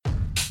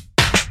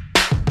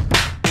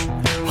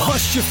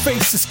Hush Your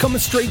Face is coming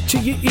straight to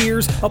your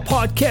ears. A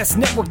podcast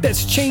network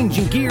that's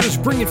changing gears,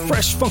 bringing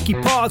fresh funky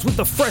pods with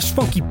a fresh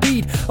funky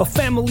beat. A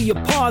family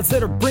of pods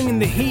that are bringing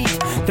the heat.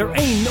 There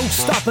ain't no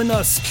stopping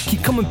us.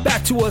 Keep coming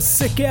back to us,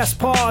 sick ass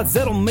pods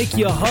that'll make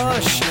you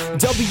hush.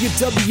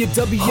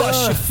 www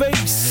Hush Your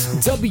Face.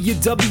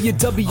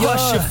 www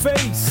Hush Your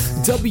Face.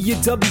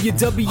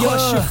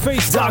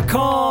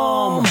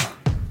 www.hushyourface.com.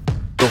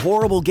 The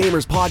Horrible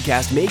Gamers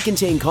podcast may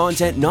contain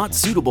content not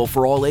suitable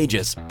for all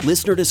ages.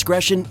 Listener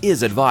discretion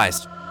is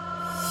advised.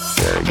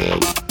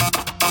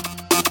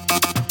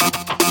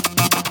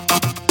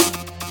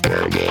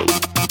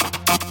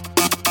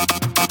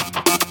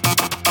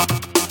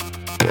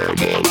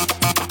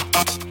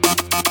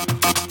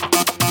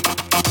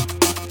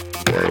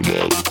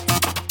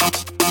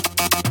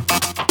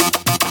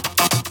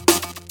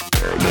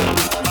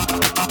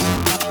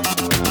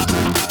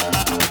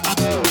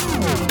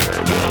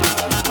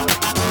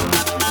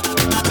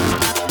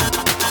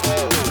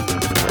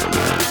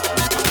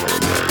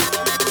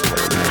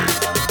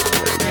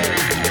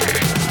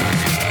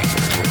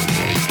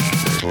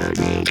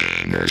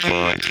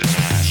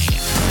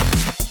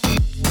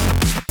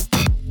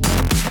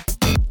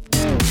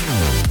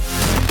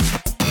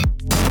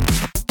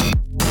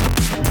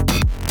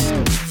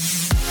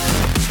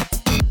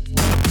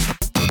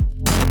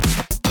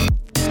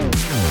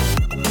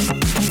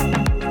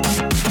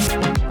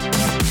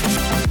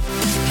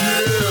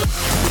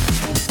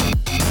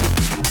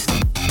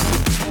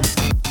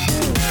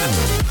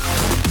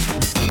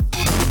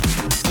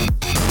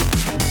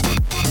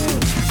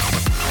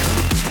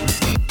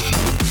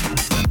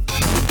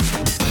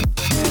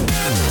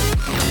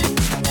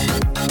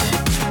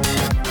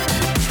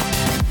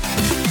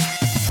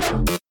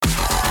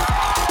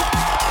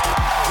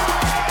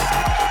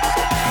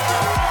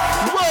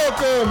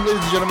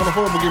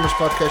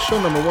 Podcast show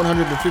number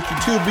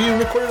 152 being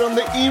recorded on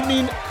the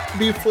evening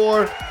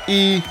before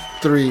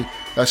E3.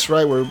 That's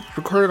right, we're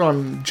recorded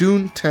on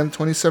June 10th,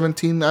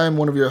 2017. I am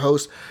one of your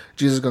hosts,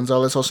 Jesus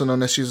Gonzalez, also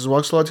known as Jesus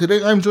Walks Law.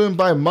 Today I'm joined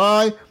by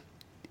my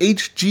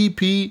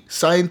HGP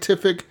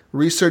scientific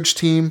research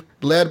team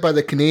led by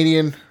the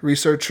Canadian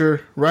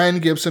researcher Ryan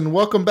Gibson.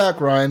 Welcome back,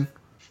 Ryan.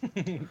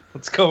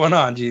 What's going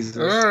on, Jesus?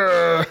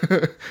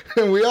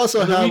 And we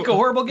also have the week of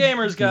horrible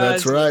gamers,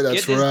 guys. That's right.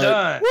 Get this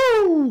done.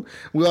 Woo!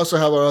 We also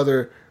have our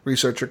other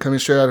researcher coming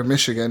straight out of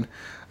Michigan.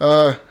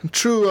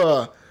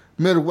 True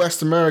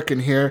Midwest American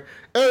here.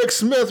 Eric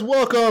Smith,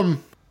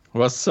 welcome.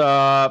 What's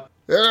up?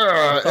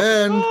 Yeah,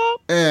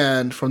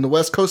 and from the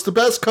West Coast to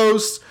Best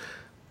Coast,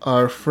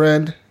 our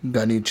friend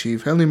Gunny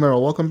Chief. Henry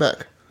Merrill, welcome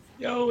back.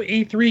 Yo,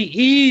 E3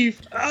 Eve.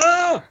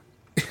 Ah!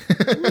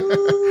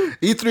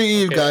 E3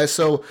 Eve, okay. Guys.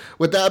 So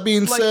with that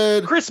being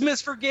said,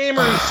 Christmas for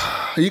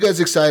gamers. Are you guys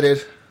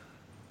excited?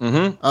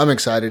 Mm-hmm. I'm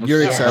excited.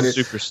 You're excited. I'm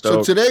super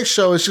stoked. So today's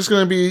show is just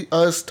going to be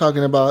us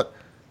talking about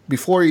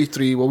before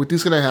E3, what we think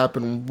is going to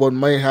happen, what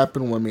might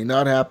happen, what may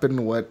not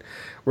happen, what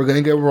we're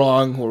going to get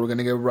wrong, what we're going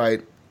to get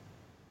right.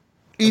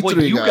 E3, what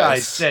you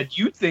guys said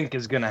you think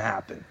is going to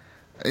happen.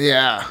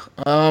 Yeah.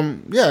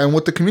 And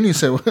what the community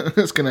said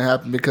is going to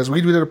happen, because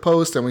we did a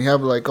post and we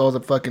have like all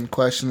the fucking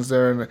questions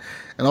there and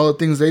all the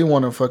things they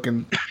want to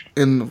fucking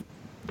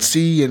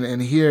see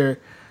and hear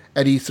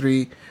at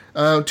E3.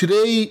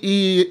 Today,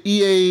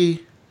 EA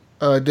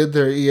did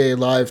their EA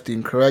Live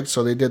thing, correct?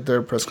 So they did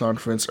their press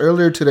conference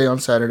earlier today on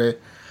Saturday.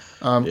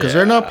 Because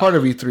they're not part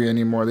of E3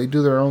 anymore. They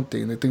do their own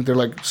thing. They think they're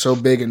like so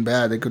big and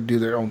bad they could do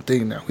their own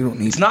thing now. We don't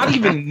need. It's not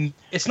even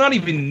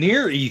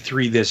near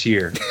E3 this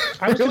year.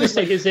 I was going to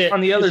say, is it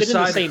on the other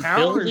side of the same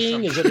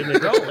building? Is it in a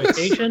different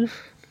location?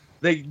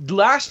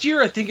 Last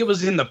year, I think it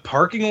was in the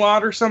parking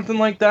lot or something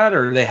like that,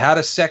 or they had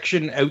a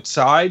section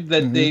outside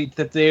that they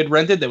had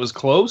rented that was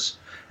close.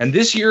 And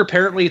this year,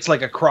 apparently, it's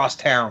like across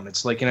town.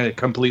 It's like in a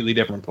completely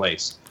different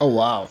place. Oh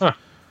wow. Huh.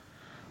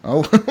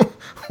 Oh,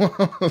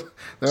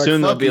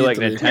 soon they'll be like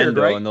E3.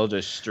 Nintendo, right? And they'll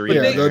just stream.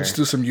 Yeah, they'll just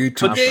do some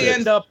YouTube. But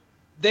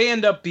they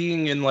end up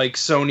being in like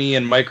Sony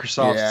and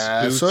Microsoft.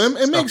 Yeah, booths so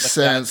it makes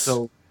sense.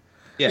 So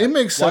yeah, it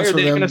makes sense. Why are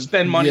they going to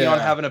spend money on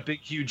having a big,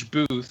 huge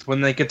booth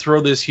when they could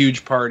throw this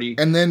huge party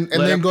and then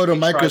go to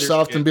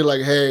Microsoft and be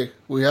like, "Hey,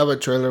 we have a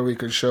trailer we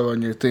could show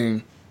on your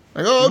thing."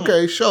 Like, oh,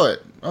 okay, show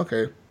it.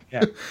 Okay.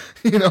 Yeah.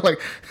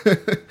 Like, they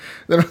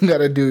don't got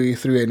to do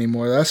E3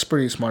 anymore. That's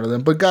pretty smart of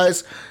them. But,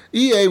 guys,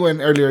 EA went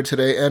earlier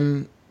today,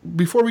 and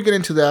before we get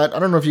into that, I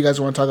don't know if you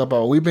guys want to talk about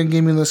what we've been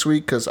gaming this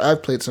week, because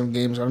I've played some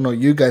games. I don't know,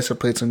 you guys have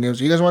played some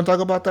games. You guys want to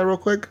talk about that real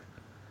quick?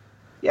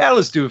 Yeah,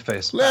 let's do it,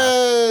 face.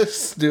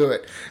 Let's do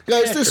it.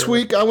 Guys, this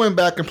week I went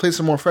back and played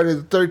some more Friday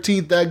the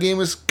 13th. That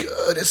game is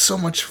good. It's so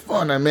much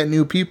fun. I met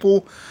new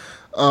people.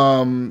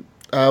 I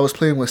was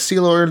playing with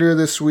CeeLo earlier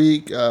this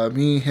week.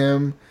 Me,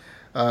 him.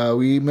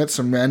 We met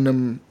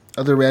some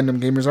other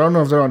random gamers. I don't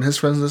know if they're on his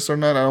friends list or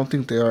not. I don't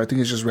think they are. I think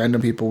it's just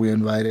random people we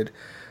invited.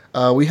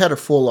 We had a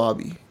full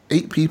lobby.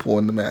 8 people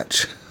in the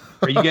match.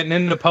 Are you getting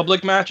into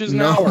public matches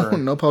now?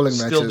 No public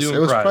matches. It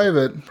was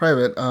private.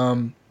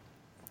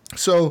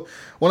 So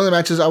one of the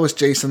matches, I was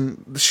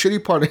Jason. The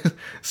shitty part is,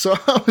 so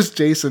I was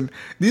Jason.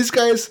 These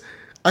guys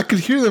I could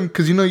hear them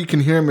because you can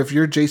hear them if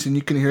you're Jason.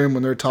 You can hear them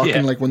when they're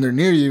talking, like when they're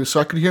near you. So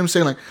I could hear them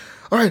saying like,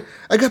 "All right,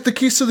 I got the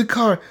keys to the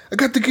car. I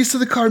got the keys to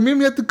the car. Meet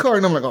me at the car."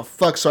 And I'm like, "Oh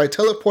fuck!" So I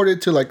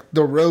teleported to like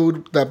the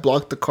road that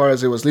blocked the car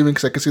as it was leaving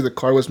because I could see the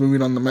car was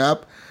moving on the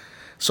map.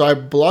 So I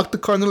blocked the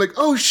car and they're like,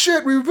 "Oh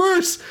shit,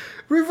 reverse!"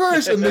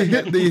 And they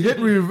hit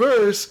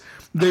reverse.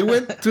 They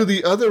went through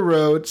the other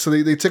road, so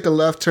they took a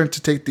left turn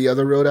to take the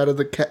other road out of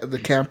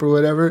the camp or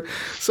whatever.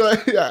 So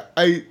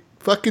I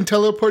fucking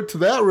teleport to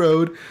that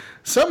road.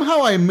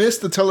 Somehow I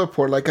missed the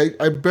teleport. Like,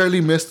 I barely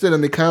missed it,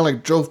 and they kind of,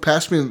 like, drove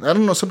past me. And I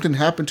don't know, something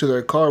happened to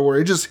their car where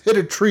it just hit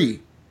a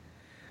tree.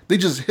 They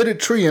just hit a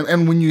tree,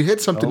 and when you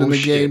hit something in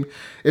the game,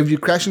 if you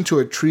crash into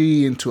a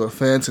tree, into a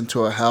fence,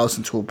 into a house,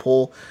 into a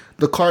pole,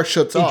 the car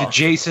shuts off. Into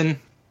Jason.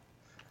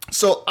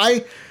 So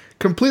I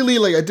completely,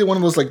 like, I did one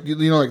of those, like,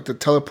 like the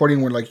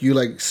teleporting where, like, you,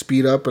 like,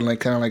 speed up and, like,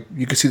 kind of, like,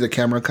 you can see the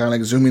camera kind of,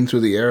 like, zooming through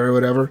the air or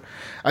whatever.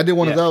 I did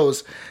one of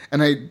those,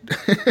 and I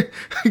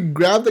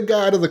grabbed the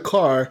guy out of the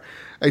car.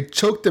 I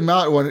choked him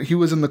out when he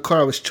was in the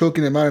car. I was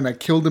choking him out, and I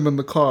killed him in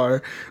the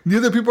car. And the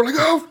other people were like,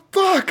 "Oh,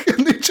 fuck!"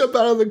 And they jump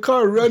out of the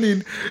car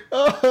running.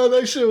 Oh,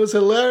 that shit was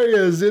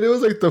hilarious, dude. It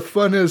was, like, the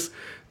funnest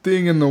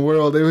thing in the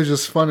world. It was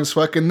just fun as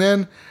fuck. And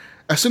then,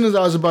 as soon as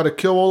I was about to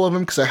kill all of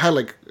them, because I had,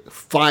 like,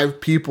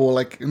 5 people,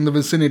 like, in the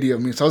vicinity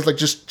of me. So I was, like,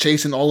 just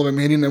chasing all of them,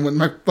 hitting them with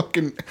my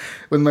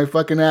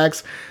fucking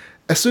axe.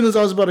 As soon as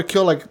I was about to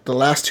kill, like, the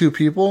last 2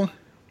 people,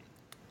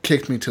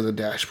 kicked me to the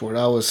dashboard.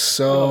 I was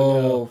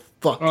so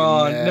fucking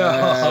mad.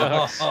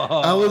 No.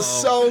 I was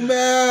so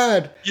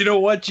mad. You know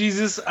what,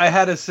 Jesus? I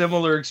had a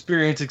similar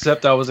experience,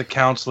 except I was a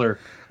counselor.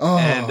 Oh.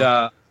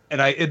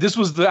 And this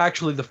was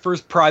actually the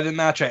first private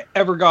match I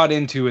ever got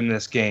into in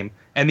this game,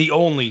 and the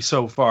only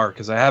so far,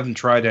 because I haven't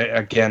tried it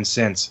again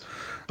since.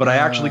 But I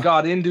actually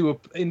got into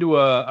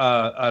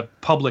a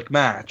public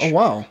match. Oh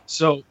wow!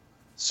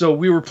 So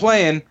we were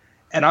playing,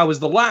 and I was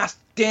the last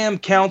damn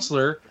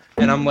counselor,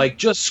 and I'm like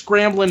just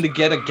scrambling to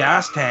get a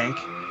gas tank.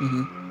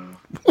 Mm-hmm.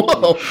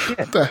 Whoa!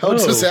 What the hell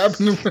just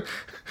happened?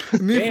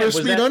 Need for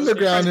Speed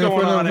Underground in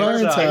front of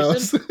Ryan's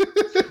house.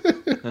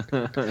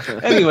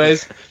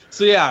 Anyways,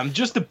 so yeah, I'm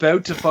just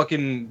about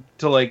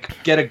to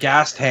get a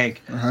gas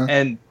tank,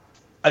 and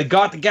I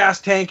got the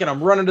gas tank, and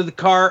I'm running to the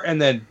car,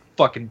 and then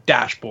fucking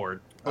dashboard.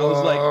 I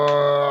was like,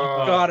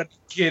 you gotta be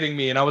kidding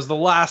me. And I was the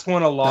last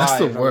one alive.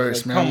 That's the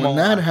worst, like, man. When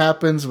that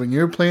happens, when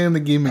you're playing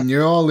the game and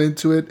you're all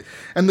into it.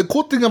 And the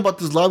cool thing about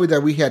this lobby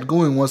that we had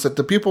going was that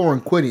the people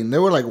weren't quitting. They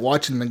were like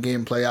watching the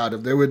game play out.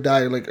 If they would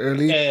die like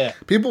early,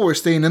 people were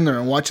staying in there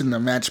and watching the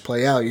match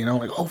play out,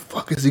 like, oh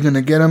fuck, is he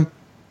gonna get him?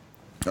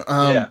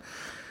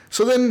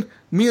 So then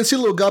me and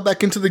CeeLo got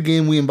back into the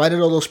game. We invited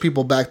all those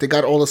people back. They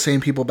got all the same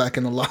people back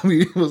in the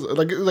lobby. It was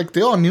like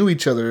they all knew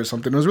each other or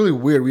something. It was really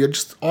weird. We had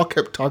just all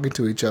kept talking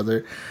to each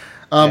other.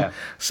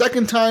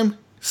 Second time,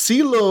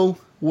 CeeLo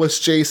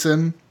was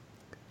Jason.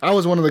 I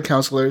was one of the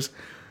counselors.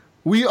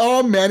 We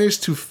all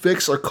managed to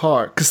fix a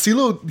car. Because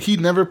CeeLo, he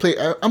never played...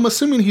 I'm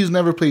assuming he's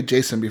never played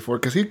Jason before.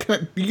 Because you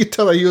could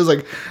tell that he was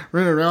like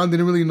running around,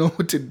 didn't really know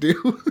what to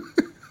do.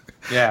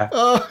 Yeah.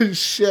 Oh,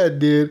 shit,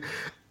 dude.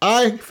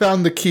 I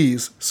found the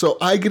keys. So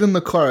I get in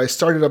the car. I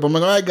started up. I'm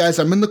like, all right, guys,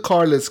 I'm in the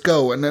car. Let's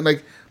go. And then,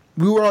 like,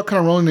 we were all kind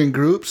of rolling in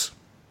groups.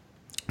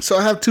 So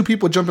I have 2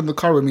 people jump in the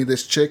car with me,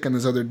 this chick and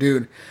this other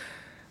dude.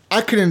 I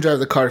couldn't drive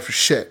the car for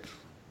shit.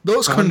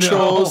 Those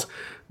controls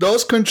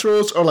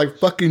are like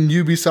fucking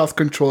Ubisoft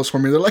controls for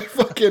me. They're like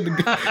fucking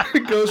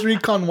Ghost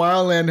Recon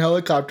Wildland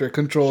helicopter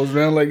controls,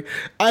 man. Like,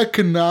 I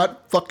could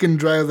not fucking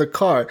drive the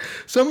car.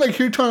 So I'm like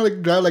here trying to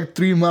like drive like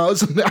 3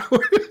 miles an hour.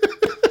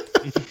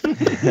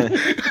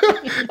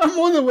 I'm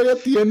all the way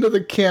at the end of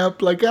the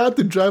camp. Like, I have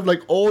to drive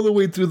like all the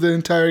way through the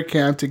entire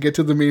camp to get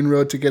to the main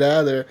road to get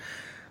out of there.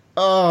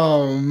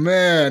 Oh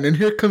man! And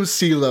here comes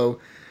CeeLo.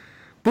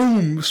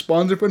 Boom!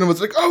 Spawns in front of us.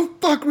 Like, oh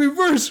fuck!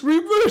 Reverse!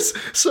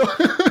 So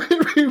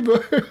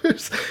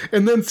reverse.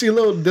 And then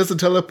CeeLo does the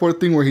teleport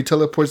thing where he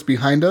teleports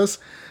behind us.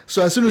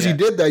 So as soon as he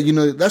did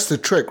that, that's the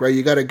trick, right?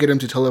 You got to get him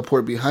to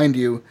teleport behind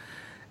you,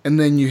 and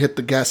then you hit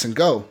the gas and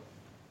go.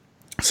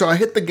 So I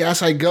hit the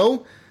gas, I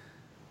go.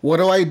 What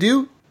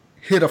do?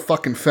 Hit a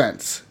fucking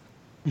fence.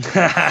 So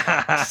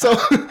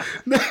the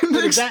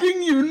next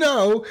thing you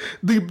know,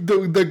 the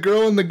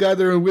girl and the guy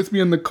that are with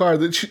me in the car,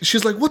 that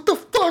she's like, "What the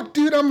fuck,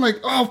 dude?" I'm like,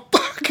 "Oh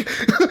fuck!"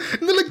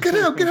 And they're like, "Get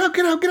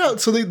out!"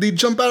 So they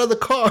jump out of the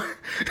car.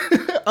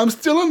 I'm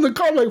still in the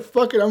car. I'm like,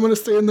 "Fuck it, I'm gonna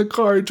stay in the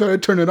car and try to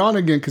turn it on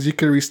again because you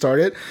can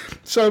restart it."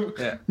 So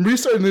I'm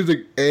restarting. There's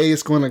like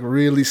it's going like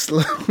really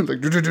slow.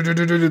 Like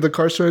the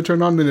car's trying to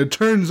turn on, then it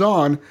turns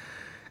on.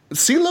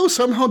 CeeLo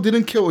somehow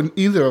didn't kill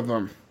either of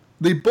them.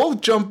 They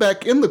both jump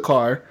back in the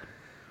car.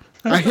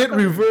 I hit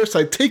reverse.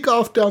 I take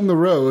off down the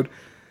road.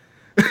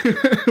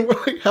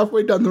 We're like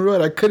halfway down the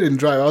road. I couldn't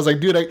drive. I was like,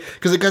 dude,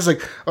 because the guy's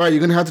like, all right, you're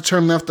going to have to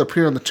turn left up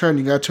here on the turn.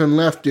 You got to turn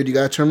left, dude. You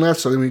got to turn left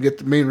so then we get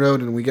the main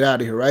road and we get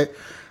out of here, right?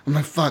 I'm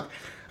like, fuck.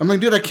 I'm like,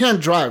 dude, I can't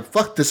drive.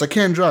 Fuck this. I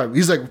can't drive.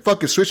 He's like,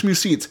 fuck it. Switch me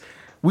seats.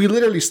 We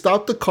literally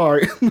stopped the car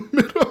in the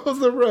middle of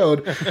the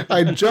road.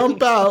 I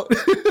jump out.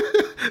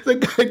 The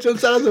guy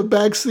jumps out of the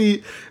back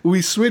seat.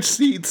 We switch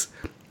seats.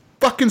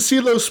 Fucking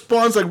CeeLo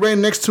spawns like right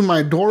next to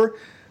my door.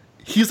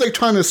 He's like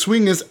trying to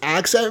swing his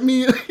axe at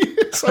me.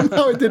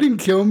 Somehow it didn't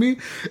kill me.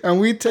 And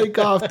we take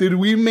off, dude.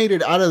 We made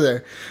it out of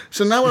there.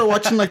 So now we're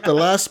watching like the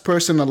last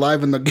person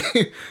alive in the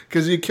game.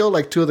 Because you killed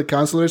like 2 of the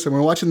counselors. And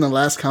we're watching the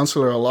last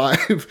counselor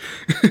alive.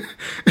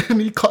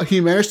 And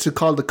he managed to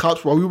call the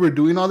cops while we were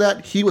doing all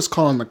that. He was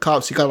calling the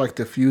cops. He got like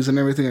the fuse and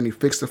everything. And he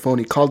fixed the phone.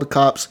 He called the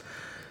cops.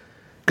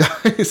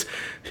 Guys,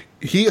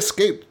 he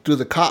escaped through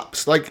the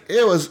cops. Like,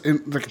 it was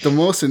like the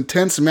most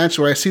intense match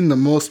where I seen the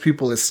most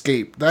people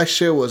escape. That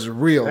shit was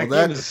real. That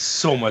game is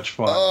so much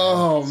fun.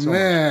 Oh,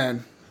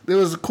 man. It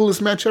was the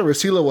coolest match ever.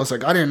 CeeLo was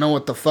like, I didn't know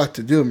what the fuck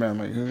to do, man.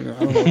 Like,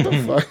 I don't know what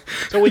the fuck.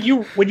 So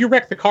when you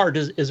wreck the car,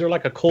 is there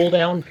like a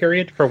cooldown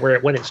period for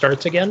when it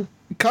starts again?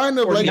 Kind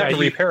of or like... you have to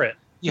repair it?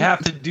 You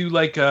have to do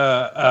like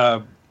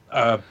a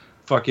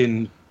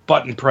fucking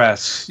button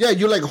press. Yeah,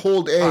 you like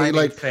hold A.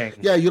 Like thing.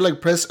 Yeah, you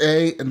like press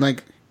A and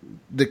like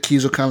the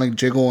keys will kind of like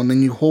jiggle, and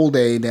then you hold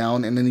A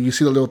down, and then you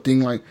see the little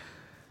thing like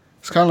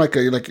it's kind of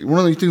like one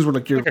of these things where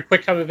like you're like a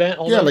quick time event.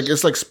 Almost? Yeah, like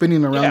it's like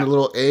spinning around the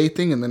little A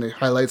thing, and then it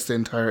highlights the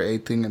entire A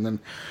thing, and then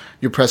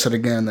you press it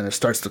again, and then it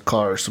starts the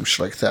car or some shit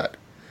like that.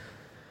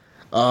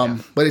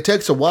 But it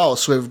takes a while,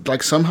 so if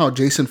like somehow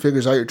Jason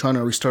figures out you're trying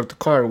to restart the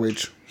car,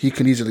 which he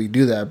can easily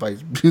do that by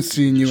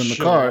seeing you in the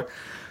car,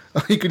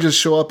 he could just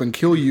show up and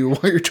kill you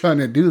while you're trying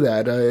to do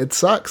that. It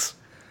sucks.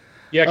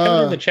 Yeah,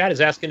 Kevin in the chat is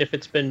asking if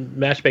it's been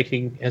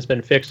matchmaking has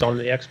been fixed on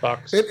the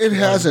Xbox. It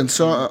hasn't.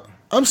 So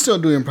I'm still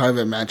doing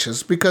private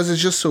matches because it's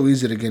just so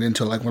easy to get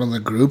into like one of the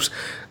groups.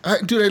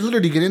 Dude, I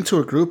literally get into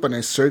a group and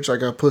I search,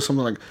 like I put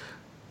something like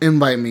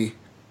invite me.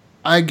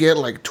 I get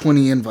like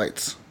 20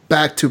 invites.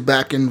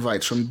 Back-to-back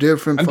invites from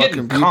different fucking people.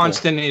 I'm getting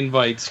constant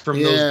invites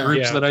from those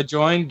groups that I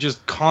joined.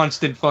 Just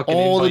constant fucking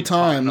all invites. The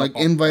time. Like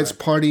invites,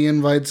 party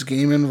invites,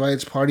 game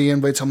invites, party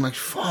invites. I'm like,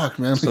 fuck,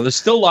 man. So there's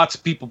still lots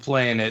of people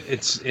playing it.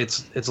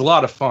 It's a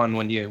lot of fun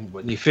when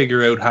you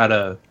figure out how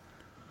to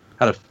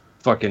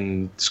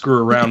fucking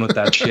screw around with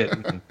that shit.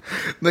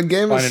 The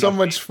game is so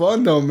much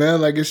fun though,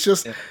 man. Like it's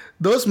just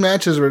those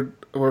matches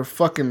were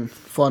fucking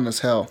fun as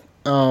hell.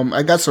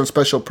 I got some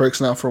special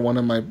perks now for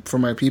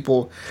my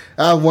people.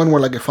 I have one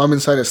where like if I'm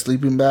inside a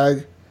sleeping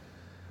bag,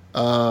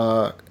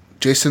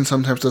 Jason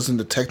sometimes doesn't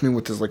detect me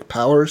with his like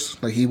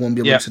powers. Like he won't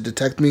be able to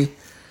detect me.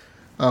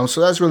 So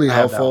that's really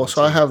helpful.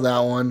 So I have that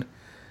one.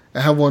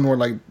 I have one where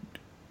like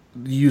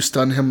you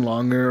stun him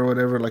longer or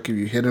whatever. Like if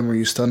you hit him or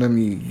you stun him,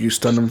 you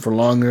stun him for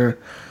longer.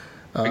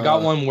 I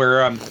got one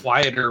where I'm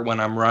quieter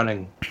when I'm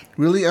running.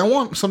 Really? I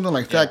want something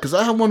like that because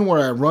I have one where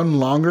I run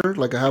longer,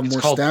 like I have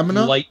more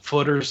stamina.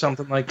 Lightfoot or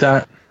something like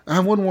that. I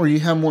have one where you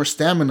have more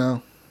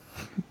stamina,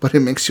 but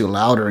it makes you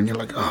louder and you're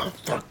like, oh,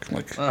 fuck.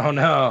 Like, oh,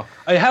 no.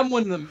 I have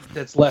one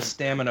that's less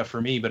stamina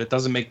for me, but it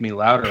doesn't make me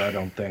louder, I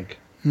don't think.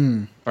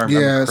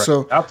 Yeah,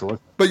 so...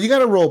 But you got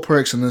to roll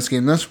perks in this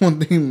game. That's one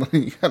thing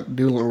you got to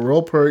do,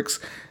 roll perks.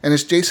 And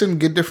it's Jason,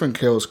 get different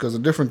kills because the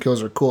different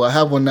kills are cool. I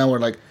have one now where,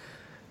 like,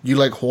 you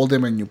like hold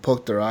them and you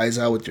poke their eyes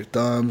out with your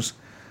thumbs,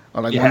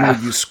 or like one where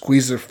you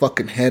squeeze their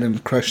fucking head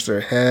and crush their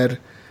head.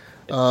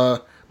 I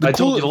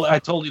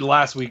told you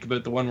last week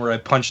about the one where I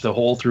punched a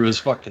hole through his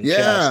fucking chest.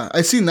 Yeah,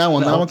 I seen that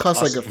one. That one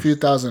cost like a few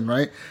thousand,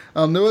 right?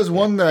 There was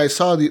one that I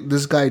saw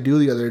this guy do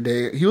the other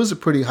day. He was a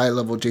pretty high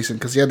level Jason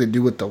because he had to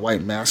do with the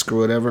white mask or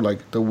whatever,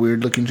 like the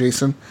weird looking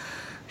Jason.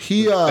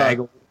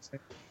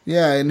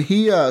 Yeah, and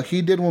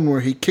he did one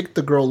where he kicked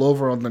the girl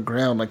over on the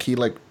ground, like he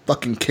like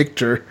fucking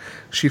kicked her.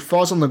 She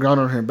falls on the ground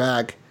on her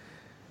back,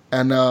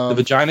 and the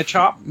vagina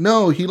chop.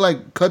 No, he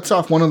like cuts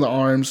off one of the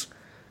arms,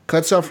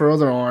 cuts off her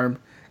other arm,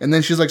 and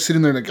then she's like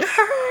sitting there like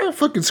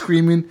fucking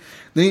screaming.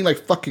 Then he like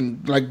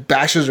fucking like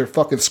bashes her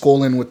fucking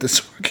skull in with this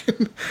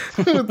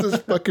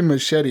fucking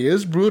machete.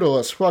 It's brutal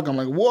as fuck. I'm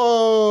like,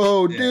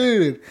 whoa,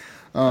 dude.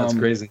 That's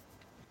crazy.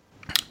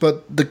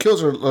 But the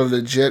kills are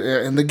legit,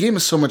 and the game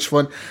is so much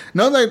fun.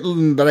 Now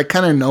that I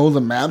kind of know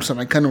the maps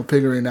and I kind of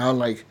figuring out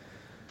like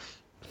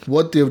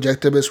what the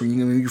objective is, when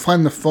you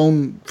find the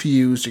phone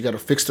fused, you got to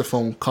fix the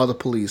phone, call the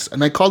police.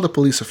 And I called the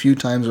police a few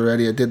times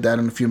already. I did that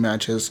in a few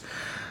matches.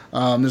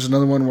 There's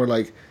another one where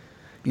like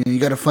you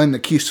got to find the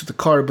keys to the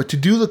car. But to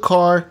do the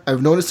car,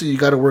 I've noticed that you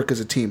got to work as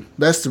a team.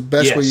 That's the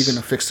best way you're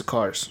gonna fix the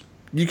cars.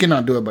 You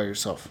cannot do it by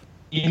yourself.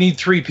 You need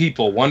 3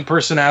 people. One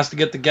person has to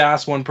get the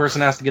gas, one person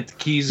has to get the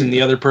keys, and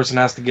the other person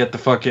has to get the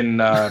fucking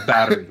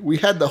battery. We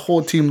had the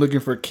whole team looking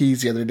for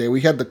keys the other day.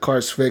 We had the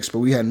cars fixed, but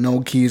we had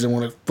no keys. And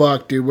we're like,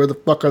 fuck, dude, where the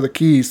fuck are the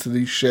keys to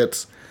these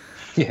shits?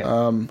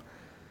 Yeah.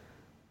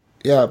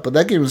 Yeah, but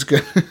that game was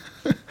good.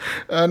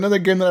 Another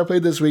game that I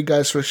played this week,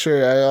 guys, for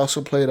sure. I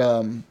also played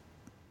that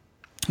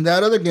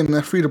other game,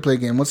 that free-to-play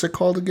game. What's it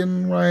called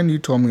again, Ryan? You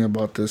told me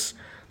about this.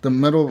 The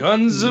Metal...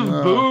 Guns of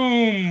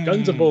Boom!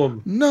 Guns of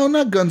Boom. No,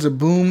 not Guns of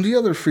Boom. The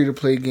other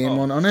free-to-play game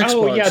on Xbox.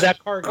 Oh, yeah, that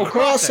car game.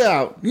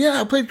 Crossout. Yeah,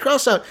 I played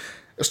Crossout.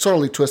 It's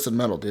totally Twisted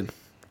Metal, dude.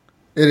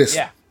 It is.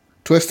 Yeah.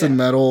 Twisted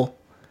Metal.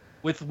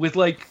 With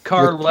like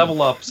car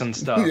level ups and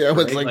stuff. Yeah,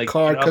 with like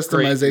car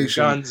customization.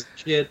 Guns,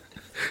 shit.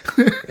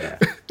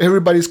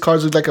 Everybody's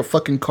cars look like a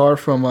fucking car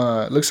from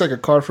looks like a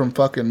car from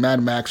fucking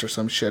Mad Max or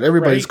some shit.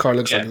 Everybody's car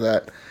looks like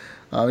that.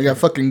 We got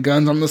fucking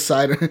guns on the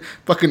side,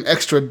 fucking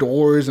extra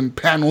doors and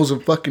panels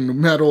of fucking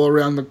metal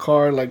around the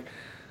car. Like,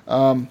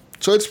 so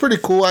it's pretty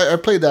cool. I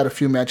played that a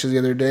few matches the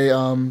other day.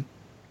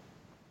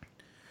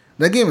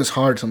 That game is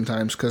hard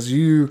sometimes because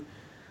you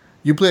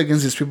play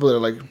against these people that are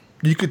like,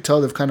 you could tell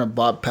they've kind of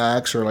bought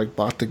packs or like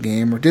bought the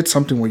game or did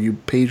something where you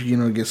paid,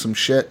 to get some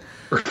shit.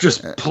 Or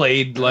just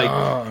played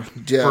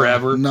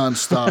forever.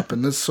 Nonstop.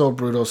 And it's so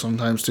brutal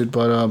sometimes, dude.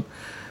 But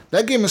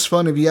that game is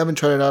fun. If you haven't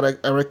tried it out,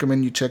 I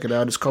recommend you check it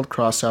out. It's called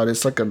Crossout.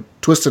 It's like a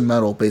Twisted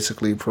Metal,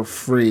 basically, for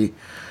free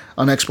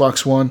on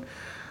Xbox One.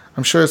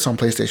 I'm sure it's on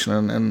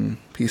PlayStation and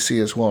PC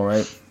as well,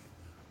 right?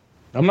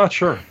 I'm not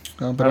sure.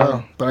 But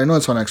I know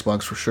it's on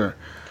Xbox for sure.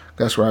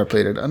 That's where I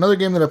played it. Another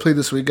game that I played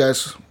this week,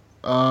 guys.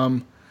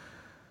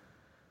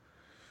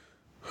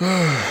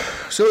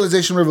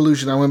 Civilization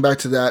Revolution. I went back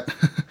to that.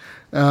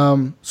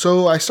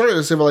 So I started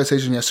a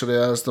Civilization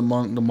yesterday. I was the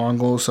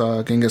Mongols,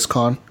 Genghis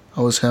Khan.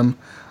 I was him.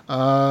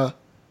 That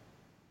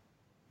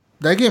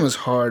game is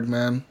hard,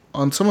 man.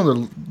 On some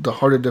of the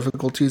harder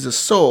difficulties, it's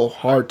so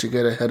hard to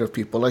get ahead of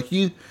people. Like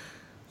you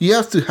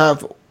have to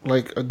have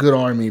like a good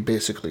army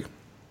basically,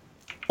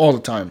 all the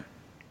time.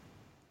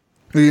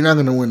 Or you're not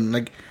gonna win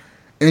like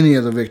any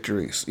of the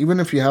victories. Even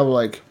if you have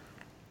like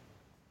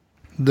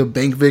the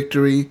bank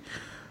victory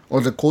or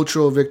the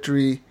cultural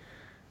victory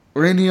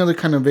or any other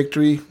kind of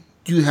victory,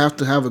 you have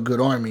to have a good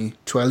army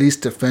to at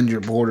least defend your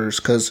borders.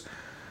 Because,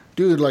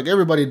 dude, like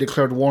everybody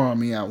declared war on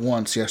me at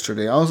once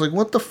yesterday. I was like,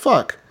 what the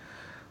fuck?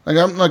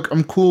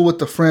 I'm cool with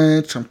the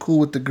French, I'm cool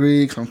with the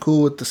Greeks, I'm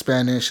cool with the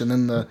Spanish, and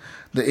then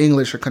the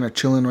English are kind of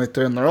chilling right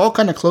there, and they're all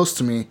kind of close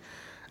to me.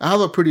 I have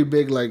a pretty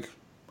big,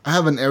 I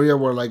have an area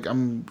where,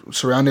 I'm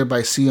surrounded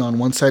by sea on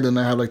one side, and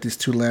I have, these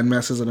two land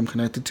masses that I'm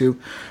connected to.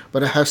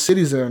 But I have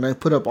cities there, and I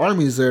put up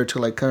armies there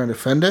to, kind of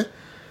defend it.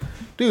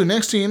 Dude,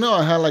 next thing you know,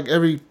 I had,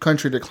 every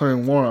country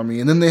declaring war on me.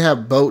 And then they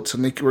have boats,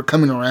 and they were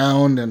coming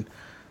around, and,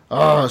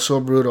 so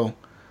brutal.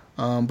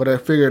 But I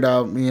figured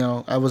out,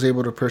 I was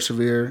able to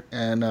persevere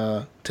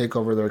and take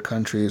over their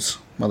countries,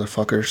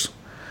 motherfuckers.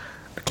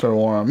 Declare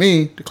war on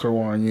me, declare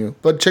war on you.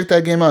 But check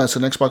that game out. It's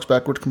an Xbox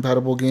backward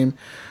compatible game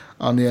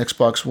on the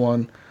Xbox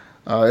One.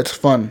 It's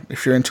fun.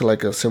 If you're into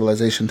a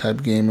Civilization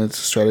type game, it's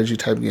a strategy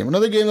type game.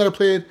 Another game that I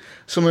played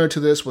similar to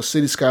this was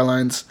City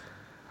Skylines.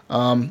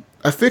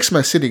 I fixed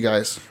my city,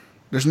 guys.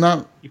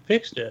 You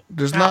fixed it.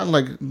 There's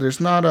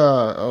not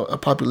a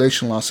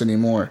population loss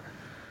anymore.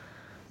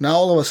 Now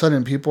all of a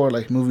sudden people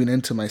are moving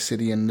into my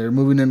city, and they're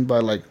moving in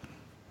by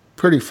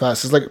pretty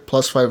fast. It's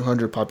plus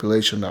 500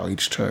 population now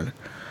each turn.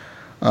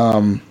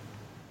 I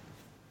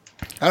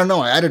don't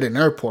know. I added an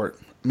airport.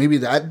 Maybe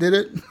that did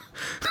it.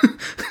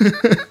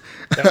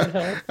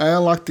 I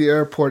unlocked the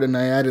airport and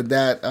I added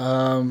that.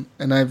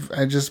 And I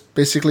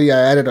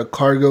added a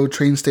cargo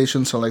train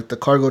station. So the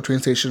cargo train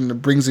station that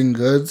brings in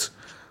goods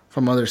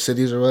from other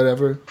cities or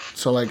whatever.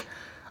 So I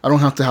don't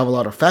have to have a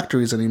lot of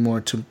factories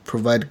anymore to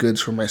provide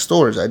goods for my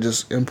stores. I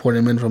just import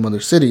them in from other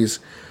cities.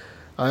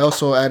 I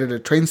also added a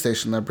train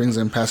station that brings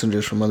in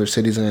passengers from other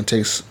cities, and it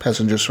takes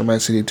passengers from my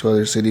city to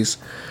other cities.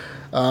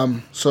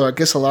 So I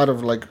guess a lot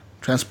of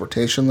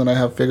transportation that I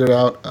have figured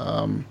out.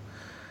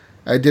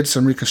 I did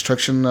some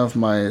reconstruction of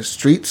my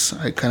streets.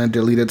 I kind of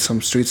deleted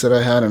some streets that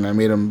I had, and I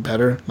made them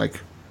better,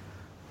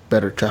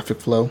 better traffic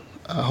flow.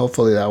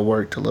 Hopefully that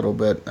worked a little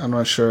bit. I'm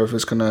not sure if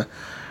it's going to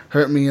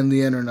hurt me in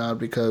the end or not,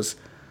 because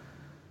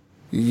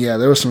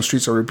there were some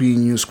streets that were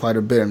being used quite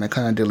a bit, and I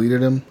kind of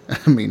deleted them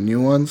and made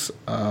new ones.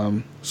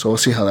 So we'll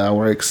see how that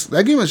works.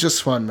 That game is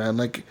just fun, man.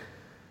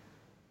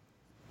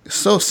 It's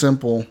so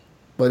simple,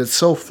 but it's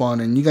so fun,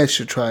 and you guys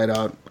should try it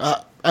out.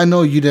 I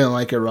know you didn't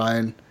like it,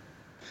 Ryan.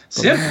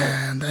 But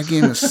man, that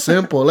game is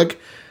simple.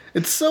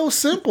 It's so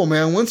simple,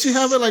 man. Once you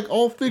have it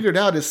all figured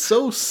out, it's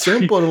so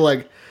simple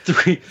to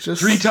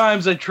three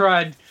times I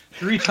tried.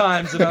 3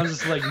 times, and I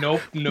was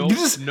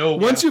just nope.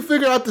 Once you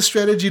figure out the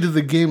strategy to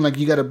the game,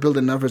 you got to build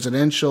enough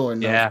residential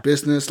and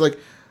business,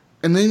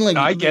 and then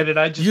I get it.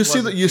 I just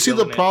you see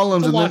the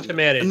problems,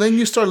 and then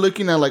you start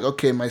looking at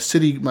okay, my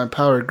city, my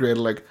power grid.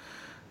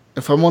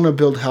 If I want to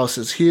build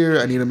houses here,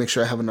 I need to make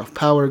sure I have enough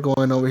power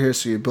going over here.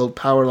 So you build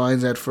power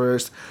lines at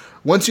first.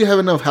 Once you have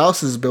enough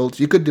houses built,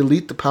 you could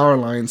delete the power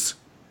lines,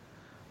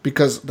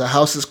 because the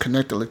houses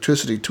connect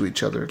electricity to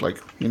each other.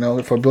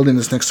 If we're building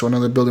this next to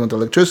another building with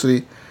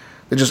electricity,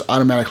 they just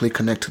automatically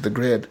connect to the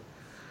grid.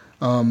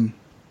 So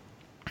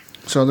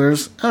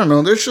there's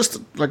just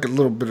a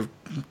little bit of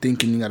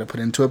thinking you got to put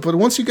into it. But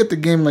once you get the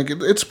game,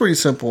 it's pretty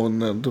simple,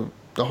 and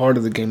the heart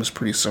of the game is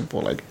pretty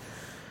simple.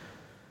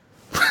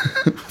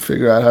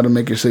 Figure out how to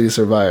make your city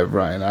survive,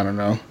 Brian. I don't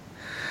know.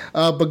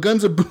 But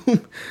Guns of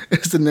Boom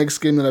is the next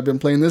game that I've been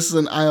playing. This is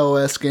an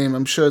iOS game.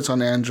 I'm sure it's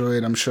on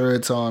Android. I'm sure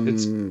it's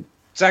on...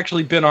 It's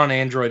actually been on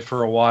Android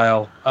for a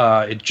while.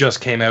 It just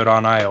came out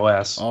on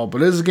iOS. Oh, but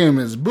this game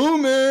is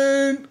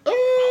booming!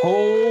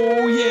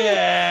 Oh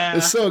yeah!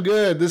 is so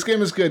good. This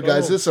game is good,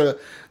 guys. It's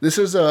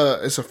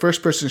a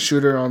first person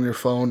shooter on your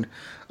phone.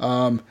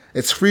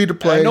 It's free to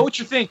play. I know what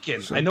you're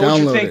thinking. So I know what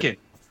you're download thinking.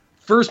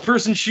 First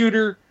person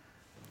shooter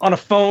on a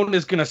phone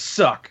is gonna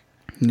suck.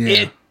 Yeah.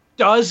 It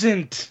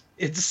doesn't.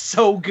 It's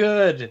so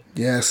good.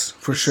 Yes,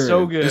 for sure.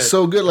 So good. It's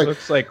so good. Like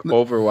Looks like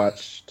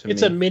Overwatch to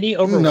It's me. a mini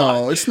Overwatch.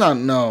 no, it's not.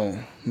 No,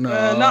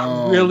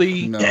 Not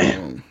really.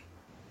 No.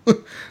 You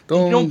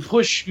don't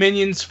push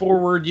minions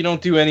forward. You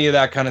don't do any of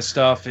that kind of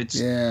stuff.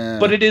 Yeah.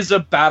 But it is a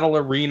battle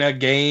arena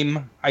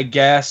game, I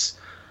guess.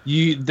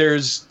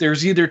 There's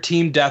either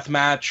team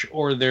deathmatch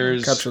or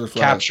there's Capture the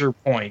flag. capture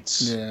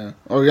points. Yeah.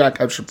 Oh yeah,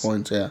 capture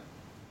points. Yeah.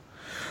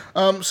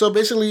 So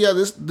basically, yeah,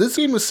 this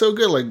game is so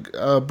good.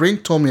 Like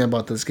Brink told me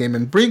about this game,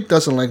 and Brink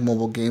doesn't like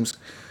mobile games.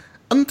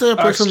 I'm the type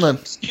of person that.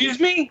 Excuse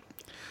me.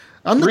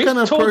 I'm the Brink kind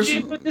of told person.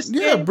 you about this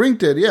Yeah, game? Brink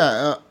did.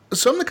 Yeah.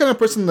 So I'm the kind of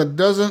person that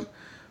doesn't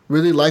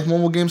really like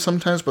mobile games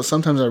sometimes, but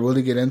sometimes I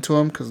really get into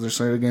them because there's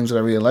some other games that I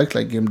really like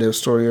Game Dev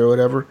Story or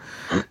whatever.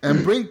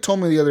 And Brink told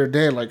me the other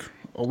day, like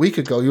a week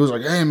ago, he was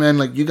like, "Hey man,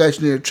 like you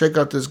guys need to check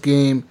out this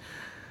game.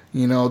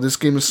 You know, this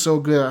game is so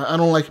good. I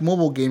don't like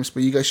mobile games,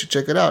 but you guys should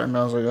check it out." And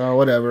I was like, "Oh,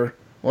 whatever."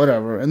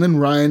 And then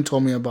Ryan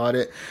told me about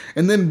it.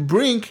 And then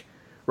Brink,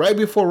 right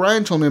before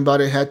Ryan told me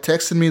about it, had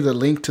texted me the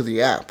link to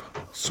the app.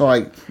 So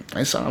I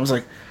saw it. I was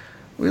like,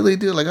 really,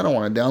 dude? Like, I don't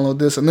want to download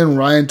this. And then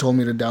Ryan told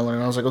me to download it.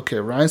 And I was like, okay,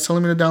 Ryan's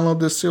telling me to download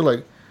this too.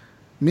 Like,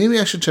 maybe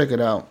I should check it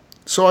out.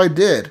 So I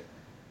did.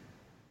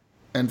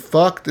 And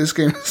fuck, this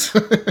game is...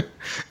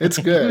 it's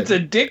good. It's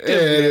addictive,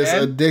 It is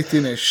man.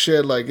 addicting as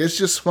shit. Like, it's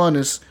just fun.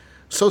 It's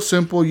so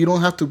simple. You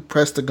don't have to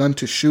press the gun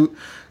to shoot.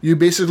 You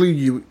basically,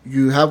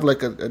 you have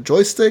like a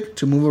joystick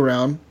to move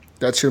around.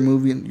 That's your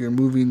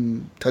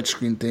moving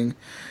touchscreen thing.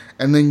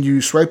 And then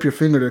you swipe your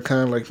finger to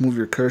kind of like move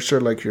your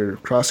cursor, like your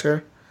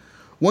crosshair.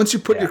 Once you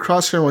put your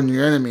crosshair on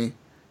your enemy,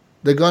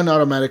 the gun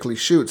automatically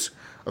shoots.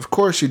 Of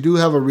course, you do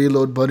have a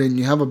reload button.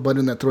 You have a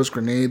button that throws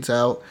grenades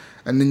out.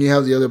 And then you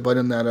have the other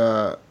button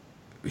that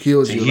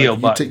heals The you. heal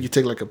Like, button. you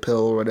take like a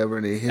pill or whatever,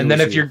 and it heals And then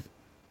you.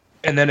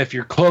 if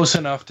you're close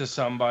enough to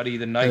somebody,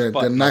 the knife The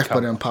button. knife will come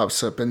button up.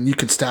 pops up, and you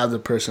can stab the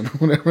person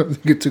whenever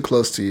they get too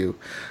close to you.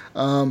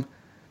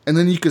 And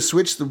then you can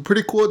switch.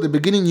 Pretty cool. At the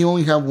beginning, you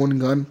only have one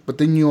gun, but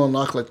then you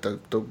unlock like the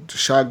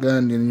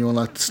shotgun, then you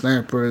unlock the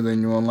sniper,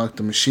 then you unlock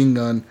the machine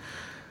gun.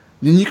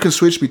 Then you can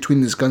switch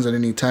between these guns at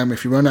any time.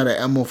 If you run out of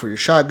ammo for your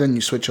shotgun,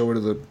 you switch over to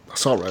the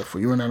assault rifle.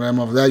 You run out of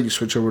ammo for that, you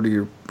switch over to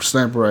your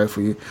sniper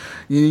rifle.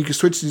 You can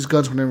switch these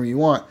guns whenever you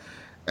want,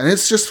 and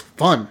it's just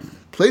fun.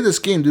 Play this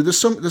game, dude.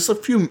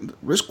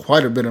 There's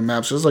quite a bit of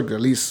maps. There's like at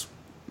least,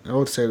 I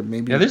would say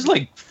maybe. Yeah, there's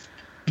like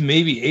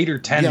maybe 8 or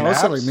 10 yeah,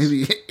 maps. I would say like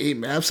maybe 8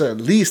 maps, at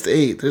least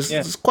 8.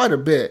 There's quite a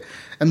bit,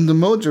 and the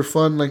modes are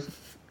fun. Like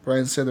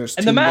Ryan said, there's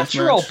And the team maps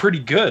are all deathmatch. pretty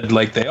good.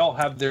 Like they all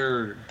have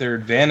their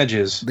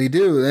advantages. They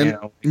do, and, You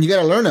know. and you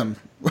gotta learn them.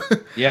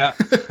 Yeah.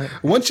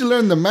 Once you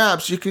learn the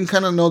maps, you can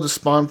kind of know the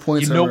spawn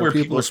points. You and know where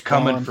people are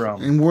coming spawn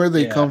from. and where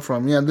they Yeah. come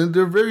from. Yeah,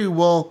 they're very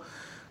well.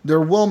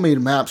 They're well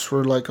made maps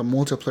for like a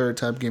multiplayer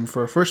type game.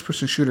 For a first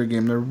person shooter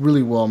game, they're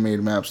really well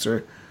made maps.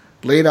 They're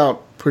laid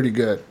out pretty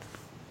good.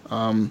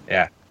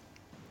 Yeah.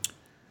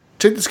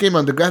 Check this game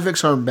out. The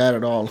graphics aren't bad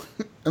at all.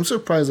 I'm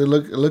surprised it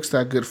looks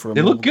that good for a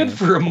They mobile look good game.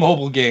 for a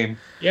mobile game.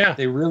 Yeah,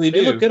 They really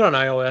they do. look good on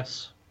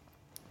iOS.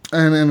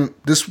 And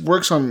this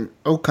works on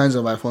all kinds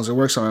of iPhones. It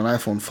works on an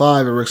iPhone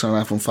 5. It works on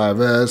an iPhone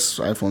 5S,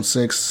 iPhone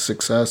 6,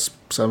 6S,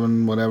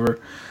 7, whatever.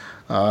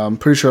 I'm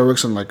pretty sure it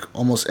works on like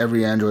almost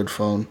every Android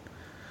phone.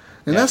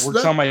 And Yeah, it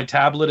works on my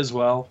tablet as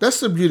well. that's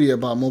the beauty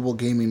about mobile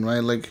gaming,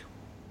 right? Like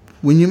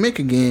when you make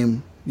a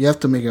game, you have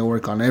to make it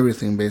work on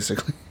everything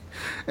basically.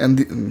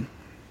 And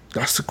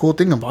that's the cool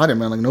thing about it,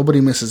 man. Like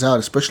nobody misses out,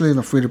 especially in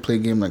a free to play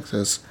game like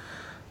this.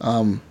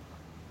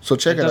 So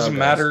check it out. Doesn't guys.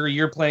 matter.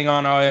 You're playing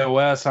on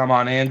iOS. I'm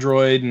on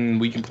Android, and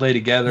we can play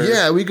together.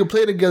 Yeah, we could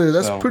play together.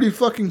 That's So- pretty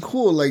fucking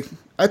cool. Like,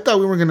 I thought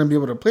we were gonna be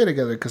able to play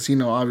together because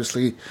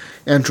obviously,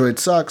 Android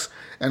sucks,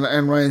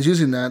 and Ryan's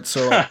using that.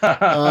 So,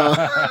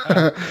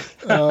 I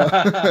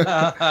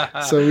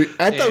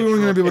thought we were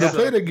gonna be able to It's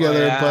play a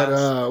together,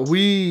 class. but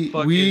we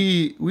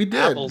did.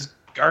 Apple's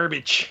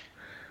garbage.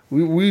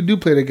 We do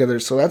play together.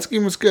 So that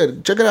game was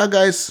good. Check it out,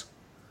 guys.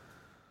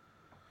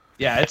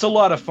 Yeah, it's a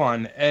lot of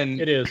fun. And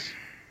It is.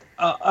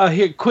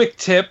 a quick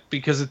tip,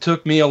 because it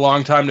took me a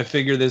long time to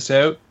figure this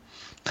out.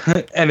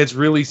 And it's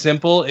really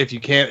simple. If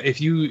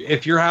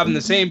you're having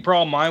the same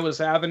problem I was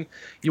having,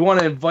 you want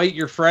to invite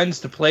your friends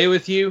to play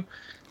with you.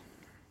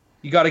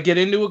 You got to get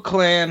into a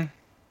clan,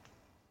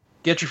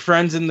 get your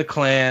friends in the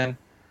clan,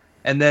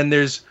 and then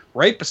there's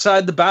right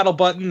beside the battle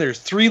button, there's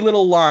 3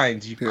 little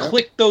lines. You Yeah.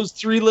 click those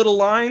 3 little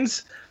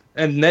lines,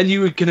 and then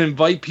you can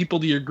invite people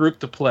to your group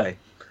to play.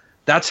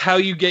 That's how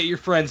you get your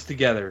friends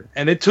together.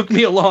 And it took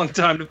me a long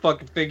time to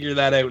fucking figure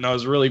that out, and I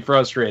was really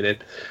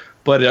frustrated.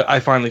 But I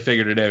finally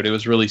figured it out. It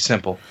was really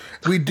simple.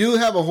 We do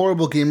have a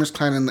horrible gamers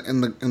clan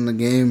in the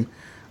game,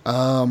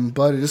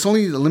 but it's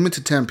only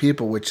limited to 10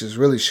 people, which is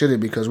really shitty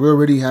because we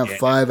already have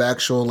 5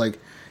 actual like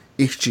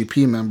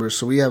HGP members.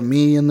 So we have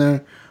me in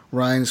there,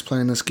 Ryan's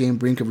playing this game.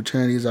 Brink of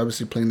Eternity is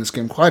obviously playing this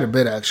game quite a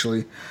bit,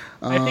 actually.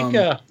 I think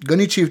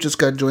Gunny Chief just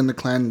got joined the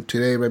clan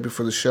today, right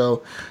before the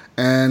show.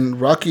 And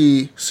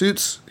Rocky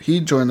Suits, he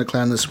joined the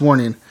clan this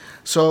morning.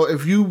 So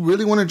if you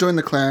really want to join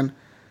the clan,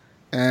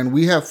 and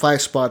we have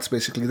 5 spots,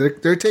 basically.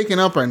 They're taken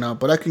up right now,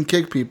 but I can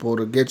kick people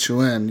to get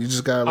you in. You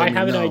just gotta let me know. I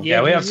have an idea.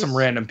 Yeah, we have some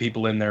random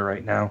people in there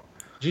right now.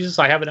 Jesus,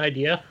 I have an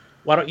idea.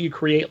 Why don't you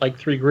create like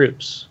 3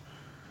 groups?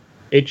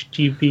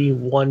 HGP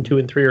 1, 2,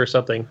 and 3 or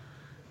something.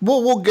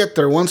 We'll get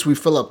there once we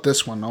fill up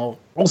this one.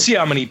 We'll see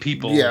how many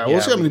people. Yeah,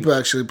 we'll see how many people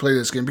actually play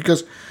this game,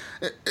 because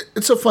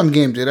it's a fun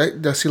game,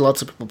 dude. I see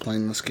lots of people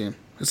playing this game.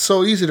 It's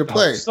so easy to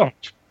play.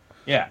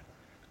 Yeah.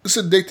 It's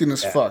addicting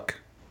as fuck.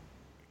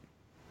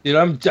 Dude,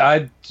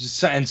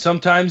 and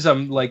sometimes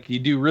I'm like, you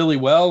do really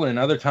well, and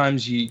other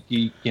times you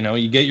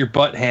get your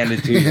butt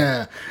handed to you.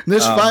 Yeah, and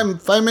there's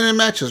 5-minute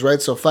matches,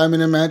 right? So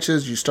 5-minute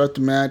matches, you start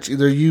the match.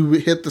 Either you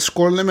hit the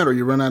score limit or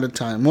you run out of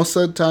time. Most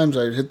of the times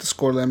I hit the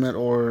score limit,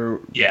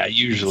 or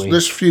usually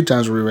there's a few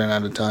times where we ran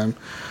out of time.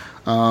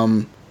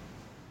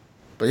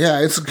 But yeah,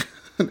 it's good.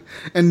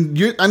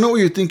 And I know what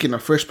you're thinking. A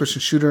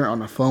first-person shooter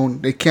on a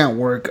phone, they can't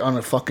work on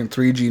a fucking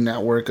 3G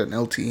network, an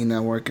LTE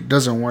network. It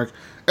doesn't work.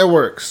 It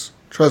works.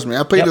 Trust me,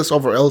 I played this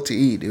over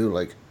LTE, dude.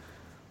 Like,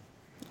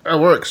 it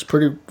works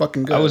pretty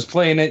fucking good. I was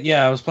playing it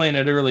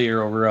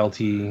earlier over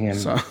LTE,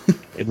 and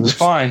it was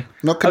fine.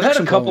 No I've had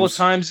a couple problems. of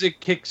times it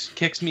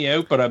kicks me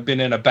out, but I've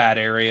been in a bad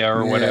area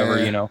or whatever,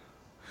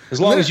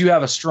 As long as you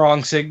have a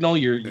strong signal,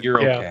 you're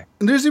okay.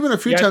 And there's even a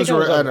few times I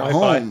where was on at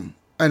Wi-Fi. home.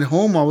 At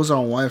home, I was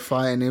on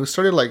Wi-Fi, and it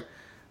started like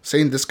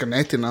saying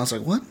disconnected, and I was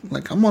like, "What?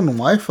 Like, I'm on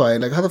Wi-Fi.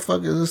 Like, how the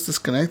fuck is this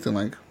disconnected?"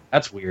 Like,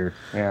 That's weird.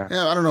 Yeah.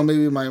 yeah, I don't know.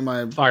 Maybe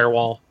my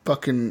Firewall.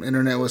 fucking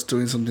internet was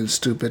doing something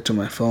stupid to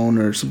my phone,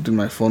 or something.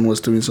 My phone was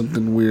doing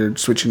something weird,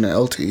 switching to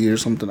LTE or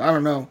something. I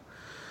don't know.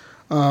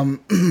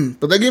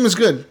 But that game is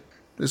good.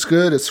 It's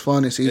good. It's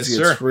fun. It's easy.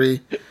 Yes, sir. It's free.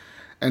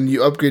 And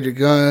you upgrade your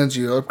guns.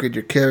 You upgrade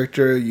your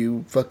character.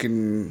 You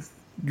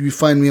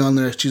find me on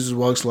there as Jesus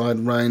Walks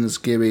Line. Ryan is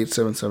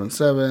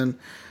Gabe8777.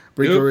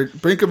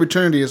 Brink of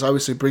Eternity is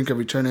obviously Brink of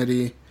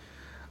Eternity.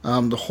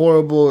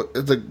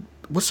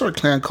 What's our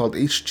clan called?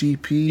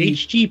 HGP?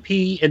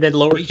 HGP and then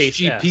lowercase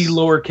HGP s.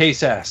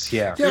 lowercase s.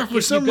 Yeah. Yeah,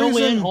 If you go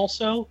in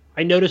also,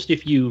 I noticed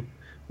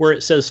where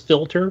it says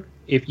filter,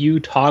 if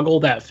you toggle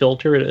that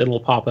filter, it'll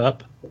pop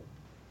up.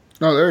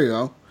 Oh, there you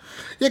go.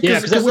 Yeah,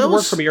 because that wouldn't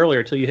work for me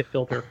earlier until you hit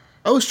filter.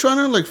 I was trying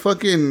to like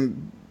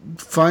fucking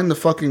find the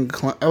fucking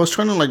clan. I was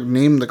trying to like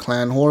name the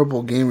clan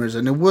Horrible Gamers,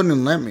 and it wouldn't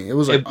let me. It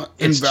was like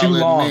It's too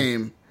invalid long.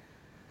 name.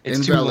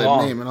 It's too Invalid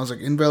long. name. And I was like,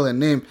 invalid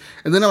name.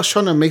 And then I was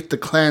trying to make the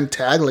clan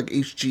tag like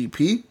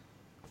HGP.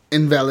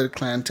 Invalid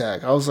clan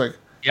tag. I was like,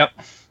 Yep.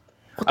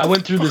 I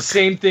went through the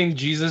same thing,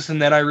 Jesus, and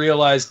then I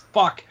realized,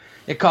 fuck,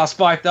 it cost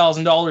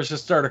 $5,000 to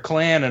start a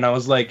clan, and I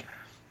was like,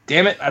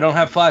 damn it, I don't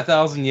have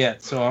 5,000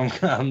 yet, so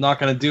I'm not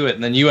gonna do it.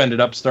 And then you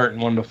ended up starting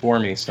one before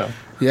me, so.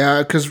 yeah,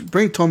 because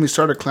Brink told me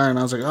start a clan, and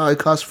I was like, oh, it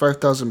costs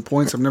 5,000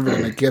 points. I'm never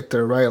gonna get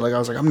there, right? Like I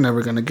was like, I'm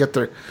never gonna get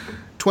there.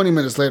 20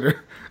 minutes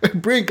later,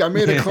 Brink, I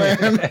made a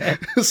clan.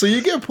 So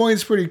you get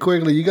points pretty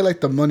quickly. You get like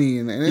the money,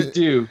 and You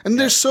do. And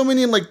there's so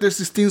many like there's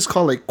these things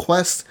called like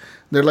quests.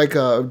 They're like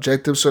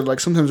objectives. So like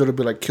sometimes it'll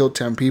be like kill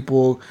 10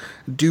 people,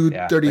 do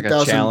Yeah, 30,000.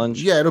 like a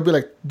challenge. Yeah, it'll be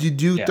like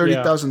do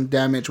 30,000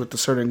 damage with a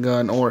certain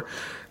gun, or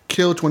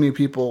kill 20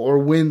 people, or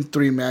win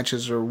 3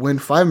 matches, or win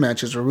 5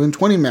 matches, or win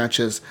 20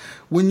 matches.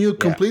 When you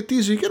complete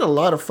these, you get a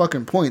lot of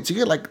fucking points. You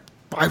get like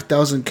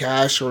 5,000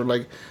 cash, or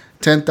like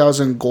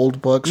 10,000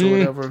 gold bucks, or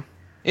whatever.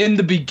 In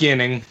the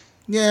beginning.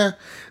 Yeah,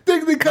 they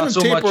kind of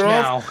so much taper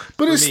now off,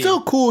 but for it's me.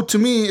 still cool to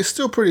me. It's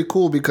still pretty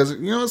cool because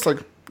it's like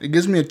it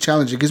gives me a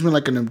challenge. It gives me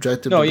like an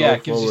objective. No, to yeah, go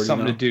it gives forward, you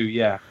something know? to do,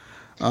 yeah.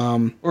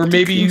 Or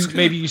maybe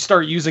you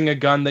start using a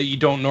gun that you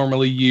don't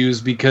normally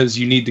use because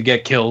you need to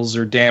get kills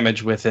or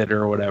damage with it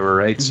or whatever,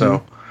 right?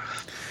 So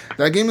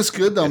That game is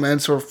good though, man.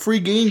 So free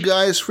game,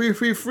 guys, free.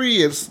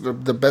 It's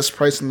the best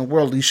price in the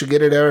world. You should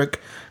get it, Eric,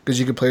 because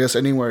you can play this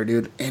anywhere,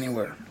 dude.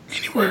 Anywhere.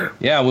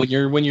 yeah,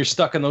 when you're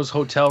stuck in those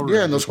hotel rooms.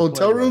 Yeah, in those you can play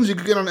hotel with rooms, you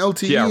can get on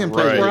LTE Yeah, and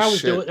play right. That's where I this was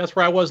shit. doing. That's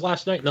where I was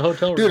last night in the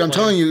hotel room. Dude, I'm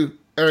telling you,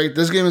 Eric,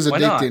 this game is Why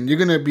not? addicting. You're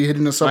gonna be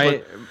hitting us up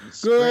like,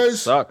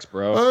 guys, sucks,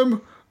 bro.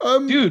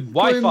 I'm Dude,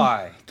 playing-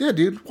 Wi-Fi. Yeah,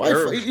 dude,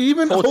 Wi-Fi.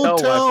 Even hotel hotel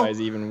Wi-Fi is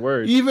even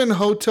worse. Even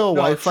hotel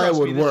No, Wi-Fi trust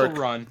would me, this'll work.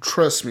 run.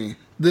 Trust me,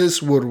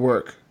 this would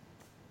work.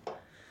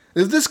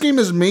 If this game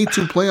is made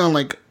to play on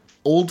like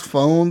old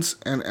phones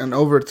and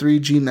over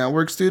 3G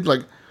networks, dude,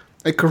 like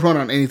it could run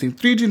on anything.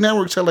 3G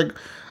networks have like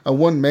a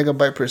 1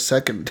 megabyte per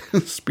second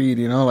speed,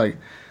 like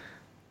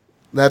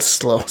that's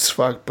slow as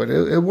fuck, but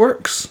it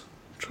works.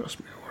 Trust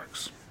me, it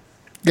works.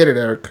 Get it,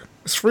 Eric.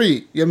 It's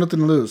free. You have nothing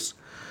to lose.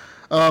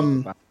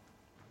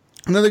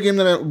 Another game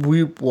that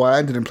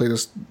I didn't play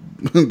this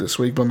this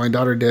week, but my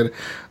daughter did.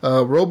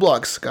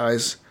 Roblox,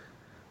 guys.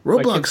 My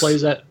kid Roblox.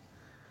 plays that.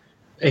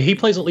 He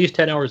plays at least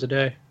 10 hours a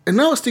day. And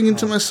I was thinking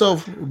to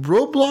myself,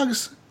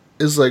 Roblox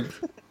is like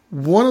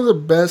one of the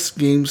best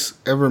games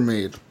ever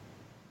made.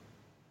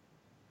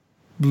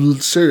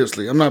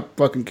 Seriously, I'm not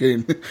fucking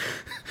kidding.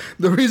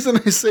 The reason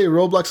I say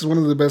Roblox is one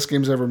of the best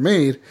games ever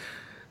made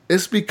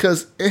is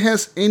because it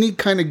has any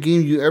kind of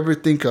game you ever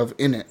think of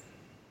in it.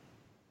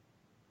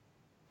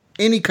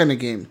 Any kind of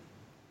game.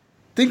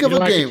 Think of a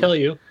game. I can tell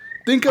you.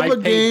 Think of a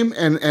game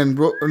and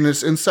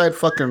it's inside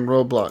fucking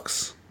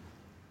Roblox.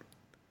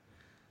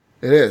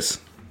 It is.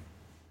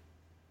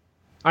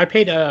 I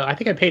think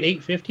I paid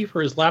 $8.50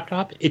 for his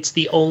laptop. It's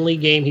the only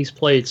game he's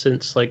played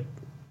since like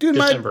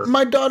December.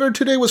 My daughter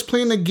today was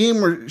playing a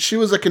game where she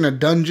was like in a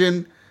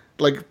dungeon,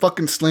 like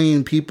fucking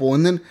slaying people,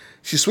 and then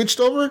she switched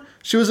over.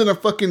 She was in a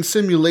fucking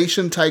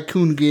simulation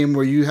tycoon game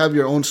where you have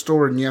your own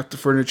store and you have to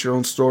furnish your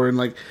own store and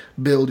like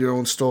build your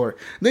own store.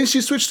 Then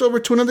she switched over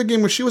to another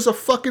game where she was a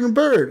fucking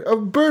bird, a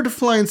bird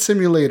flying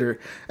simulator,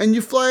 and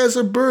you fly as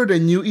a bird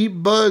and you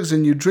eat bugs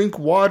and you drink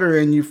water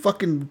and you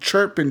fucking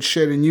chirp and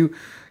shit and you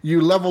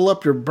level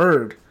up your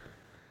bird.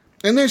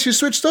 And then she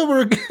switched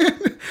over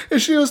again,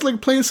 and she was like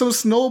playing some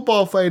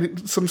snowball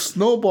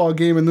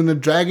game, and then a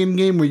dragon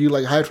game where you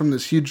like hide from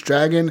this huge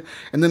dragon,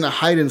 and then a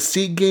hide and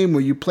seek game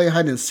where you play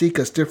hide and seek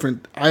as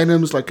different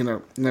items, like in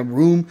a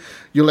room.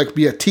 You like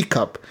be a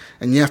teacup,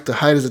 and you have to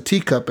hide as a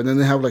teacup, and then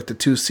they have like the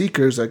two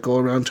seekers that go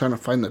around trying to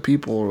find the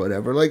people or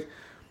whatever. Like,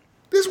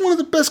 this is one of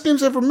the best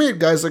games ever made,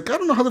 guys. Like, I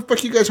don't know how the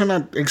fuck you guys are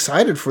not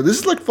excited for this.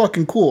 Is like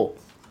fucking cool.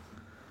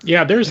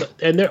 Yeah, on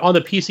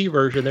the PC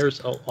version,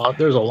 there's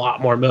a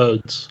lot more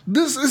modes.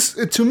 This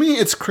is, to me,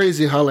 it's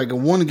crazy how like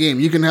in one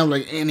game you can have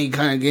like any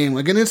kind of game,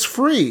 like, and it's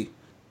free.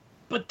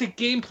 But the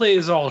gameplay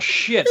is all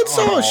shit. It's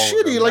all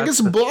shitty. Like,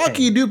 it's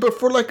blocky, dude. But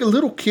for like a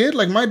little kid,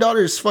 like my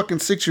daughter is fucking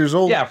 6 years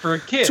old. Yeah, for a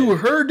kid. To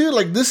her, dude,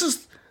 like this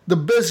is the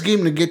best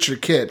game to get your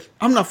kid.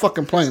 I'm not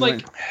fucking playing.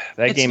 It's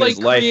that game is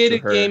life create to a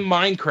her. game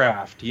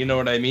Minecraft. You know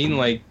what I mean?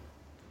 Like,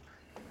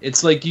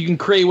 it's like you can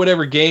create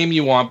whatever game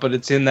you want, but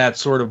it's in that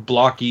sort of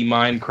blocky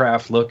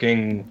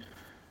Minecraft-looking,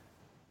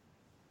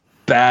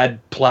 bad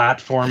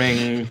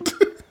platforming.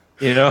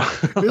 You know,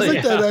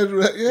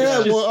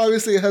 well,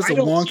 obviously it has the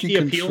wonky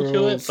controls. Appeal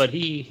to it, but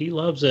he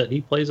loves it.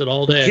 He plays it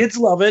all day. Kids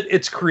love it.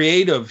 It's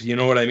creative. You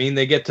know what I mean?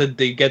 They get to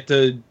get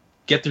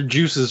their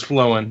juices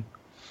flowing.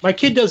 My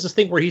kid does this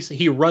thing where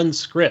he runs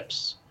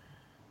scripts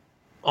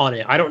on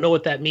it. I don't know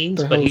what that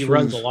means, but he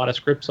runs a lot of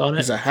scripts on it.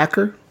 He's a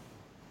hacker?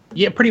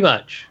 Yeah, pretty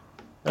much.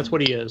 That's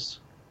what he is.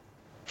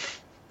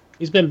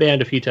 He's been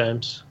banned a few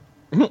times.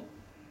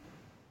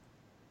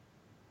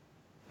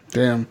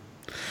 Damn.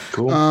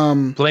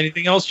 Cool. Play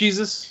anything else,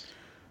 Jesus?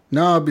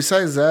 No,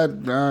 besides that,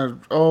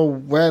 a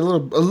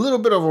little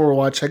bit of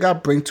Overwatch. I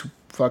got Brink to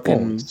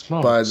fucking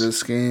buy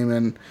this game,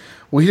 and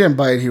he didn't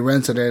buy it, he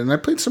rented it, and I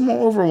played some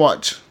more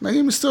Overwatch. That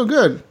game is still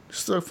good. It's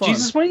still fun.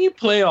 Jesus, when you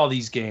play all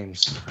these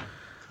games?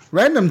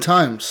 Random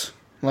times.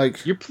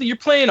 Like, you're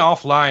playing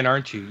offline,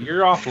 aren't you?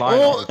 You're offline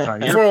all the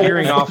time. You're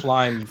appearing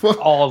offline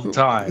all the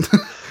time.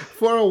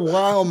 For a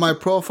while, my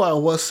profile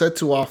was set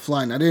to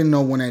offline. I didn't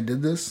know when I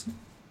did this,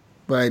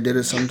 but I did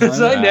it sometimes.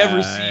 Because I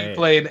never see you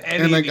playing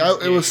any. And like,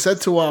 it was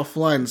set to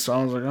offline, so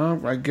I was like, oh,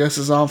 I guess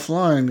it's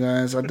offline,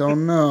 guys. I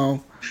don't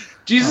know.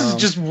 Jesus is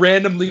just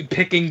randomly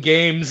picking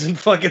games and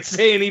fucking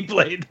saying he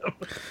played them.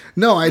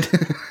 No, I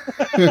did.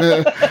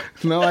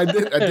 No, I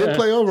did. I did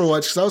play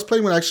Overwatch because I was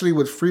playing with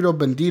Frito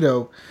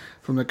Bandito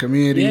from the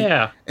community.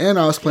 Yeah. And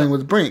I was playing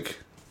with Brink.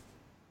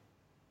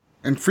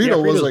 And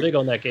Frito was like big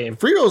on that game.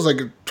 Frito's like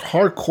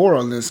hardcore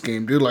on this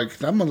game, dude. Like,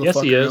 that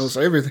motherfucker knows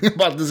everything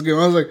about this game.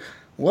 I was like,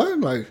 what?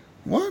 Like,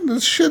 what?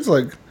 This shit's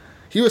like,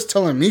 he was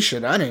telling me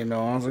shit I didn't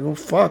know. I was like, oh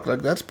fuck,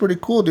 like that's pretty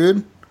cool,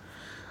 dude.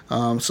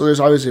 So there's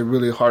obviously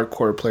really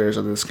hardcore players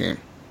of this game.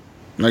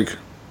 Like,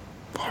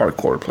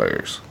 hardcore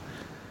players.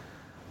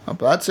 But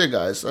that's it,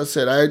 guys. That's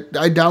it.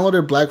 I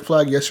downloaded Black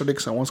Flag yesterday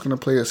because I was going to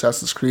play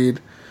Assassin's Creed.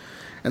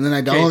 And then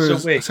I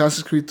downloaded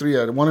Assassin's Creed 3.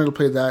 I wanted to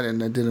play that,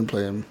 and I didn't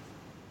play him.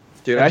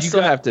 Dude, I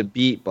still have to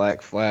beat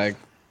Black Flag.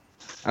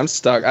 I'm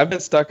stuck. I've been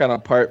stuck on a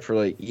part for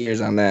like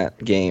years on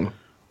that game.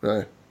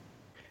 Right.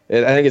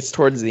 I think it's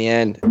towards the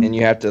end, and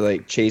you have to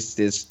like chase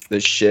this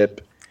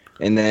ship.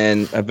 And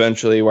then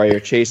eventually, while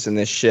you're chasing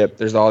this ship,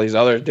 there's all these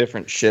other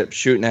different ships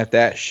shooting at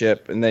that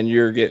ship, and then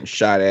you're getting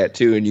shot at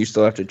too, and you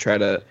still have to try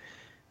to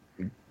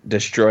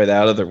destroy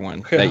that other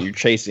one that you're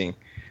chasing.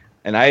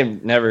 And I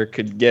never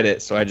could get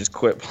it, so I just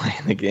quit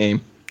playing the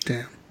game.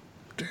 Damn.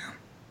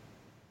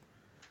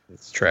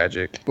 It's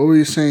tragic. What were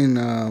you saying?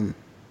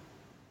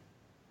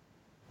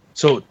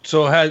 So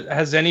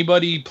has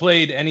anybody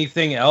played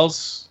anything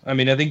else? I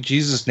mean, I think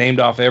Jesus named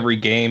off every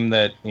game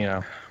that, you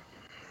know.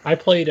 I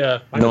played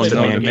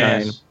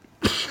Mankind.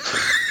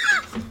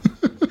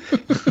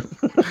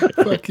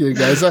 Fuck you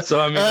guys. I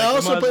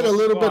also played a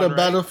little bit of right?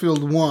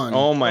 Battlefield 1.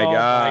 Oh my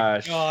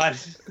gosh. My God.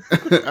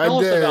 I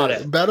did. About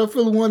it.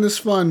 Battlefield 1 is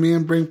fun. Me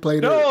and Brink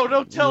played it. No,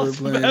 don't tell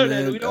us about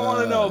it. We don't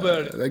want to know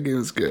about it. That game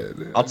is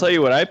good. I'll tell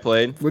you what I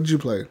played. What did you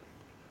play?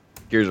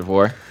 Gears of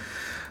War.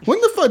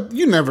 When the fuck?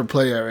 You never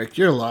play, Eric.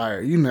 You're a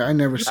liar. I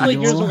never seen you.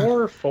 Gears of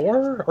War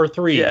 4 or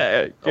 3?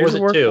 Yeah, Gears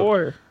of War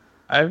 4.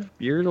 I've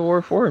Gears of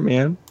War 4,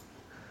 man.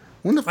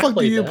 When the fuck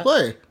do you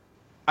play?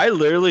 I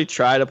literally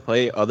try to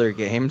play other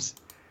games,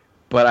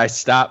 but I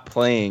stopped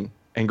playing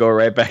and go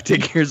right back to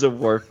Gears of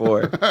War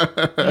 4.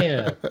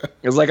 Yeah.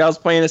 It was like I was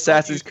playing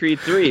Assassin's Creed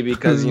 3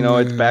 because,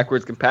 it's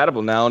backwards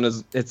compatible now, and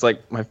it's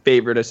like my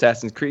favorite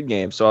Assassin's Creed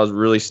game, so I was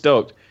really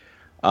stoked.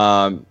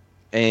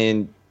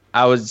 And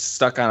I was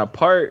stuck on a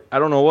part. I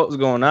don't know what was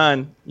going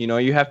on.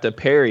 You have to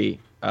parry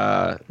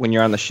when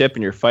you're on the ship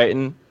and you're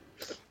fighting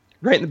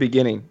right in the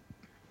beginning.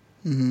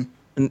 Mm-hmm.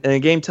 And the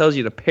game tells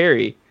you to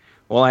parry.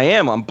 Well,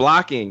 I'm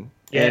blocking.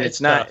 Yeah, and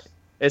it's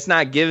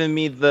not giving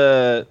me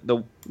the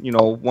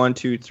 1,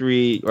 2,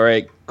 3, all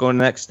right, go to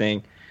the next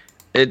thing.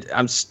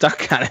 I'm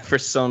stuck on it for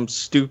some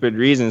stupid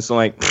reason. So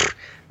I'm like,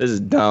 this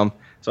is dumb.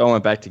 So I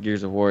went back to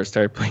Gears of War,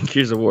 started playing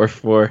Gears of War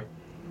 4.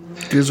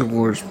 Gears of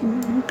War.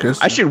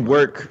 I should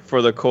work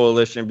for the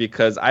Coalition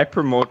because I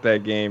promote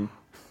that game.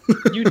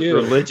 You do.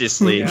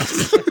 Religiously.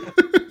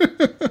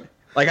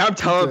 Like I'm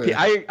telling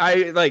people,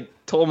 I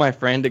told my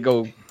friend to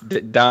go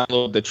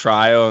download the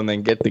trial and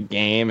then get the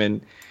game,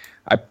 and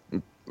I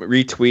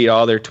retweet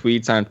all their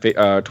tweets on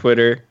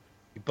Twitter.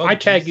 I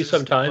tag you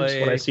sometimes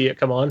when I see it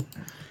come on.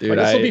 Dude,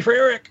 this will be for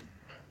Eric.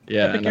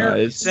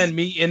 Yeah, send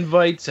me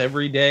invites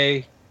every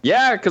day.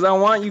 Yeah, because I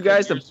want you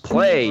guys to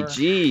play.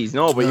 Jeez,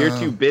 no, but you're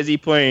too busy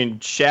playing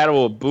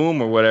Shadow of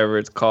Boom or whatever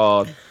it's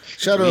called.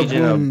 Shadow of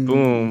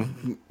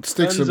Boom.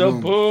 Sticks of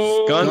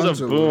Boom. Guns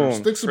of Boom.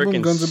 Sticks of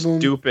Boom, Guns of Boom.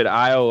 Stupid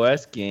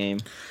iOS game.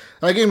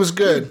 That game is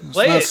good. It's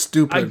play not it.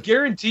 stupid. I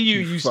guarantee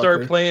you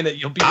start playing it,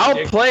 you'll be.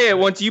 I'll play it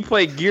once you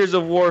play Gears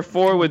of War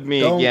 4 with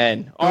me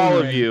again. All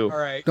of you. All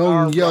right.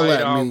 Don't yell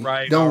at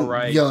me. Don't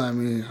right. yell at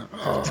me.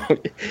 Oh.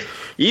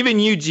 Even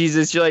you,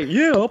 Jesus, you're like,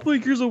 yeah, I'll play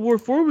Gears of War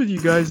 4 with you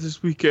guys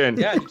this weekend.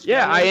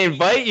 Yeah, I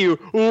invite you.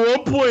 Oh,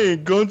 I'm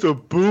playing Guns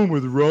of Boom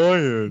with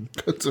Ryan.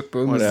 Guns of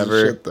Boom Whatever.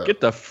 is the shit, though.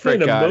 Get the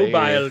frick out of here.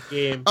 Mobile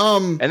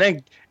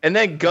game. And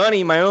then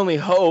Gunny, my only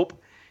hope,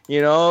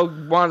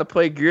 wanted to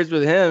play Gears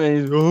with him, and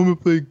he's like, I'm gonna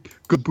play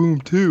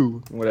Boom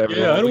too. Whatever.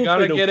 Yeah, We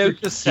gotta get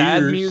out the sad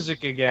Gears.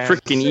 music again.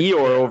 Freaking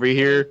Eeyore over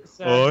here.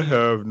 I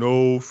have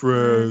no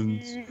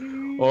friends.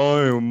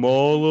 I am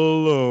all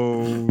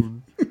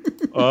alone.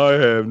 I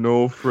have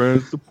no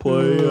friends to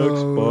play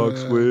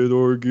Xbox with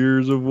or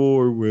Gears of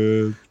War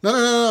with.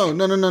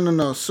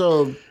 No.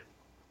 So,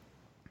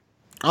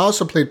 I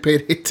also played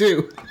Payday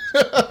 2.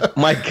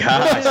 My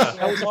gosh.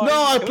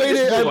 No, I played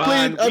it.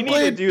 I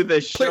played do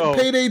this show.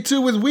 Payday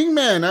 2 with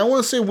Wingman. I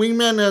want to say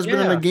Wingman has been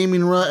in a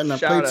gaming rut, and I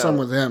played some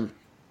with him.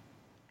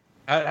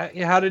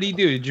 How did he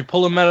do? Did you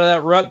pull him out of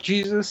that rut,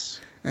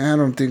 Jesus? I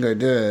don't think I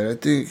did. I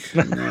think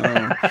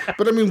no.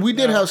 But I mean, we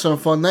did have some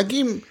fun. That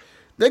game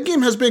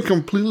has been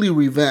completely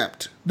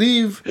revamped.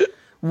 If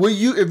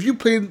you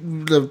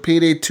played the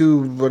Payday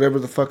 2, whatever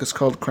the fuck it's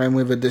called, Crime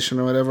Wave Edition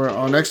or whatever,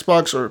 on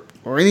Xbox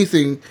or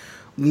anything,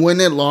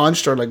 when it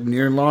launched or like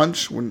near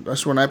launch,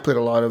 that's when I played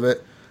a lot of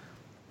it.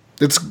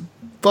 It's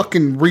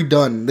fucking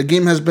redone. The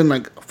game has been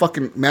like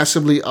fucking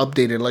massively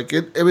updated. Like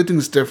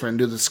everything's different,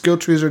 dude. The skill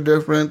trees are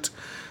different.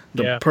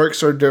 The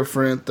perks are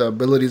different. The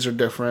abilities are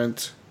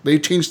different. They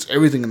changed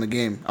everything in the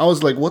game. I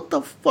was like, what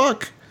the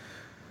fuck?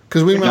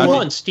 Because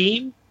on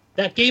Steam,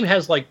 that game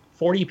has like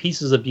 40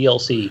 pieces of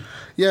DLC.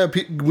 Yeah,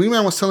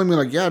 Wingman was telling me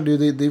like, yeah,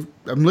 dude,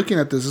 I'm looking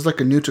at this. It's like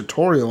a new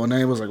tutorial, and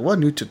I was like, what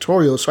new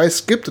tutorial? So I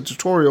skipped the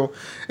tutorial,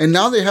 and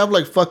now they have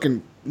like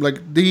fucking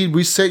they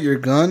reset your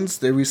guns,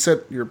 they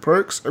reset your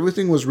perks.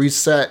 Everything was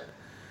reset.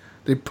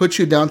 They put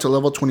you down to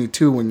level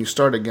 22 when you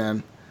start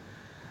again,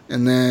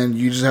 and then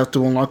you just have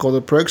to unlock all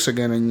the perks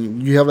again,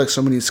 and you have like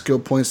so many skill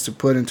points to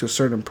put into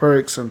certain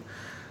perks. And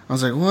I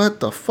was like, what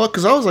the fuck?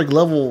 Because I was like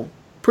level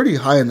pretty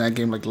high in that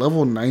game, like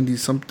level 90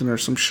 something or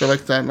some shit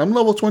like that. And I'm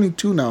level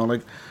 22 now.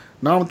 Like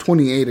now I'm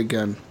 28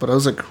 again. But I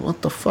was like,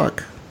 what the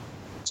fuck?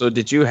 So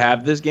did you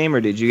have this game, or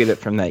did you get it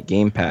from that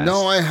Game Pass?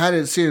 No, I had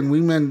it. See, and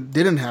Wingman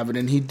didn't have it,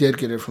 and he did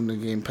get it from the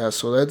Game Pass.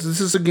 So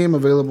this is a game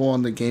available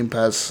on the Game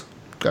Pass,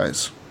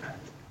 guys.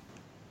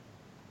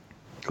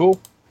 Cool.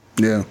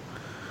 Yeah.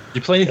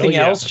 You play anything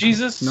else,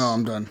 Jesus? No,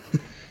 I'm done.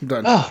 I'm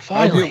done. Oh,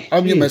 finally.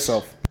 I'll mute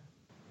myself.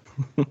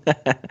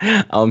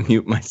 I'll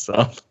mute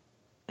myself.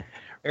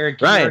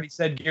 Eric, you already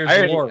said Gears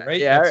of War, right?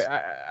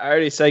 Yeah, I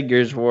already said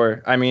Gears of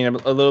War. I mean,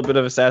 a little bit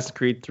of Assassin's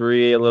Creed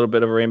 3, a little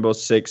bit of Rainbow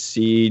Six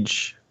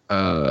Siege.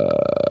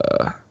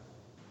 Yeah,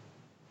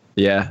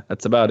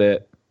 that's about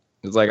it.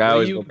 It's like I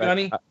always go back.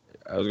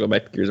 I always go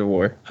back to Gears of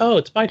War. Oh,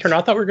 it's my turn.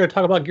 I thought we were going to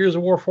talk about Gears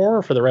of War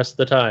 4 for the rest of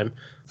the time.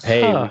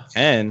 Hey, we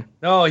can.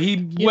 No,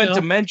 he went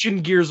to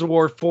mention Gears of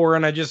War 4,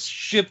 and I just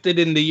shifted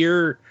into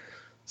your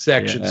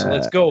section. So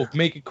let's go.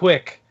 Make it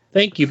quick.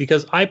 Thank you,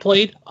 because I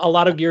played a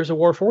lot of Gears of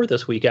War 4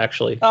 this week,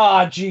 actually.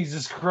 Oh,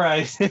 Jesus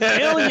Christ.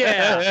 Hell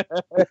yeah.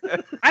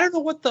 I don't know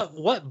what bug.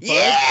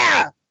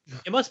 Yeah!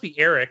 It must be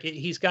Eric.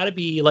 He's got to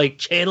be like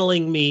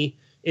channeling me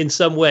in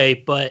some way,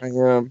 but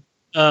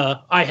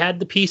I had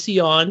the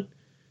PC on,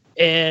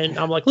 and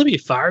I'm like, let me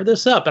fire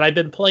this up. And I've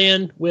been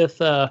playing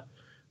with a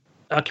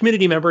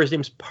community member. His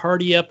name's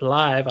Party Up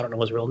Live. I don't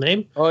know his real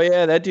name. Oh,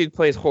 yeah, that dude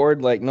plays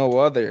Horde like no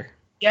other.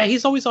 Yeah,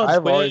 he's always on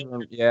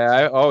Twitch.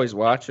 I always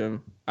watch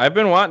him. I've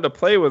been wanting to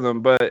play with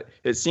him, but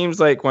it seems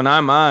like when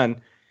I'm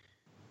on,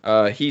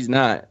 he's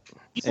not.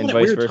 He's and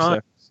vice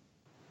versa.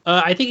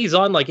 I think he's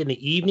on like in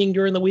the evening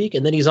during the week,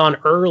 and then he's on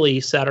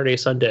early Saturday,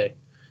 Sunday.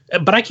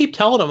 But I keep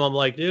telling him, I'm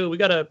like,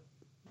 dude,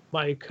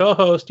 my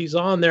co-host, he's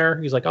on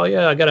there. He's like, oh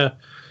yeah,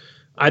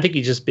 I think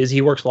he's just busy.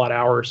 He works a lot of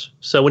hours.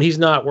 So when he's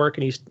not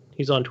working,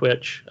 he's on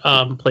Twitch,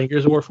 playing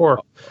Gears of War 4.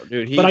 Oh,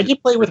 dude, but I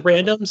did play with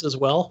randoms as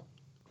well.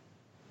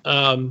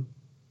 And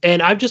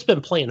I've just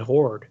been playing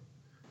Horde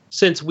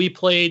since we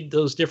played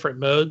those different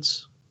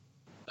modes.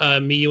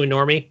 Me, you, and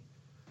Normie.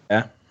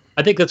 Yeah.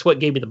 I think that's what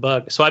gave me the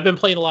bug. So I've been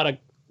playing a lot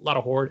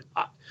of Horde.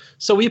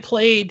 So we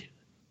played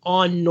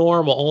on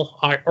normal,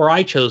 or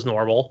I chose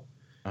normal,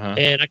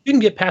 and I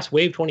couldn't get past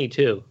wave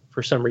 22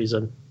 for some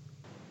reason.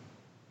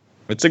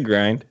 It's a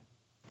grind.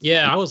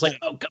 Yeah, I was like,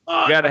 oh, come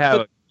on. You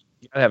gotta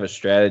have a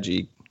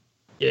strategy.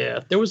 Yeah,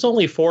 there was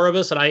only 4 of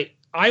us, and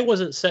I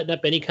wasn't setting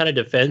up any kind of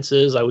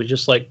defenses. I was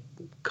just like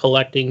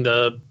collecting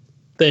the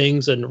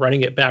things and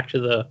running it back to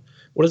the,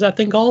 what is that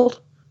thing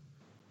called?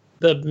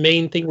 The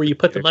main thing where you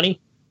put the money?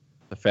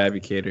 The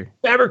fabricator.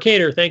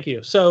 Fabricator, thank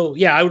you. So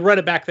yeah, I would run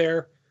it back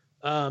there.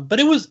 But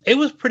it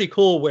was pretty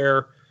cool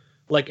where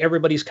like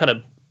everybody's kind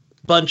of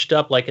bunched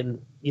up like in,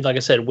 like I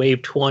said,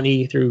 wave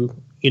 20 through,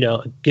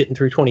 getting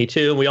through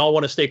 22. And we all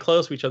want to stay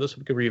close to each other so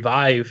we can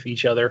revive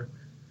each other.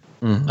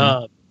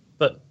 Mm-hmm.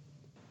 But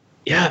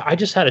yeah, I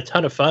just had a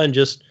ton of fun.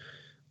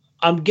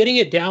 I'm getting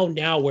it down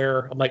now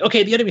where I'm like,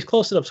 okay, the enemy's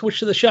close enough. Switch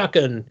to the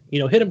shotgun,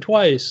 hit him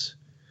twice.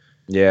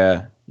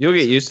 Yeah. You'll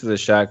get used to the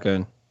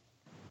shotgun.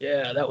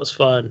 Yeah, that was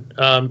fun.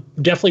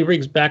 Definitely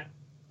brings back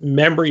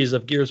memories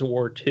of Gears of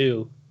War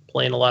 2,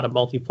 playing a lot of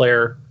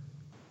multiplayer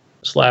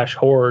 /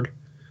 Horde.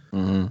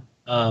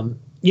 Mm-hmm.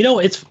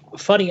 It's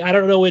funny. I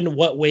don't know in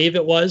what wave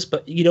it was,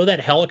 but that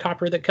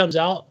helicopter that comes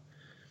out?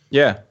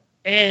 Yeah.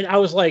 And I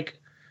was like,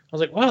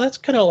 wow, that's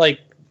kind of like,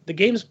 the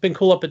game's been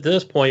cool up at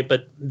this point,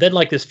 but then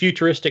like this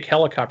futuristic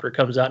helicopter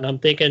comes out, and I'm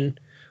thinking,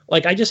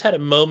 like, I just had a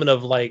moment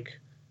of like,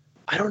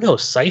 I don't know,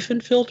 Siphon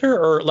Filter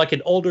or like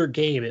an older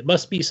game. It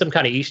must be some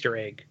kind of Easter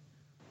egg.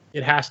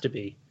 It has to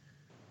be.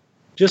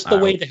 Just the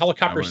way the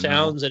helicopter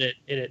sounds, and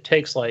it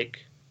takes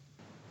like,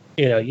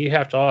 you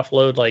have to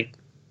offload like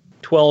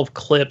 12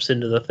 clips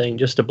into the thing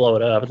just to blow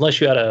it up, unless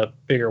you had a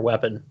bigger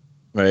weapon.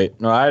 Right.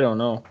 No, I don't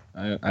know.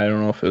 I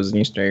don't know if it was an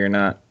Easter egg or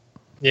not.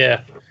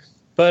 Yeah.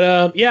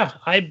 But yeah,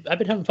 I've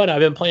been having fun. I've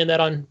been playing that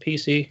on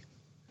PC.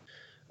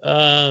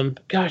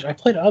 Gosh, I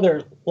played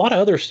a lot of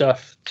other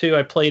stuff too.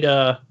 I played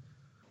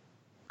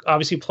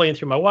obviously playing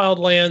through my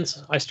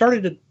Wildlands. I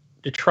started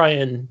to try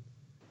and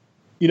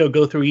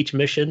go through each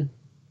mission,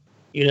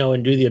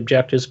 and do the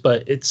objectives,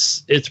 but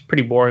it's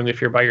pretty boring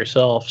if you're by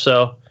yourself.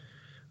 So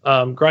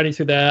grinding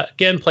through that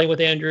again, playing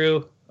with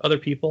Andrew, other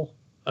people,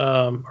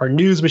 our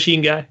news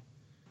machine guy.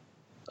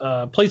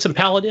 Played some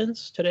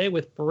Paladins today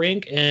with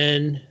Brink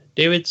and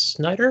David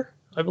Snyder,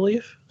 I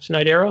believe.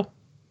 Snydero.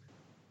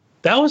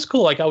 That was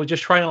cool. Like I was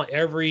just trying out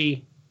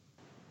every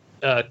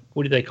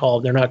what do they call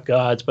them? They're not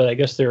gods, but I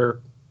guess they're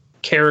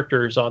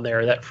characters on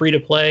there that free to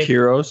play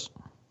heroes.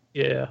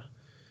 Yeah.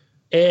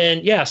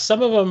 And yeah,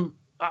 some of them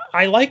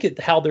I like it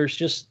how there's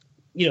just,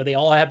 they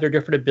all have their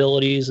different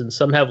abilities, and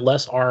some have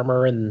less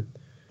armor, and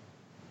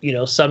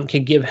some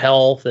can give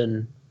health,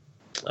 and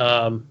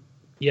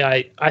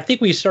I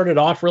think we started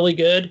off really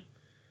good,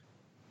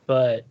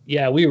 but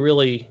yeah, we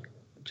really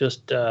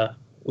just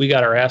we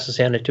got our asses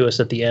handed to us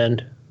at the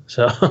end.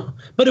 So,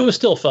 but it was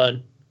still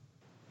fun.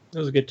 It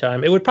was a good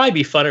time. It would probably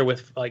be funner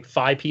with like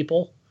 5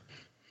 people.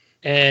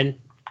 And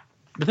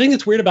the thing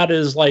that's weird about it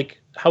is like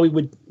how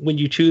when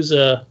you choose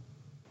a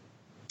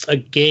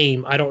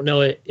game, I don't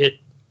know, it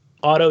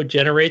auto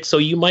generates. So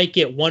you might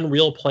get 1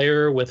 real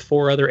player with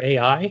 4 other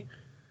AI,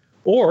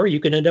 or you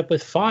can end up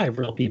with 5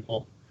 real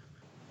people.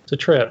 It's a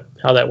trip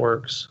how that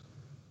works.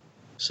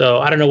 So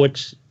I don't know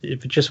if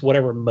it's just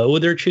whatever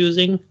mode they're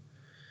choosing.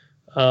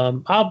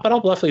 But I'll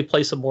definitely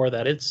play some more of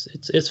that.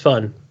 It's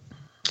fun.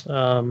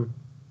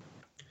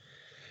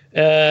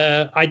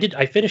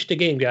 I finished a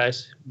game,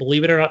 guys.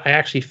 Believe it or not, I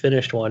actually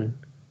finished one.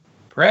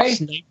 Prey?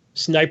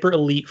 Sniper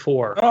Elite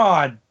 4.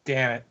 Oh,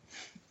 damn it.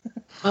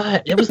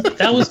 But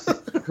that was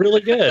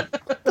really good.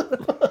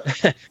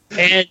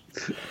 And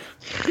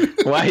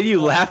why are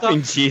you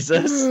laughing,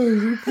 Jesus?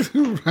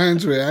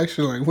 Ryan's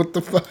reaction, like, what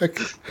the fuck?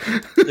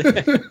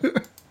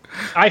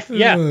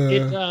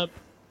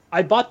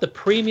 I bought the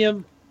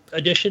premium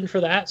edition for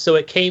that, so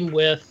it came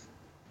with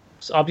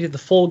obviously the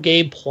full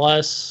game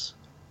plus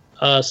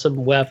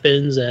some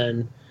weapons,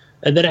 and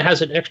then it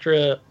has an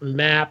extra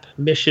map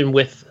mission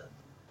with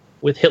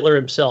Hitler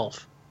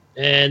himself.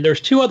 And there's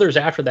 2 others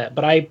after that,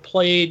 but I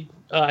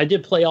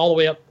did play all the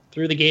way up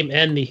through the game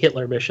and the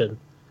Hitler mission,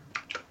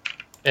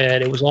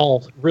 and it was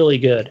all really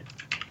good,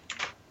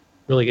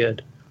 really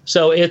good.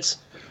 So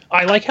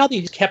I like how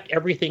they kept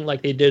everything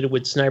like they did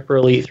with Sniper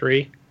Elite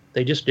 3.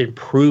 They just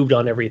improved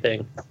on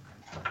everything.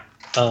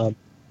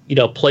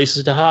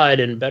 Places to hide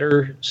and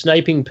better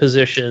sniping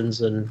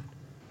positions and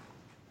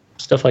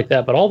stuff like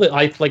that. But all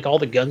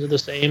the guns are the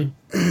same.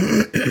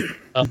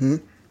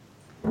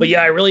 But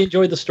yeah, I really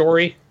enjoyed the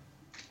story.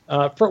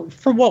 For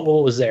what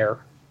was there.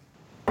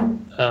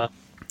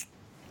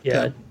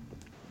 Yeah,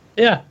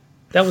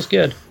 that was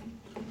good.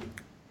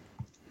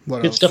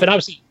 What Good else? stuff. And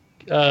obviously,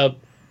 the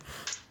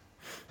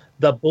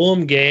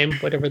Boom game,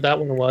 whatever that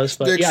one was.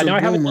 But Sticks yeah, of now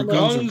I haven't Boom or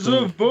done Guns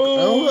those. of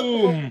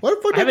Boom. What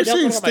the fuck I haven't are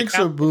you saying? downloaded on my Sticks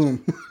of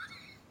Boom.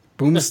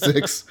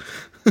 Boomsticks.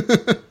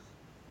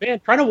 Man,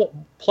 trying to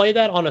play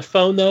that on a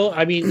phone, though,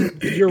 I mean,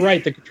 you're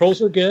right. The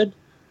controls are good,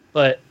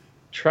 but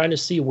trying to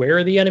see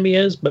where the enemy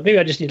is. But maybe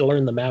I just need to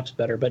learn the maps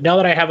better. But now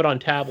that I have it on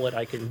tablet,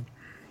 I can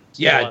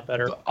see a lot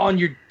better. On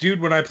your dude,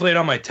 when I played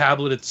on my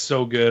tablet, it's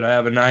so good. I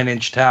have a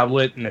 9-inch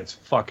tablet, and it's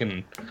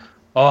fucking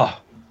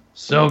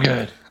so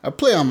good. I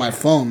play on my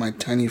phone, my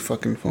tiny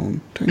fucking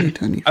phone.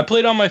 Tiny. I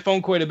played on my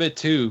phone quite a bit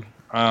too.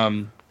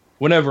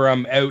 Whenever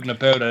I'm out and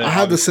about, I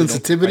have the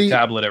sensitivity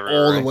tablet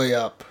all the way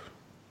up.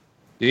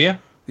 Do you?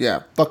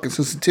 Yeah, fucking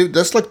sensitivity.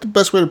 That's like the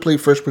best way to play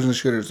first-person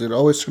shooters, dude.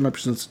 Always turn up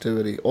your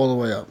sensitivity all the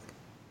way up.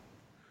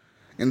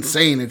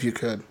 Insane if you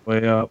could.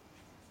 Way up.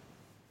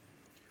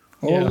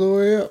 All the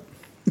way up.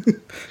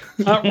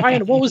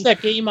 Ryan, what was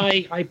that game?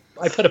 I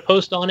put a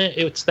post on it.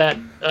 It's that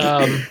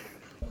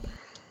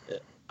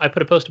I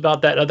put a post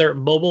about that other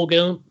mobile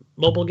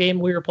game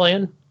we were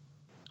playing.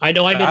 I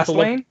know I made it to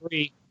level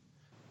 3.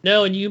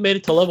 No, and you made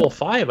it to level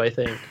 5, I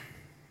think.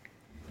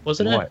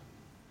 Wasn't it?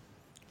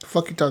 The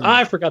fuck you talking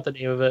I about? forgot the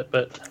name of it,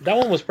 but that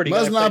one was pretty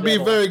Must good. not be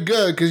very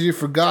good because you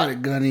forgot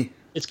it, Gunny.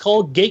 It's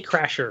called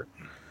Gatecrasher.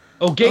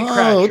 Oh,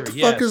 Gatecrasher. What the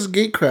fuck is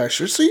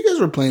Gatecrasher? So you guys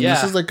were playing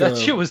this? Is like that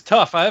shit was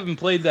tough. I haven't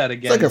played that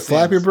again. It's like a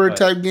Flappy Bird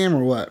type game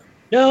or what?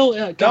 No,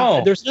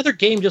 there's another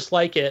game just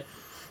like it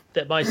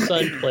that my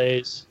son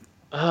plays.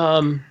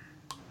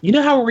 You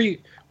know how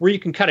where you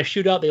can kind of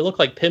shoot out? They look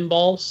like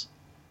pinballs.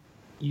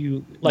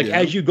 You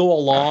as you go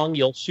along,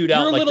 you'll shoot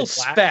out You're a like little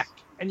speck,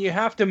 and you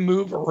have to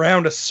move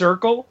around a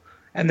circle.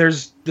 And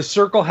the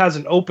circle has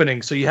an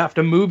opening, so you have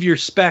to move your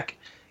speck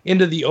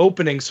into the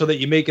opening so that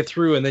you make it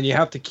through, and then you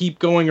have to keep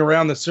going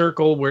around the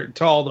circle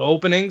to all the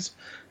openings,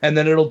 and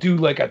then it'll do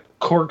like a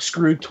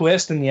corkscrew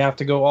twist, and you have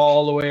to go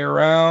all the way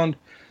around,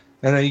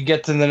 and then you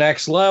get to the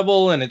next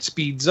level, and it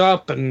speeds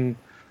up, and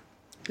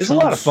it's a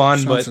lot of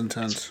fun, but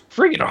intense. It's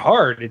freaking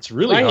hard. It's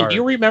really Ryan, hard. do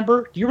you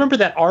remember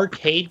that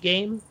arcade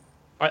game?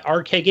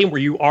 Arcade game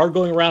where you are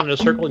going around in a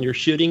circle and you're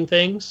shooting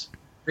things?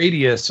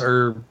 Radius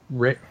or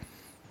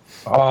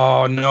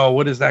oh no,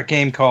 what is that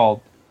game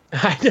called?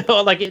 I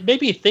know, like it made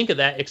me think of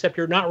that, except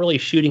you're not really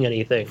shooting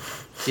anything.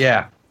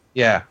 Yeah.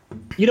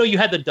 You know, you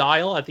had the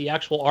dial at the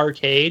actual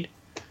arcade.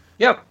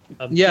 Yep.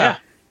 Yeah.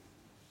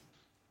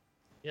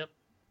 Yep.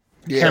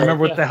 Yeah. Can't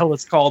remember what the hell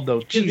it's called though.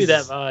 Gives you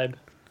that vibe.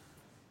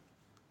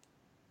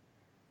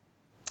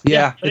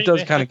 Yeah, but it does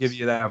anyway, kind of give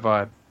you that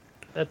vibe.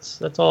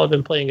 That's all I've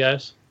been playing,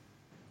 guys.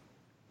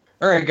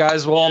 All right,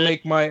 guys. Well, I'll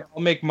make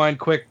mine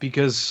quick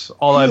because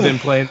all I've been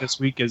playing this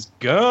week is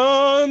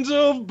Guns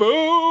of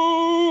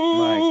Boom.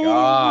 My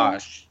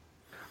gosh,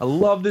 I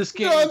love this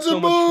game. Guns It's so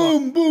of much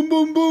fun. Boom, boom,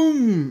 boom,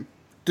 boom.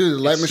 Dude, the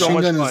light It's so machine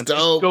much gun fun. is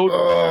dope. Just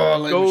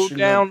go Machine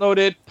gun. download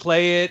it,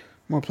 play it.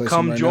 I'm gonna play some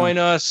Come right join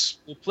now. us.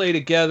 We'll play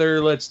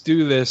together. Let's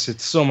do this.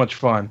 It's so much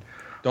fun.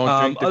 don't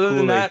drink the other than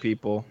Kool-Aid, that-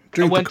 people.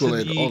 Drink the went to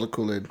Kool-Aid, the- all the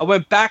Kool-Aid. I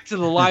went back to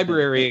the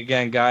library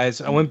again, guys.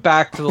 I went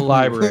back to the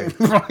library.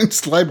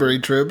 Ryan's library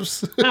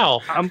trips.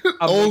 Ow. I'm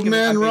Old making-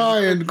 man I'm making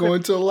Ryan trips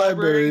going to the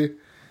library.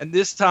 And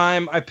this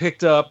time I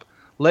picked up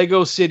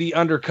Lego City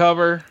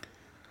Undercover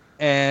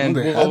and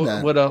Oh, they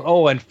had that.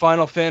 and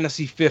Final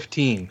Fantasy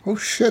 15. Oh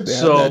shit, they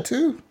So- have that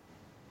too.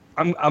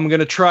 I'm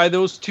gonna try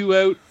those two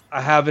out.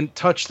 I haven't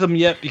touched them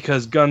yet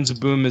because Guns of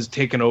Boom has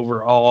taken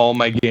over all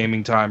my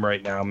gaming time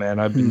right now, man.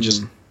 I've been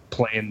just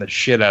playing the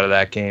shit out of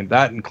that game.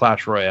 That and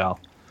Clash Royale.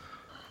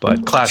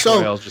 But Clash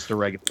Royale is just a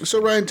regular.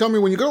 So Ryan, tell me,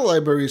 when you go to the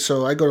library,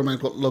 so I go to my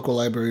local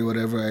library,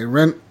 whatever, I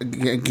rent a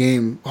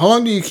game. How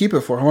long do you keep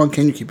it for? How long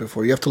can you keep it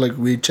for? You have to like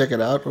recheck it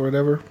out or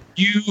whatever?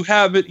 You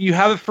have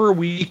it for a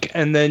week,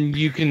 and then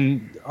you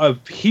can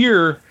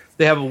here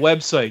they have a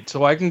website,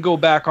 so I can go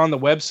back on the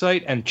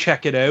website and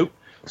check it out.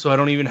 So I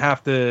don't even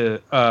have to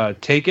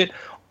take it.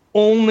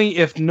 Only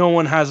if no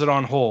one has it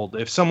on hold.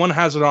 If someone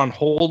has it on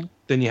hold,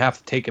 then you have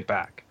to take it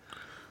back.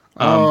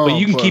 But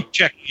you can keep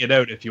checking it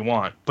out if you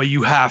want. But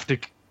you have to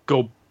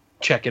go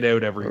check it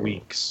out every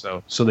week,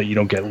 so that you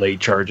don't get late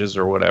charges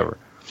or whatever.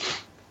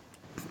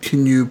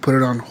 Can you put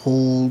it on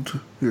hold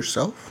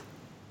yourself?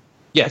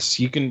 Yes,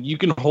 you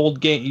can hold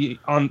game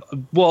on.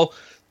 Well,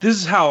 this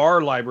is how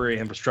our library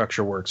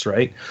infrastructure works,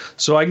 right?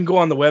 So I can go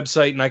on the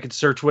website and I can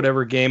search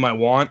whatever game I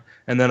want,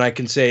 and then I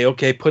can say,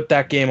 okay, put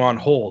that game on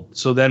hold.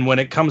 So then when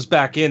it comes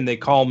back in, they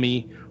call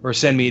me or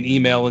send me an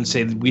email and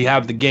say, we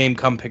have the game,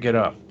 come pick it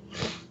up.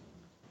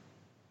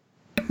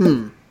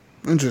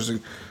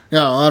 Interesting.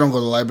 Yeah, I don't go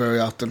to the library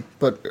often,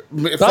 but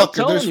there's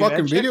telling you, man,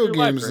 fucking check video your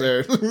games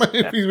library. there.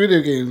 Might be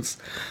video games.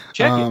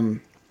 Check it.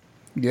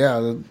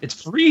 Yeah,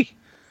 It's free.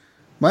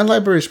 my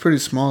library is pretty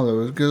small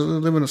though because I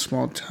live in a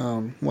small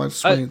town.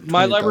 What's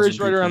My library is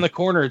right around the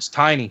corner. It's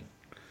tiny.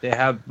 They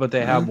have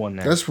one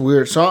there. That's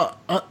weird. So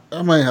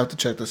I might have to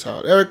check this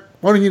out. Eric,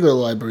 why don't you go to the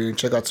library and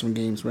check out some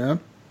games, man?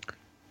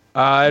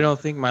 I don't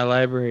think my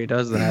library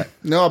does that.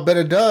 No, I bet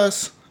it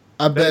does.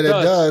 I bet it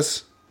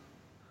does.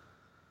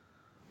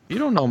 You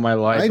don't know my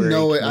library. I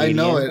know it. Canadian.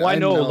 I know it. Well, I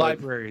know it.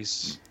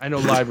 libraries. I know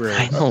libraries.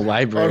 I know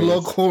libraries. Our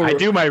local I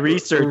do my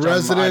research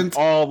on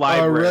all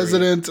libraries. Our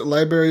resident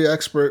library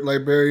expert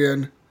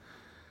librarian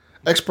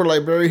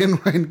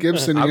Ryan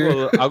Gibson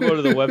here. I'll go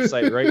to the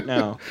website right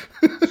now.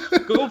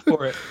 Go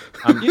for it.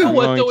 I'm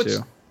what though?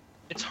 to.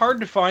 It's hard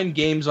to find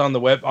games on the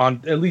web.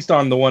 At least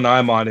on the one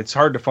I'm on, it's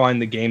hard to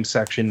find the game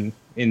section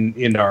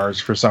in ours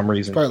for some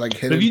reason. Probably like But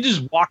hidden. if you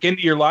just walk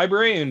into your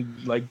library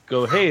and like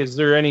go, hey, is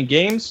there any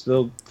games?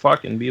 They'll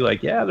fucking be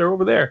like, yeah, they're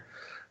over there.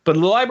 But the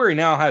library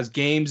now has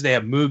games. They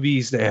have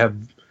movies. They have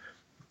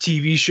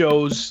TV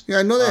shows. Yeah,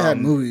 I know they had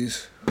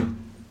movies.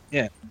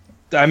 Yeah,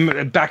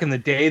 back in the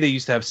day, they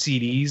used to have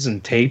CDs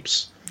and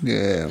tapes.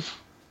 Yeah.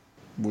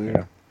 Weird.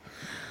 Yeah.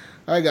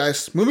 All right,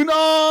 guys. Moving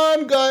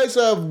on, guys.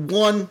 I have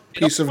one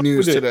piece of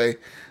news today.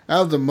 I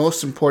have the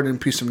most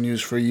important piece of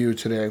news for you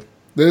today.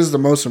 This is the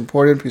most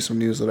important piece of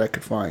news that I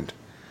could find.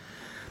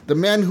 The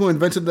man who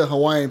invented the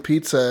Hawaiian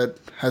pizza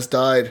has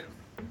died.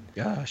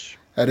 Gosh.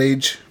 At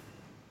age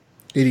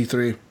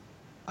 83.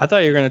 I thought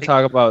you were going to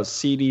talk about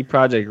CD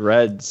Projekt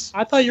Red's.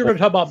 I thought you were going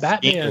to talk about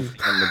Batman.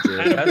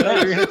 I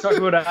thought you were going to talk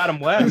about Adam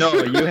West. No,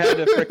 you had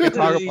to freaking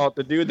talk about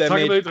the dude that talk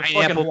made about the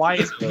fucking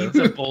Hawaiian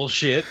pizza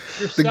bullshit.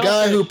 The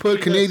guy who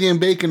put Canadian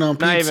bacon on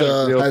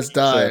pizza has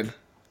died.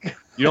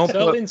 You don't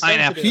So put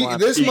pineapple on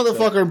This pizza.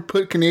 motherfucker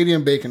put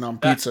Canadian bacon on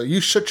pizza.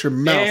 You shut your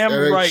mouth,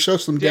 Eric. Right. Show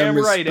some damn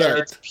right, respect.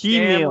 Eric.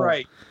 Female. Damn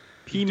right.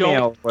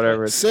 Female,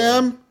 whatever.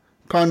 Sam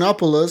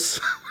Parnopoulos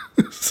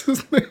is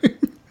his name.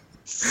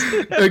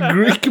 A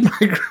Greek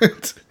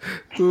migrant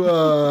who, in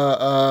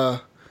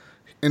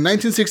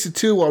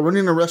 1962, while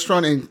running a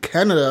restaurant in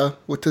Canada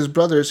with his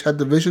brothers, had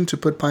the vision to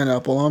put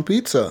pineapple on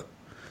pizza.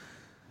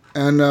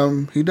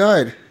 And he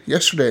died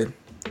yesterday,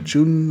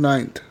 June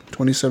 9th,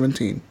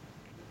 2017.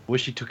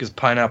 Wish he took his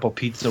pineapple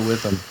pizza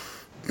with him.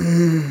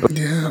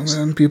 Yeah,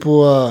 man.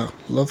 People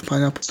love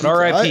pineapple pizza.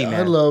 R.I.P., man.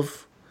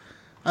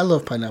 I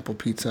love pineapple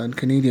pizza and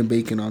Canadian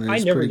bacon on it. I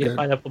It's never pretty get good.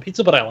 pineapple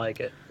pizza, but I like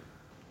it.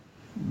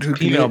 Dude,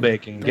 Female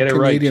bacon. Get it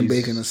right. Canadian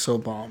Jesus. bacon is so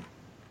bomb.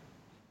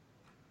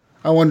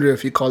 I wonder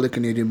if he called it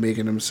Canadian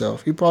bacon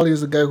himself. He probably is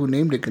the guy who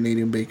named it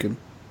Canadian bacon.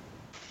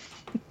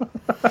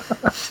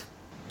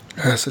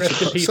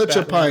 Such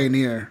a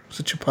pioneer.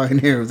 Such a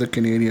pioneer of the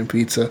Canadian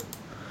pizza.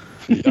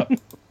 Yep.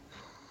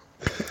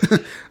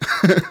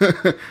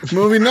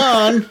 Moving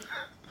on.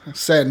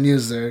 Sad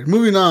news there.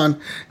 Moving on.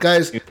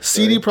 Guys,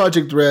 CD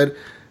Projekt Red,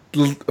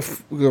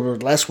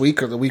 last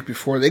week or the week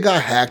before, they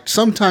got hacked.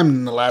 Sometime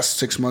in the last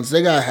 6 months,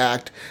 they got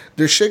hacked.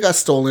 Their shit got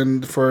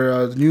stolen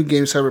for the new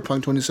game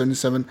Cyberpunk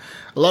 2077.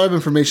 A lot of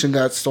information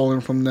got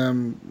stolen from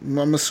them.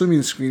 I'm assuming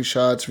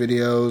screenshots,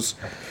 videos,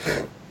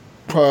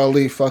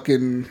 probably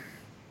fucking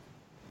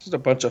Just a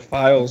bunch of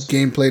files.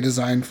 gameplay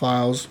design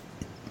files.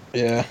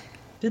 Yeah.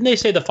 Didn't they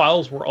say the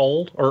files were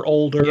old or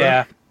older?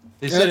 Yeah.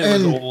 They said it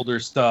was And- older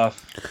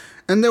stuff.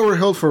 And they were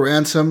held for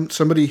ransom.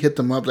 Somebody hit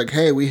them up like,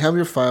 hey, we have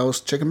your files.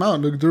 Check them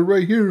out. Look, they're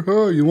right here.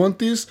 Huh? You want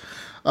these?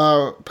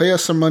 Pay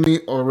us some money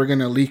or we're going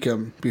to leak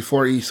them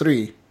before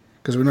E3.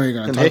 Because we know you're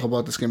going to talk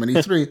about this game at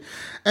E3.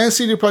 And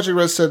CD Projekt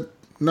Red said,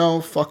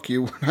 no, fuck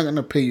you. We're not going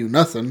to pay you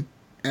nothing.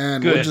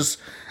 And Good.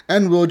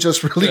 we'll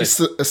just release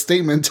a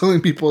statement telling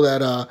people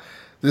that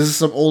this is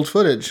some old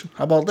footage.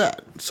 How about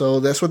that? So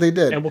that's what they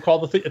did. And we'll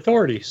call the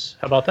authorities.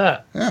 How about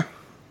that? Yeah.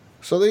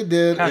 So they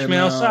did. Cash me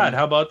outside.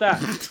 How about that?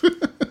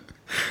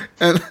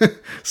 And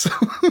so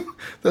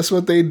that's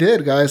what they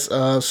did, guys.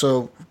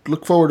 So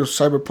look forward to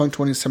Cyberpunk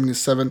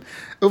 2077.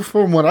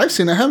 From what I've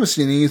seen, I haven't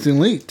seen anything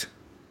leaked.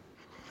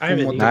 I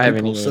haven't From what either. I the haven't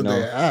people either, said no.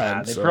 they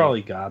had. They so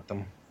probably got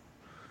them.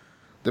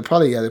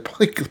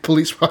 the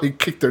police probably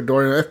kicked their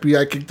door in.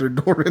 FBI kicked their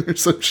door in or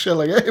some shit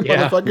like, hey,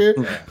 Yeah.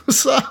 motherfucker,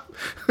 what's up?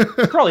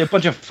 Probably a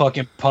bunch of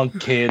fucking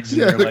punk kids.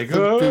 And Yeah, they're like, like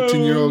oh,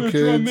 15-year-old we're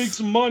trying to kids. make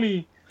some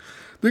money.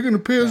 They're going to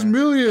pay us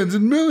millions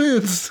and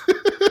millions.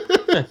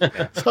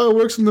 That's how it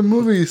works in the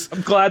movies.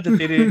 I'm glad that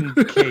they didn't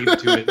cave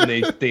to it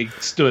and they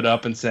stood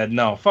up and said,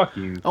 no, fuck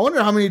you. I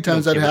wonder how many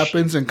times that give a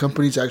happens and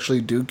companies actually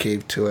do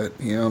cave to it.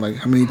 You know, like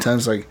how many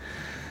times, like,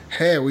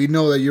 hey, we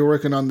know that you're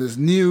working on this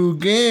new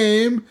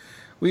game.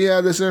 We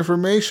have this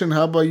information.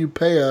 How about you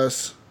pay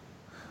us?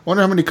 I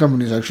wonder how many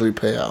companies actually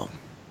pay out.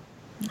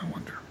 I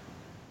wonder.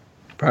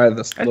 Probably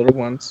the little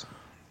ones.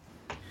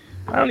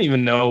 I don't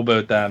even know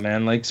about that,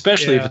 man. Like,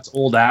 especially if Yeah. it's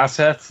old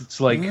assets, it's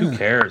like, Yeah. who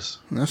cares?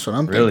 That's what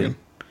I'm Really? thinking.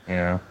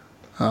 Yeah.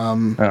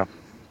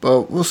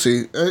 But we'll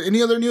see.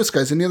 Any other news,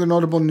 guys? Any other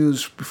notable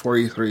news before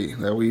E3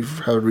 that we've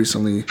had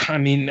recently? I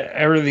mean,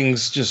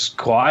 everything's just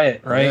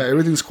quiet, right? Yeah,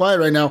 everything's quiet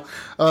right now.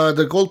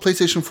 The gold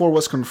PlayStation 4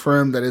 was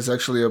confirmed that it's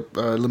actually a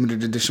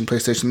limited edition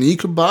PlayStation that you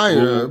could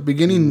buy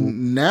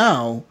beginning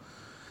now,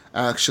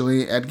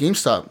 actually, at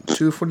GameStop.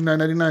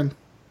 $249.99.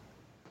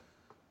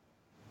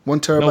 1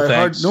 terabyte hard.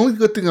 thanks. The only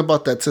good thing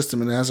about that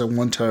system is it has a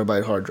 1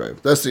 terabyte hard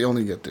drive. That's the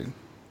only good thing.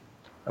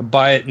 I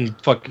buy it and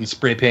fucking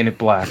spray paint it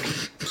black.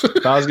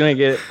 If I was gonna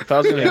get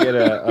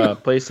a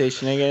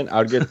PlayStation again,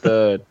 I'd get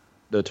the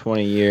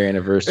 20-year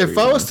anniversary. If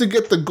I was to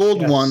get the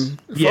gold Yes. one,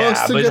 if I was Yeah,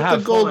 to but get have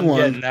the gold fun one,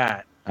 getting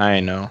that. I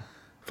know.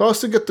 if I was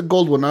to get the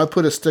gold one, I'd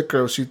put a sticker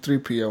of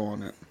C-3PO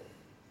on it.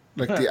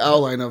 Like the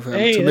outline of him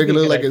to make it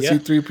look like a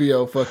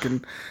C-3PO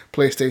fucking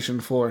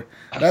PlayStation 4.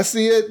 That's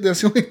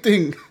the only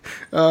thing.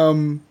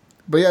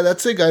 But yeah,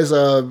 that's it, guys.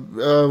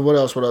 What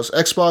else?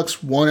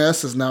 Xbox One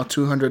S is now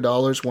 $200,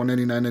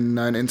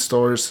 $199.99 in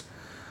stores.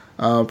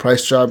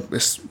 Price drop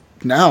is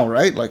now,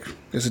 right? Like,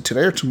 is it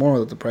today or tomorrow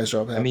that the price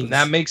drop happens? I mean,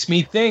 that makes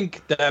me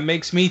think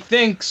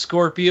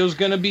Scorpio's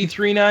gonna be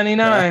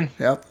 $399.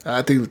 Yeah,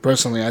 I think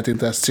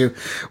that's too.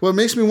 What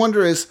makes me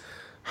wonder is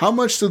how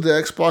much did the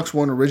Xbox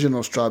One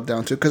originals drop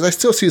down to? Because I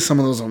still see some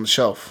of those on the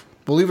shelf.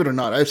 Believe it or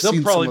not, I've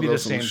seen some of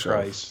those on the shelf.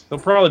 Price. They'll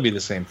probably be the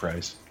same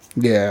price.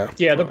 Yeah.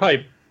 Yeah, they're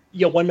probably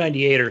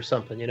 $198 or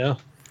something. $2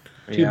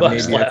 maybe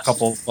less. A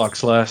couple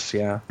bucks less.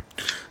 Yeah.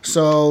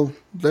 So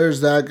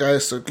there's that,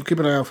 guys. So keep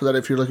an eye out for that.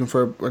 If you're looking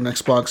for an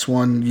Xbox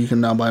One, you can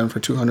now buy them for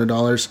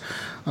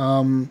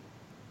 $200.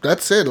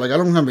 That's it. Like, I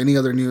don't have any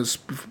other news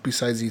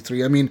besides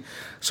E3. I mean,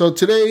 so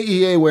today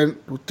EA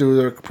went through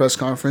their press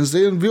conference.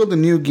 They unveiled a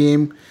new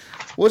game.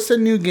 What's that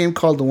new game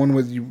called? The one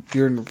with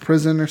you're in a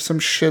prison or some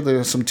shit?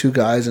 There's some two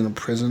guys in a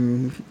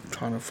prison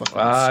trying to fucking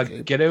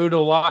escape. Get out a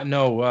lot.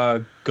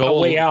 No, go A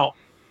Way Out.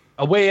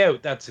 A Way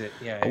Out. That's it.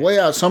 Yeah. A Way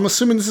Out. So I'm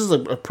assuming this is a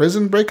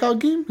prison breakout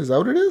game. Is that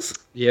what it is?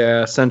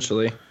 Yeah,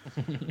 essentially.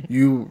 I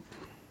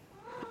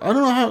don't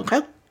know how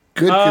good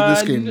could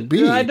this game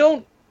be. I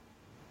don't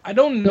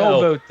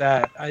know about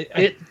that.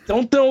 I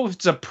don't know if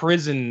it's a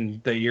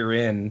prison that you're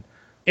in.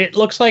 It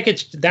looks like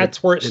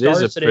that's where it starts.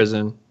 It is a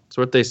prison. That's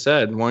what they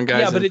said. One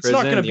guy's in prison. Yeah, but it's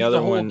not going to be the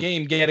whole one...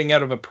 game getting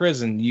out of a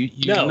prison. You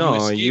get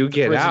out.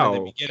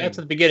 That's at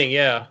the beginning.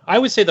 Yeah, I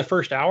would say the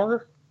first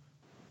hour.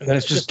 And then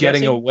it's just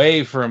getting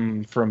away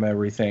from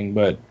everything.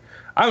 But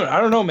I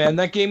don't know, man.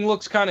 That game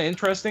looks kind of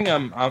interesting.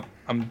 I'm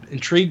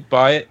intrigued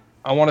by it.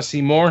 I want to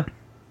see more.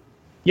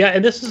 Yeah,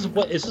 and this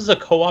is a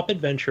co-op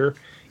adventure,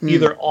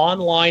 either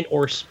online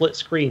or split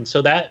screen.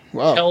 So that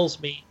tells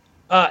me,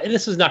 and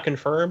this is not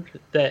confirmed,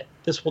 that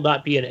this will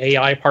not be an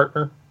AI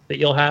partner that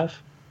you'll have.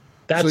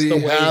 That's the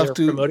way they're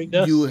promoting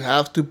this. You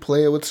have to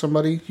play it with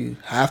somebody. You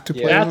have to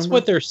play. That's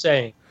what they're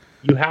saying.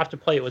 You have to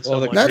play it with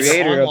someone.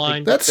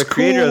 The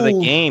creator of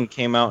the game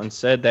came out and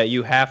said that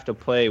you have to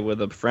play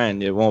with a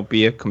friend. It won't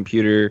be a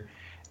computer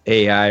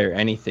AI or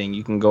anything.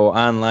 You can go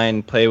online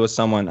and play with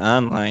someone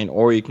online,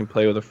 or you can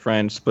play with a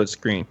friend split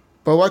screen.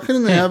 But why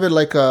couldn't they have it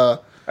like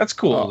that's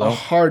cool, a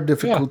hard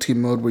difficulty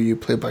mode where you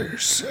play by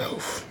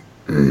yourself?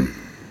 I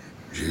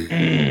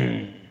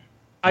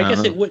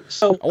guess it would.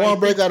 So I want to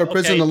break out of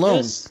prison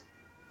alone.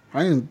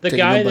 I didn't take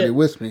nobody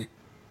with me.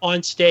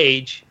 On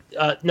stage.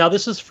 Now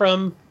this is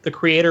from the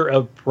creator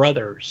of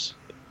Brothers.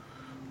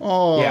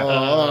 Oh,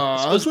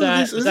 yeah. Is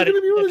that going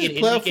to be one of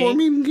these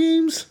platforming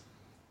games?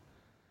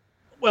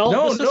 Well,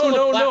 no.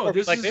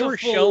 This like they were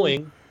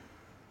showing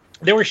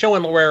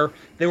where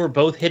they were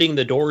both hitting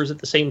the doors at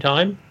the same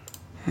time.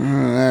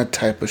 That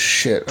type of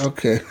shit.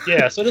 Okay.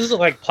 Yeah, so this is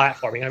like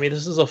platforming. I mean,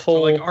 this is a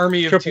full like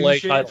Army of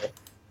AAA Two title.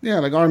 Yeah,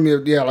 like Army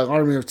of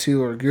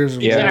Two or Gears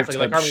of War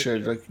type like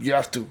shit. Like you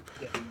have to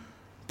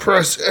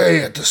press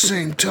A at the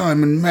same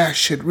time and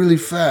mash it really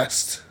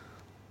fast.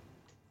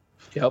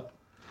 Yep.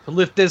 To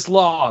lift this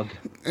log.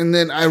 And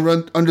then I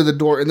run under the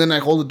door, and then I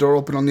hold the door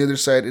open on the other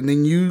side, and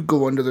then you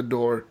go under the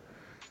door.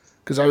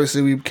 Because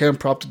obviously we can't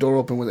prop the door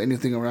open with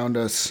anything around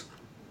us.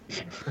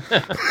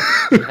 There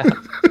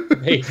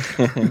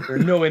are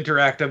no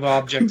interactive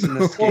objects in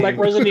this game. Or like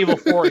Resident Evil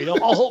 4,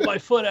 I'll hold my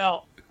foot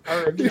out.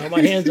 Or,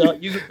 my hands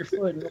out, you get your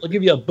foot, and it'll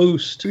give you a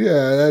boost.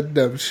 Yeah, that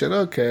dumb shit.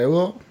 Okay,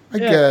 well, I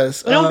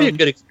guess. That would be a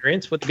good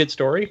experience with a good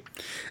story.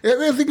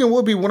 I think it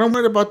would be. What I'm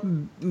worried about,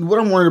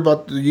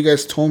 you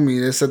guys told me,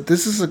 is that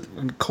this is a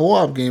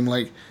co-op game.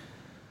 Like,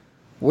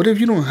 what if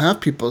you don't have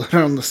people that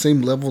are on the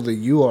same level that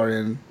you are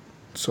in?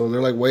 So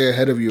they're like way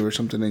ahead of you or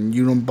something, and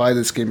you don't buy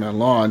this game at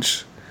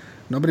launch.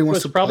 Nobody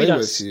wants to play with you. It's probably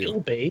not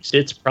skill-based.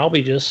 It's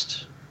probably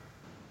just,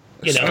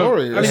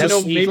 story.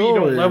 maybe you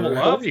don't level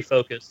up.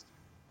 Focused.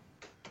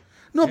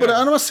 No, but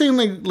I'm not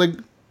saying like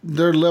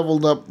they're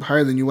leveled up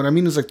higher than you. What I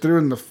mean is like they're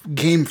in the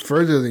game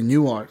further than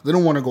you are. They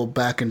don't want to go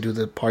back and do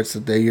the parts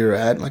that you're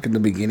at, like in the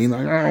beginning.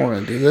 Like, I don't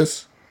want to do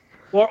this.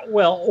 I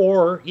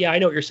know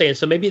what you're saying.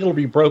 So maybe it'll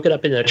be broken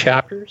up into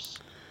chapters.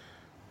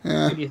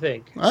 Yeah. What do you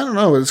think? I don't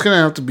know. It's going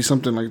to have to be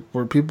something like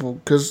where people...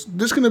 Because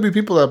there's going to be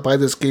people that buy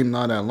this game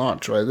not at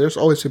launch, right? There's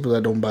always people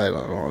that don't buy it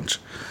at launch.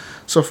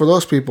 So for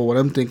those people, what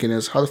I'm thinking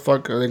is, who the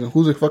fuck are they going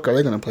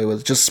to play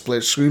with? Just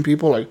split screen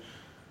people? Like,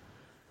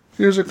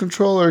 here's a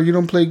controller. You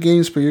don't play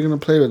games, but you're going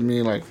to play with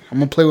me. Like, I'm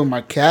going to play with my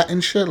cat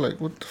and shit?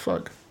 Like, what the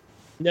fuck?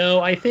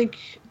 No, I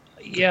think...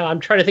 Yeah, I'm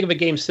trying to think of a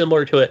game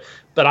similar to it.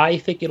 But I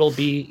think it'll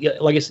be...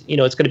 Like, it's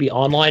going to be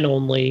online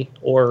only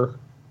or,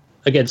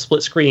 again,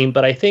 split screen.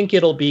 But I think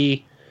it'll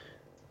be...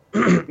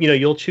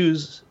 you'll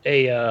choose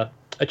a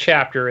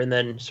chapter and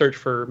then search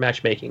for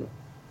matchmaking.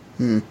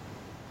 Yeah,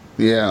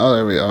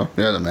 there we go.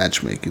 Yeah, the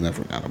matchmaking. I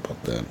forgot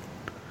about that.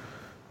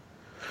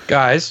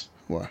 Guys,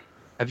 what?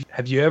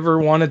 Have you ever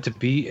wanted to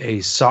be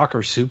a soccer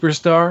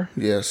superstar?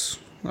 Yes,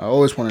 I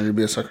always wanted to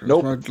be a soccer.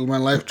 Nope. My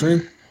life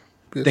dream.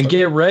 Then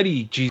get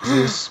ready,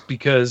 Jesus,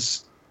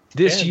 because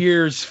this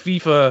year's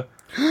FIFA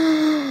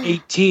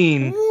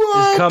 18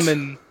 is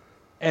coming,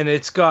 and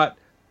it's got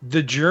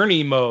the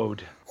Journey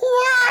mode,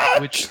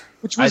 which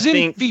was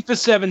in FIFA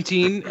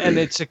 17, and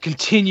it's a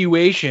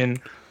continuation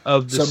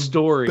of the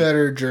story.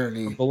 Better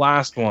Journey. The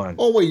last one.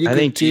 Oh wait, I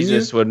think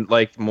Jesus would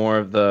like more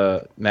of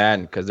the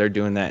Madden because they're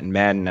doing that in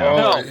Madden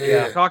now.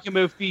 Talking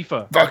about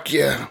FIFA. Fuck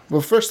yeah. Well,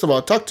 first of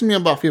all, talk to me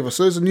about FIFA.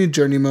 So there's a new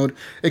Journey mode.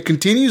 It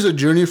continues a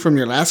journey from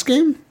your last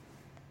game?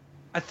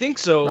 I think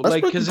so. That's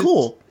like, because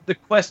cool. The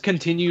quest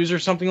continues or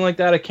something like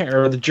that. I can't.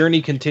 Or the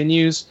journey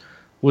continues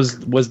was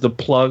the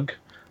plug.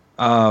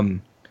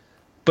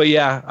 But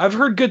yeah, I've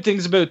heard good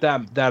things about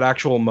that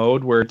actual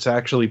mode where it's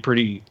actually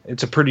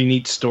it's a pretty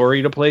neat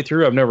story to play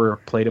through. I've never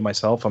played it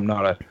myself. I'm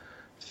not a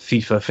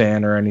FIFA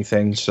fan or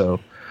anything, so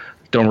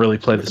don't really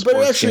play the sports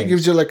But it actually games.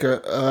 gives you like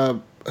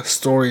a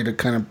story to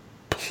kind of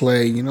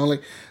play, you know,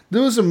 like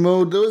there was a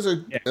mode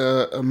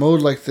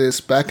like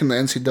this back in the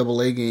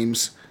NCAA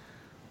games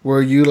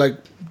where you like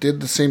did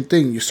the same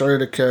thing. You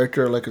started a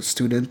character like a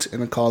student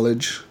in a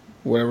college,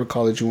 whatever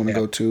college you want to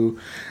go to,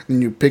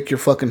 and you pick your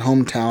fucking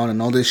hometown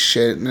and all this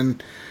shit,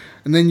 and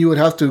then you would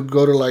have to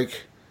go to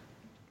like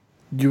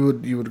you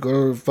would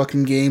go to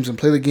fucking games and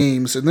play the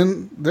games, and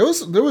then there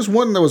was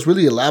one that was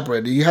really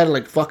elaborate. You had to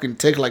like fucking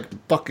take like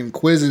fucking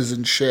quizzes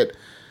and shit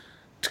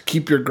to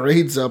keep your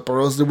grades up,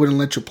 or else they wouldn't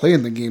let you play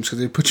in the games because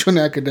they put you on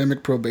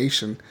academic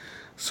probation.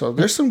 So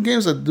there's some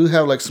games that do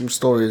have like some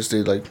stories.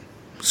 They like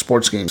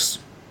sports games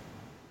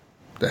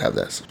that have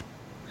that.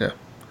 Yeah.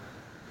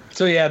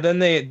 So yeah, then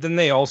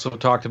they also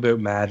talked about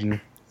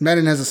Madden.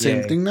 Madden has the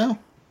same thing now.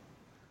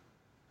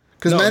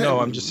 No,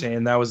 I'm just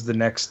saying that was the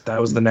next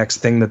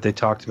thing that they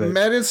talked about.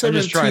 Madden 17.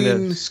 I'm just trying to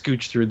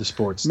scooch through the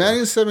sports.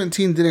 Madden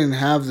 17 didn't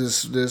have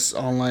this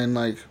online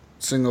like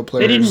single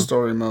player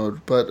story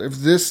mode, but if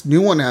this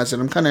new one has it,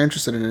 I'm kind of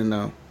interested in it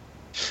now.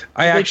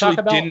 I actually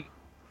didn't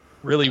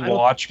really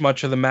watch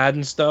much of the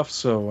Madden stuff,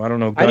 so I don't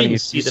know. I didn't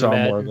see you the saw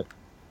Madden. more of it.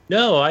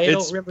 No, I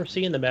don't remember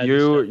seeing the Madden.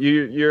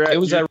 It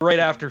was right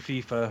after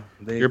FIFA.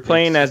 You're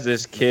playing as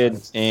this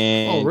kid,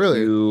 and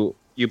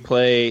you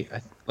play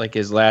like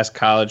his last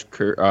college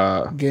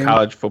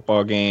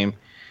football game,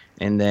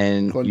 and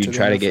then you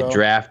try to get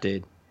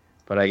drafted.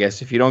 But I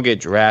guess if you don't get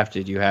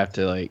drafted, you have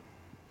to like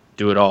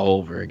do it all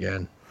over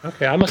again.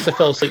 Okay, I must have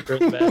fell asleep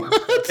during the Madden.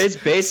 It's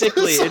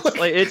basically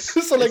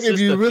it's like if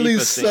you really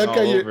suck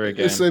at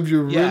your so if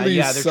you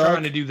really they're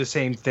trying to do the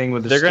same thing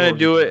with. They're gonna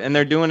do it, and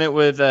they're doing it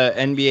with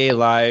NBA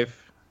Live.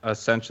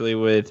 Essentially,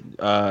 with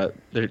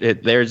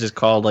theirs is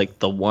called like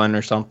The One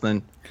or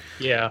something.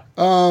 Yeah.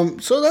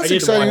 So that's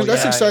exciting.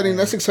 That's exciting.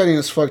 That's exciting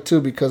as fuck too,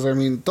 because I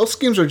mean those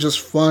games are just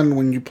fun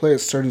when you play a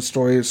certain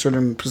story, a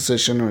certain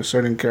position, or a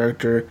certain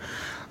character.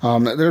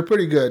 They're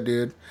pretty good,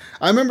 dude.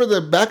 I remember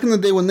that back in the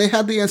day when they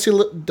had the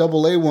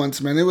NCAA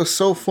ones, man, it was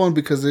so fun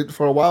because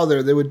for a while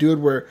there they would do it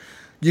where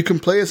you can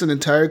play as an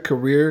entire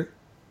career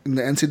in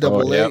the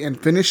NCAA and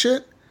finish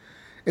it.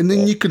 And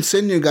then you can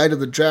send your guy to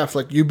the draft,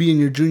 like you be in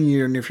your junior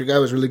year, and if your guy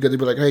was really good, they'd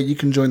be like, hey, you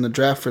can join the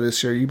draft for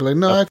this year. You'd be like,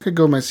 no, I could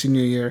go my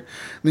senior year.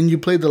 And then you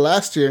play the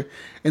last year,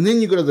 and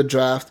then you go to the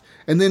draft,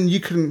 and then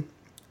you can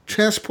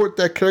transport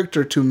that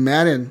character to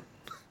Madden.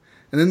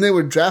 And then they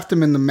would draft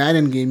him in the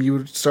Madden game. You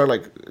would start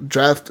like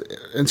draft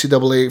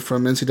NCAA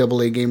from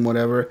NCAA game,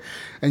 whatever.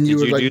 And you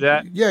would like, do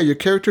that? Yeah, your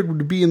character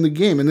would be in the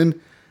game. And then,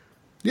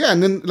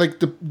 like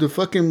the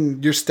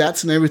fucking, your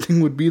stats and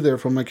everything would be there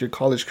from like your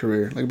college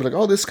career. Like, be like,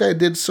 oh, this guy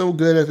did so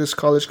good at his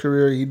college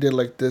career. He did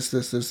like this.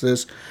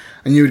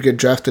 And you would get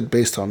drafted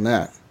based on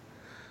that.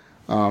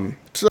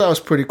 So that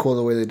was pretty cool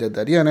the way they did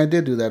that. Yeah, and I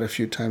did do that a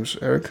few times,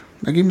 Eric.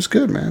 That game is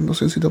good, man.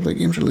 Those NCAA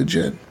games are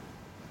legit.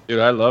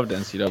 Dude, I loved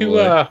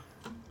NCAA.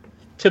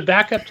 To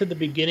back up to the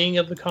beginning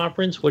of the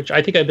conference, which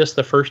I think I missed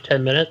the first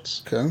 10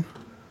 minutes. Okay.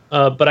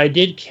 But I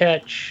did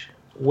catch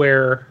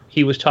where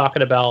he was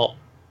talking about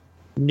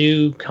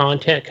new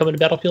content coming to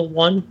Battlefield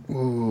 1.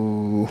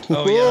 Ooh.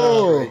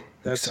 Oh, yeah.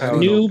 That's how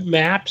new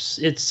maps.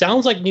 It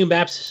sounds like new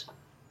maps.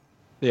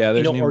 Yeah,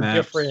 there's new maps.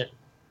 Different.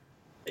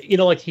 You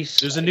know, like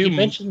there's a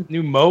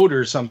new mode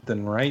or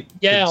something, right?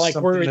 Yeah, it's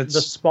like where the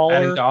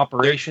smaller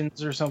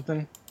operations or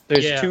something.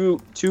 There's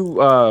two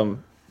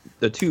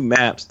the two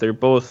maps. They're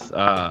both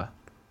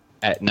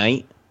at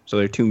night, so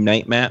they're two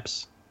night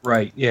maps.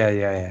 Right. Yeah.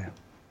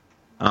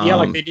 Yeah,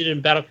 like they did in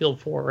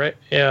Battlefield 4, right?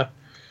 Yeah.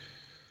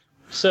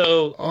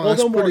 So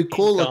that's pretty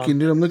cool looking,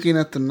 dude. I'm looking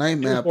at the night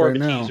map right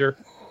now. Teaser.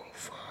 Oh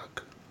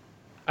fuck!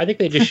 I think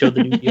they just showed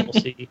the new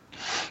DLC.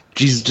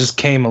 Jesus just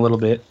came a little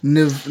bit.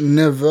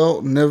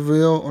 Neville,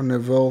 Neville,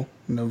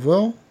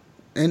 Neville,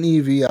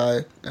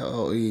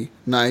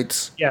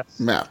 Nights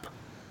map.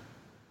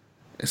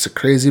 It's a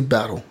crazy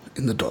battle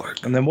in the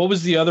dark. And then what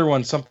was the other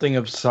one? Something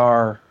of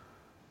SAR.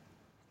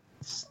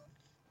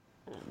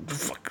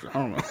 Fuck, I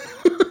don't know.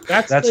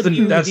 That's the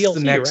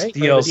next right?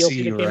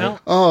 DLC, right?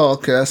 Oh,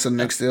 okay, that's the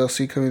next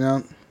DLC coming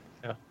out.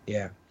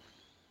 Yeah.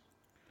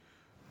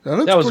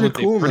 That was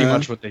pretty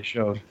much what they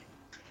showed.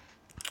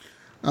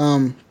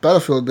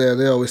 Battlefield,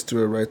 they always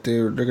do it right.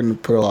 They're gonna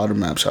put a lot of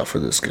maps out for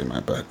this game,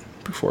 I bet.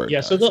 Before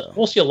it so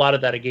we'll see a lot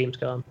of that at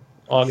Gamescom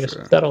August.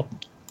 Sure.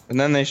 And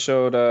then they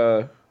showed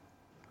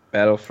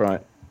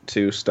Battlefront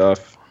 2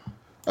 stuff.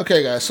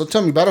 Okay, guys. So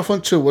tell me,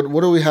 Battlefront 2.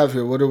 What do we have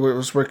here?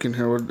 What's working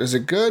here? Is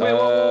it good?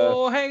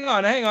 Whoa, hang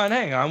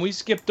on. We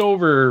skipped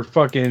over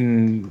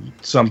fucking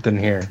something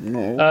here.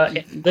 No.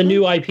 The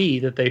new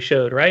IP that they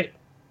showed, right?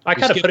 I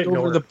kind of put it in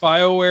over order. the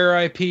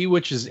BioWare IP,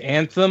 which is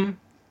Anthem.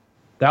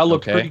 That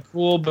looked pretty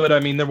cool, but I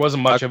mean, there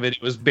wasn't much of it.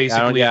 It was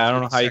basically. I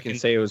don't know how you can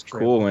say it was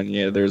cool when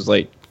there's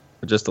like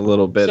just a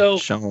little bit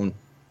shown.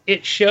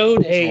 It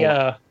showed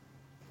a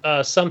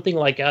something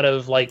like out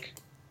of like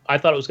I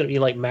thought it was going to be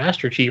like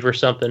Master Chief or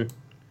something.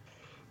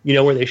 You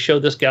know, where they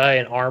showed this guy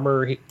in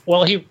armor. He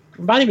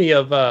reminded me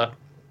of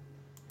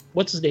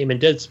what's his name in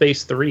Dead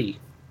Space 3.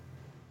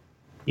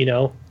 You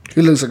know,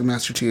 He looks like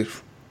Master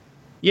Chief.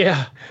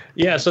 Yeah.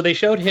 So they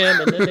showed him,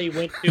 and then they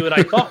went to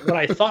it. What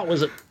I thought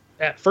was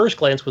at first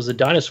glance was a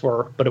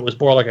dinosaur, but it was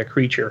more like a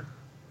creature.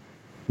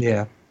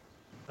 Yeah.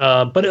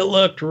 But it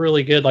looked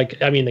really good.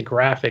 Like, I mean, the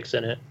graphics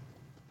in it,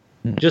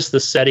 just the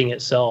setting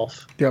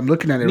itself. Yeah, I'm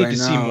looking at it Need right to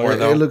now. see more,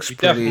 though. It looks We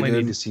pretty. definitely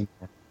Dude. need to see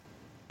more.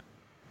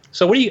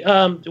 So what do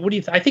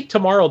you? I think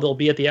tomorrow they'll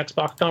be at the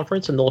Xbox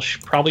conference, and they'll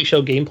probably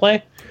show gameplay.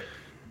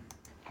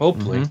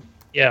 Hopefully.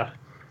 Yeah.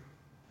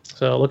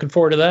 So looking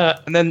forward to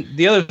that. And then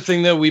the other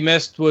thing that we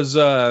missed was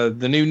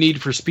the new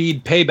Need for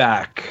Speed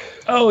Payback.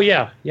 Oh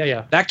yeah.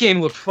 That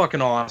game looked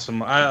fucking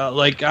awesome.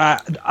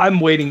 I'm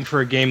waiting for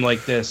a game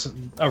like this,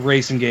 a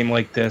racing game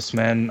like this,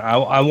 man.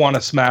 I want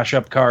to smash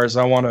up cars.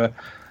 I want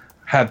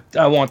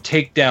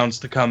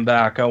takedowns to come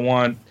back. I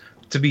want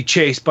to be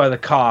chased by the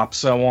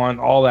cops. I want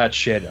all that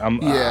shit.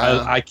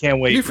 I can't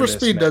wait. Need for this,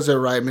 Speed man. does it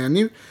right,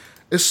 man.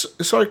 It's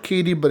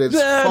arcadey, but it's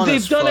fun They've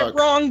as done fuck. it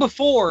wrong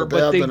before,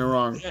 But they have done it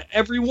wrong.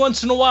 Every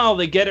once in a while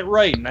they get it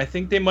right, and I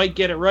think they might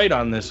get it right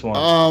on this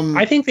one.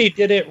 I think they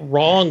did it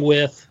wrong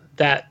with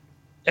that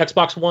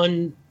Xbox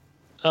One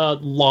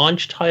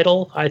launch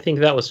title. I think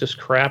that was just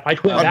crap. I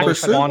went back and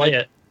tried to play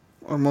it.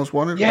 Most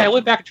Wanted. Yeah, I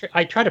went back.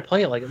 I tried to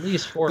play it like at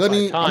least 4 or 5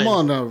 times. I'm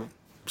gonna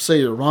say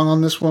you're wrong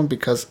on this one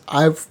because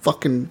I've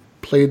fucking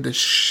played the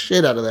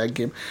shit out of that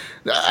game.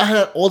 I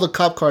had all the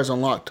cop cars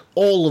unlocked,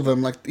 all of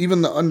them, like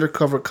even the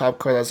undercover cop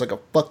car that's like a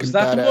fucking Is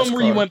that badass the one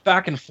where car. you went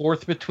back and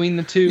forth between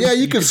the two? Yeah,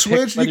 you could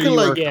switch. You could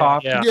like,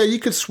 Yeah. you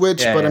could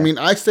switch. Yeah, but I yeah. mean,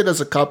 I stayed as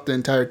a cop the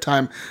entire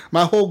time.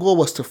 My whole goal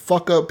was to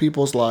fuck up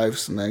people's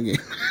lives in that game.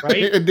 Right?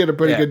 It did a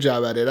pretty Yeah. good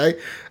job at it.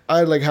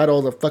 I like had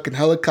all the fucking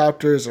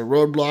helicopters and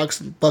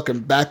roadblocks and fucking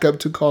backup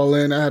to call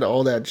in. I had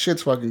all that.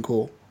 Shit's fucking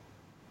cool.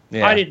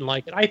 Yeah. I didn't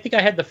like it. I think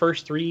I had the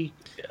first 3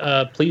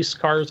 police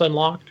cars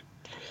unlocked.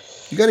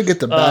 You got to get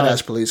the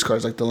badass police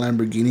cars, like the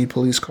Lamborghini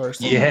police cars.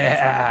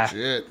 Yeah.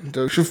 Shit,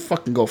 they should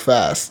fucking go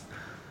fast.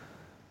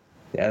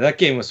 Yeah, that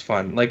game was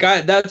fun. Like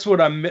that's what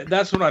I'm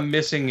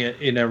missing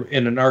in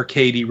an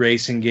arcadey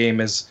racing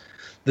game is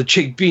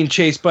the being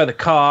chased by the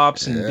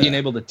cops and being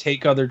able to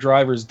take other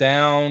drivers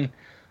down.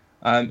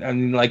 I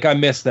mean, like I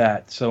miss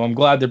that, so I'm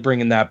glad they're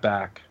bringing that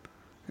back.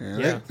 Yeah,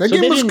 So that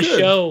game they was didn't good.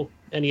 show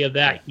any of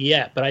that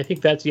yet, but I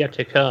think that's yet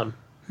to come.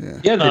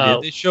 Yeah,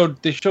 they did.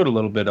 They showed a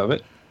little bit of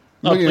it.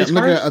 Looking police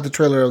looking cars? at the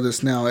trailer of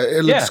this now,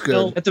 it looks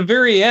good. At the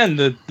very end,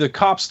 the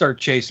cops start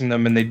chasing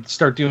them and they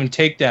start doing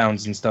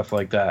takedowns and stuff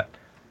like that.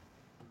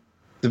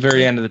 The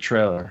very end of the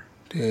trailer.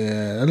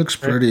 Yeah, it looks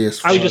pretty as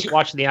fuck. I was just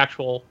watching the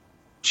actual.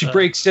 She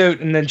breaks out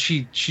and then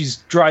she's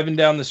driving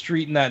down the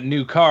street in that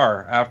new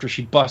car after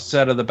she busts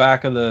out of the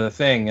back of the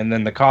thing, and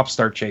then the cops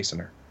start chasing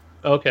her.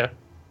 Okay,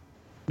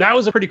 that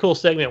was a pretty cool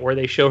segment where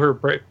they show her,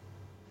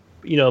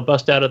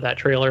 bust out of that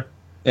trailer.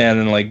 And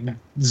then like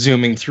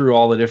zooming through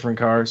all the different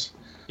cars.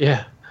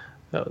 Yeah,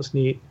 that was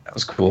neat. That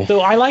was cool.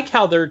 So I like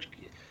how they're.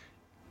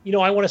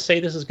 I want to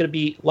say this is going to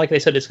be, like they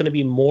said, it's going to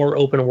be more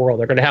open world.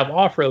 They're going to have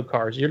off-road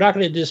cars. You're not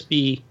going to just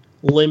be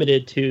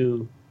limited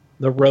to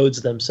the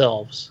roads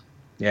themselves.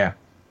 Yeah.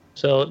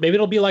 So maybe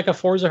it'll be like a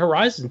Forza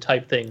Horizon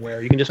type thing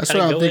where you can just That's kind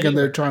what of I'm go thinking.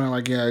 anywhere. They're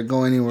trying to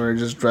go anywhere,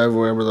 just drive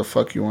wherever the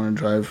fuck you want to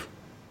drive.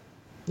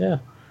 Yeah,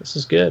 this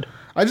is good.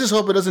 I just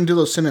hope it doesn't do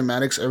those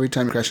cinematics every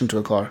time you crash into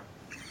a car.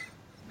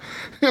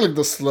 Like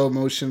the slow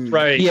motion.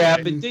 Right. Yeah,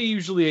 but they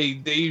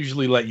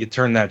usually let you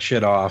turn that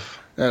shit off.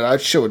 Yeah,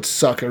 that shit would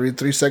suck every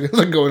 3 seconds.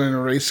 Like going in a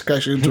race,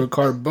 crashing into a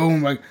car,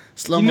 boom, like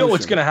slow motion. You know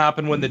what's gonna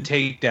happen when the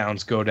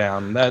takedowns go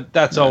down.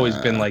 That's always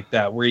been like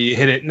that, where you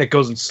hit it and it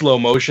goes in slow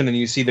motion and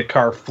you see the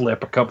car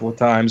flip a couple of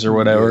times or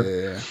whatever.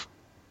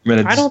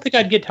 Yeah. I don't think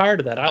I'd get tired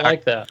of that. I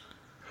like that.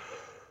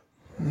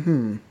 I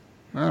don't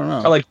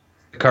know. I like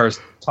cars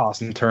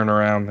toss and turn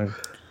around.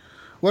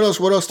 What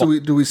else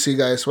do we see,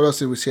 guys? What else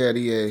did we see at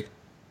EA?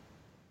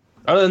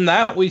 Other than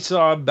that, we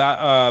saw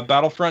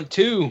Battlefront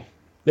 2.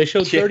 They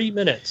showed 30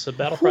 minutes of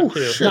Battlefront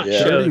 2. Shit, Not 30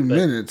 showed, but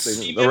minutes.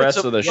 The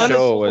rest of the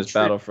show was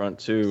Battlefront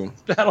 2.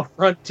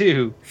 Battlefront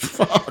 2.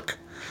 Fuck.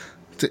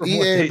 The From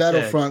what EA they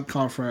Battlefront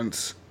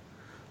conference.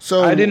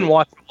 So I didn't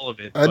watch all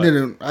of it. I but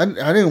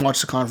didn't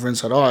watch the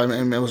conference at all. I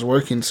mean, it was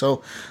working.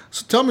 So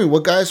tell me,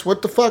 what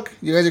the fuck?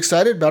 You guys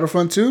excited?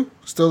 Battlefront 2?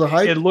 Still the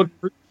hype? It looked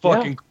pretty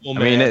fucking cool,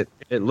 man. I mean,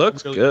 it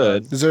looks Really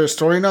good. Is there a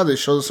story now? They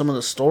show some of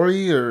the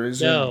story, or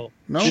is No.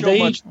 there no?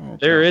 They- Okay.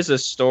 There is a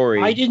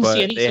story. I didn't but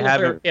see any they single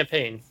player haven't.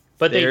 campaign.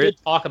 But they did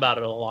talk about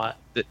it a lot.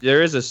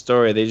 There is a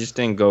story. They just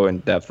didn't go in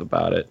depth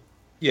about it.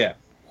 Yeah.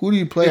 Who do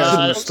you play as in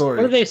the story?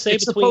 What do they say?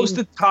 It's supposed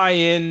to tie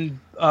in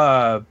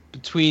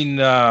between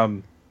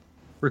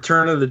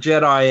Return of the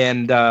Jedi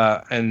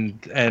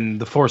and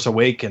The Force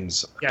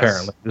Awakens. Yes.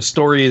 Apparently, the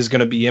story is going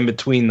to be in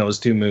between those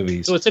two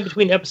movies. So it's in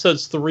between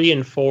episodes 3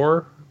 and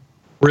 4.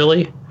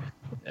 Really?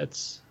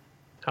 That's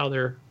how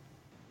they're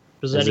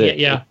presenting it.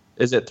 Yeah.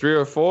 Is it 3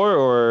 or 4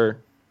 or?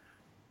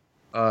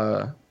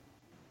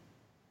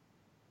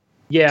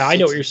 Yeah, I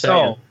know what you're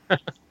saying. So,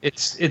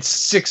 it's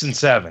 6 and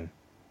 7.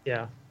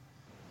 Yeah.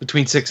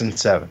 Between 6 and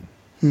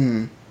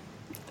 7.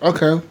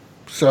 Okay.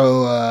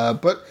 So,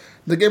 but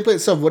the gameplay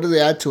itself, what did they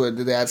add to it?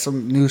 Did they add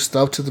some new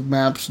stuff to the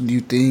maps, new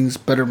things,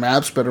 better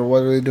maps, better?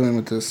 What are they doing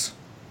with this?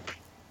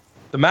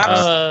 The maps.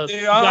 I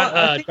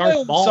think I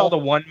only Maul. saw the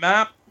one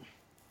map.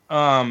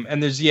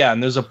 And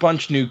there's a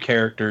bunch new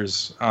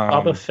characters.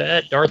 Boba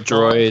Fett, Darth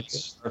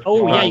droids.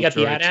 Oh yeah, you got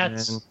the Droids,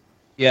 AT-ATs. man.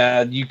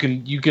 Yeah, you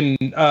can.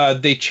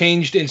 They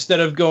changed, instead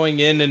of going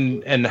in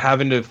and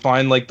having to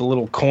find like the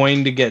little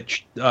coin to get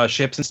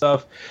ships and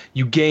stuff.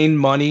 You gain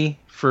money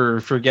for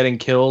getting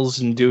kills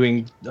and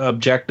doing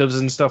objectives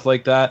and stuff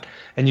like that,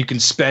 and you can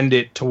spend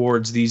it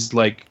towards these,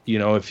 like, you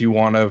know, if you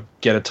want to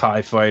get a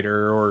TIE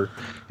fighter or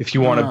if you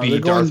want to be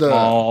Darth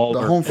Maul.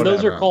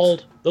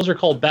 Those are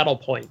called battle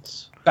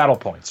points. Battle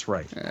points,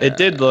 right? It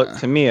did look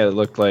to me. It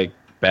looked like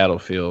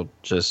Battlefield,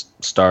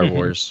 just Star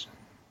Wars.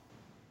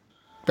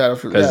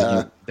 Battlefield.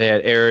 Because they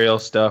had aerial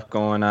stuff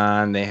going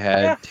on. They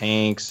had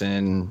tanks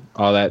and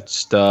all that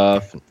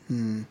stuff.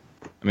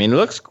 I mean, it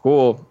looks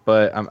cool,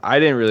 but I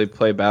didn't really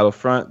play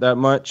Battlefront that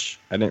much.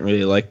 I didn't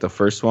really like the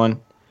first one.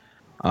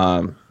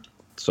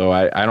 So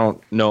I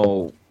don't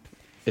know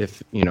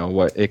if, you know,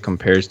 what it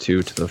compares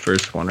to the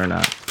first one or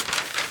not.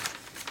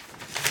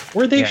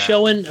 Were they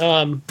showing...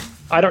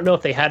 I don't know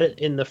if they had it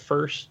in the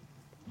first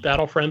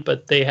Battlefront,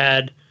 but they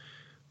had...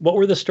 What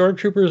were the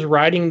stormtroopers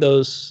riding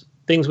those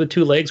things with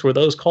 2 legs? Were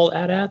those called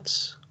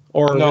AT-ATs?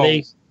 Or No. were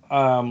they...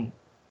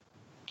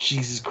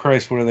 Jesus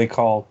Christ, what are they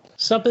called?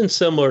 Something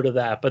similar to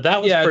that, but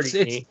that was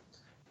pretty neat.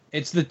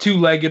 It's the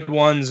 2-legged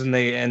ones,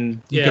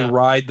 and you can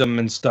ride them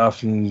and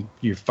stuff, and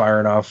you're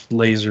firing off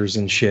lasers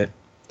and shit.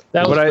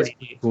 That was pretty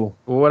neat. Cool.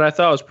 What I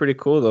thought was pretty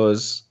cool, though,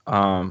 is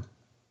all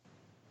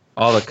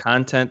the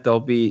content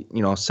they'll be,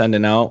 you know,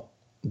 sending out,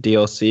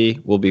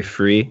 DLC, will be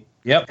free.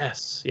 Yep.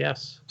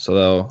 Yes.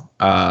 So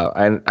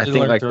I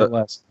think like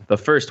the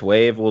first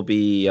wave will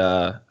be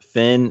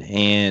Finn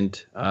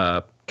and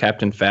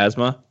Captain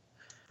Phasma.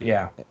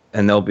 Yeah.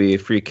 And there'll be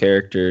free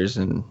characters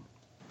and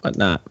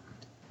whatnot.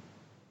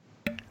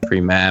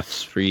 Free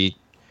maps, free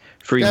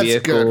That's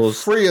vehicles.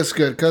 Good. Free is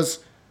good,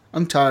 because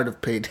I'm tired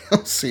of paid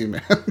DLC,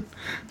 man.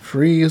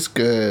 Free is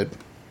good.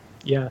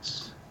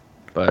 Yes.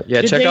 But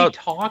yeah, Did check they out.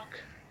 talk?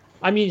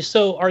 I mean,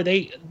 so are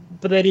they?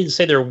 But they didn't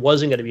say there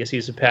wasn't going to be a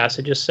season pass.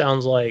 It just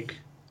sounds like.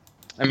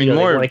 I mean, they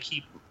more. want to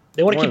keep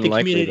the more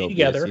community there'll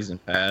together. Be a season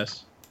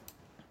pass.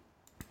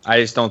 I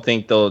just don't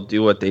think they'll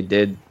do what they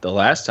did the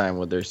last time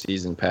with their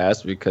season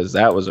pass, because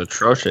that was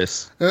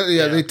atrocious.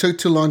 They took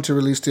too long to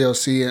release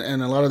DLC,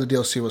 and a lot of the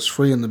DLC was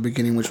free in the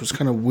beginning, which was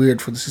kind of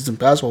weird for the season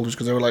pass holders,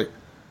 because they were like,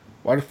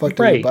 "Why the fuck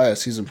did you buy a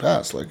season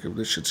pass? Like, if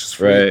this shit's just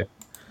free."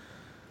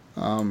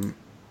 Right.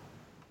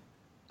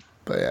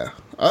 But yeah,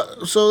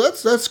 so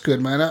that's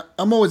good, man.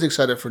 I'm always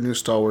excited for new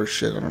Star Wars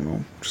shit. I don't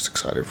know, just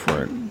excited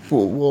for it.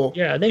 We'll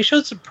Yeah, they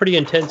showed some pretty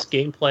intense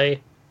gameplay,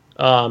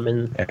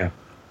 and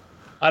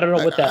I don't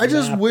know what that. I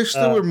just wish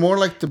they were more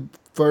like the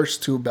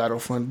first 2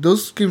 Battlefront.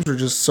 Those games were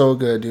just so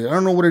good, dude. I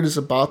don't know what it is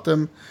about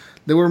them.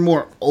 They were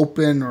more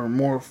open or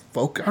more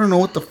focused. I don't know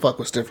what the fuck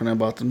was different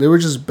about them. They were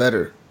just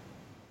better.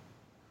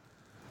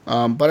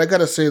 But I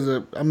gotta say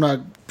that I'm not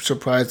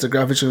surprised. The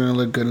graphics are gonna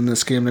look good in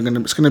this game.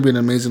 It's gonna be an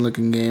amazing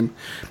looking game.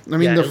 I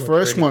mean, the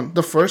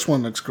first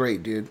one looks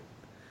great, dude.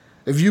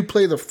 If you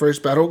play the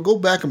first battle, go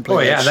back and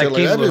play that shit. That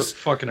game that looks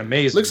fucking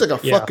amazing. Looks like a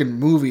fucking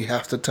movie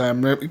half the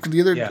time. I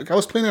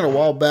was playing it a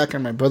while back,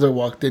 and my brother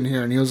walked in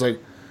here, and he was like,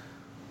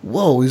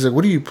 "Whoa!" He's like,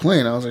 "What are you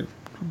playing?" I was like,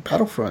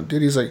 "Battlefront,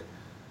 dude." He's like,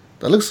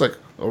 "That looks like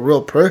a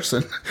real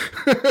person."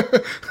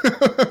 The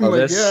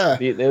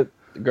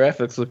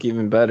graphics look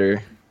even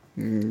better.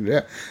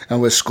 Yeah,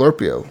 and with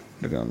Scorpio,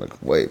 they're gonna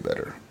look way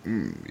better.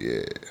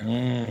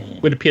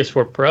 With a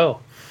PS4 Pro.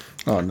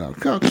 Oh no,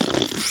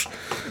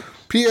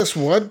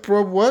 PS1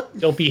 Pro, what?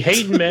 Don't be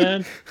hating,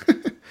 man.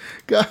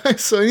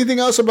 Guys, so anything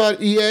else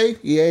about EA?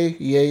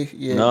 EA.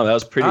 No, that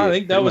was pretty. I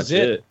think that was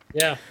it.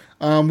 Yeah.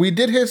 We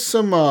did hit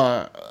some.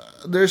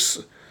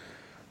 There's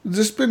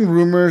been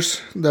rumors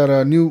that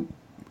a new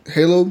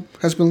Halo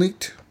has been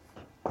leaked.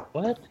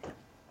 What?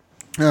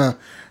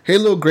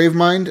 Halo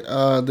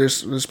Gravemind.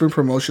 There's been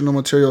promotional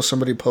material.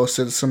 Somebody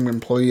posted. Some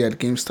employee at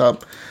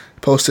GameStop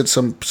posted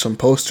some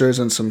posters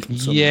and some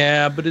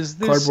but is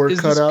this cardboard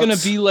cutouts. Going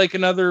to be like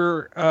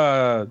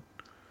another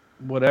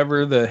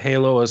whatever, the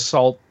Halo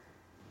Assault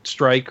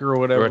Strike or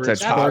whatever? Or it's a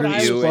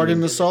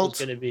Spartan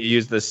Assault. You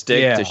use the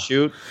stick to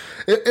shoot.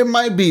 It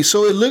might be.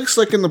 So it looks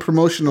like in the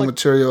promotional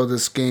material of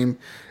this game,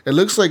 it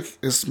looks like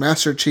it's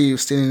Master Chief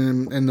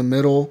standing in the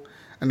middle,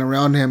 and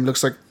around him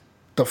looks like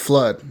the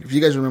Flood. If you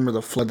guys remember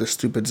the Flood, the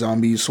stupid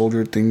zombie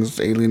soldier things,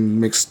 alien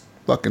mixed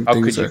fucking How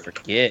things. could you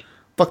forget?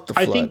 Fuck the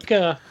Flood.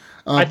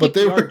 I think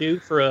they are due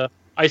for a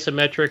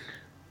isometric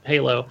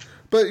Halo.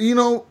 But you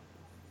know,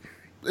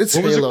 it's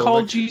what Halo. was it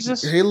called, like,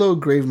 Jesus? Halo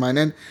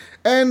Gravemind,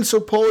 and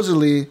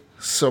supposedly,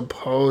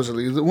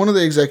 one of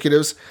the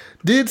executives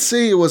did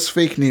say it was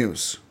fake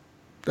news.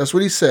 That's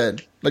what he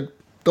said. Like,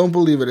 don't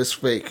believe it, it's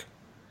fake.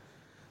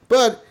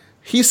 But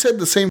he said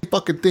the same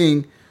fucking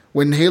thing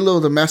when Halo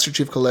the Master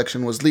Chief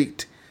Collection was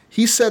leaked.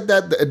 He said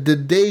that the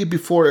day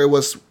before it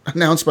was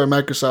announced by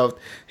Microsoft,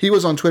 he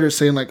was on Twitter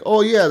saying like,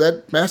 "Oh yeah,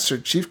 that Master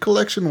Chief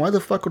Collection, why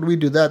the fuck would we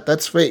do that?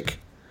 That's fake."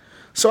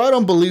 So I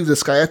don't believe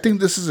this guy. I think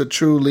this is a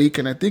true leak,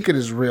 and I think it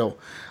is real.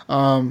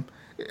 And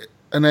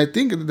I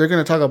think they're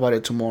going to talk about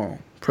it tomorrow,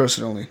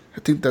 personally.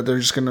 I think that they're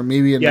just going to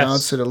maybe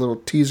announce it, a little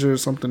teaser or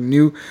something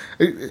new.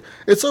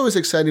 It's always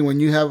exciting when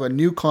you have a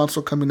new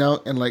console coming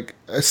out and, like,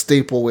 a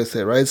staple with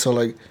it, right? So,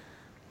 like,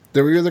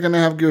 they're either going to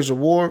have Gears of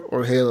War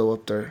or Halo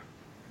up there.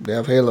 They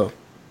have Halo.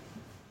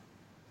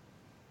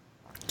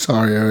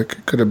 Sorry, Eric.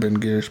 It could have been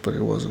Gears, but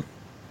it wasn't.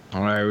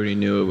 Oh, I already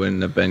knew it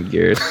wouldn't have been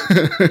Gears.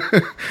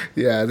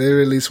 Yeah, they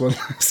released one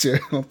last year.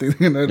 I don't think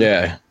they're going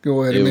to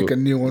go ahead and make a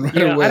new one right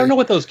away. I don't know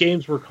what those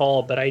games were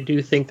called, but I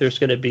do think there's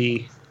going to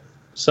be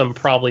some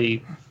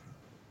probably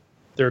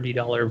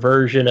 $30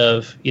 version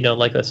of,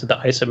 like I said, the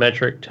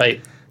isometric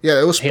type. Yeah,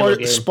 it was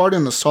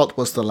Spartan Assault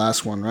was the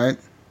last one, right?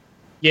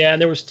 Yeah,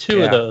 and there was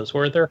two of those,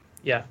 weren't there?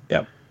 Yeah.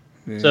 Yep.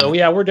 Yeah. So,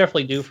 yeah, we're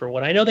definitely due for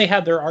one. I know they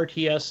had their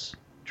RTS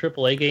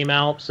AAA game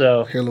out,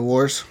 so... Halo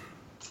Wars.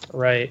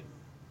 Right.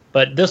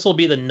 But this will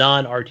be the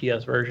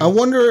non-RTS version. I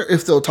wonder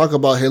if they'll talk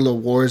about Halo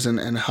Wars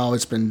and how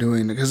it's been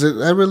doing. Because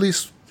that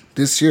released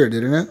this year,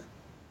 didn't it?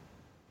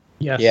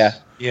 Yes. Yeah.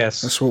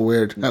 Yes. That's so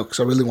weird. No, because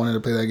I really wanted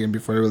to play that game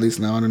before it released.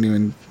 Now I don't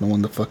even know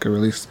when the fuck it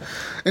released.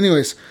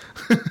 Anyways,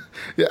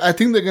 yeah, I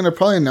think they're going to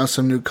probably announce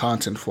some new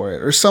content for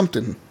it. Or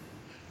something.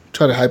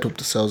 Try to hype up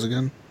the sales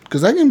again.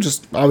 Because that game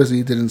just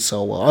obviously didn't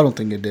sell well. I don't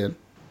think it did.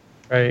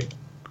 Right.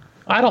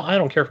 I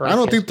don't care for. I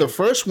don't think the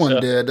first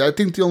one did. I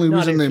think the only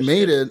reason they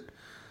made it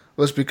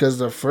was because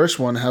the first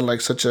one had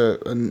like such a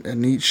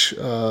niche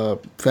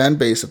fan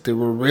base that they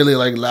were really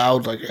like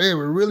loud, like, "Hey,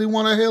 we really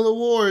want a Halo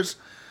Wars,"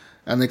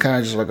 and they kind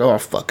of just like, "Oh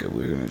fuck it,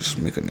 we're gonna just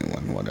make a new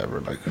one,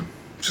 whatever." Like,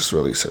 just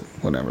release it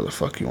whenever the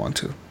fuck you want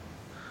to.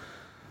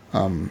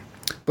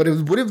 But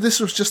what if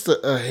this was just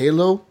a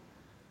Halo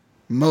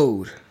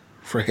mode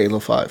for Halo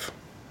 5?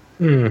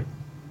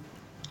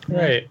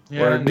 Right.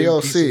 Yeah, Or a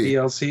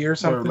DLC or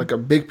something. Or like a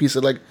big piece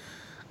of like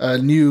a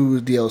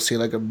new DLC,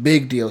 like a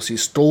big DLC,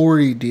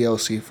 story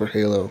DLC for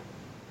Halo.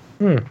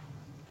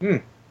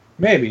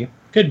 Maybe.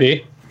 Could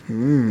be.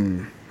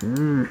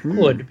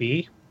 Could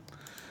be.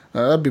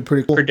 That'd be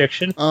pretty cool.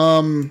 Prediction.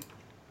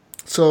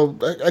 So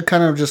I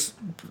kind of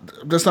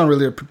that's not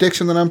really a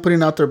prediction that I'm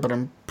putting out there, but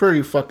I'm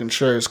pretty fucking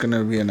sure it's going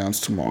to be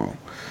announced tomorrow.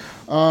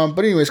 But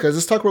anyways, guys,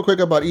 let's talk real quick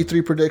about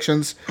E3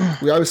 predictions.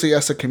 We obviously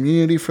asked the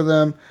community for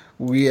them.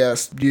 We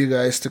asked you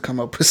guys to come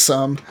up with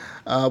some.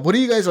 What do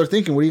you guys are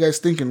thinking? What are you guys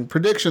thinking?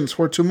 Predictions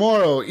for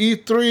tomorrow,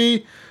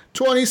 E3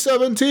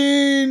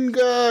 2017,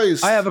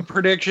 guys. I have a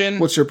prediction.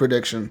 What's your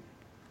prediction?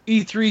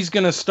 E3 is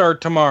going to start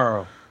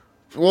tomorrow.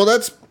 Well,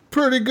 that's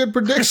pretty good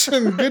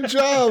prediction. Good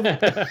job.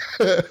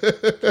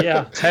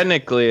 Yeah.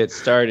 Technically, it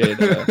started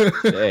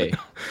today.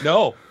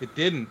 No, it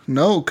didn't.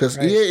 No, because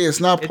EA is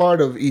not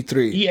part of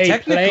E3. EA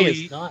Play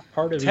is not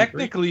part of E3.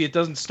 Technically, it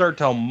doesn't start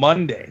till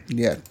Monday.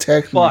 Yeah,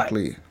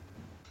 technically.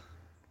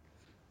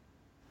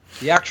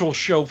 The actual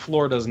show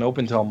floor doesn't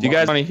open till Monday. Do you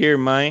guys want to hear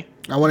my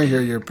I want to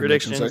hear your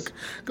predictions. predictions?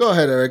 Like, go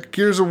ahead, Eric.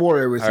 Gears of War,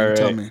 everything. All right.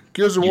 Tell me.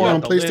 Gears of You War got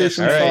on the PlayStation list.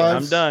 5. All right,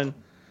 I'm done.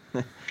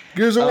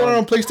 Gears of War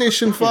on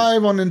PlayStation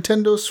 5 on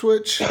Nintendo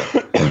Switch.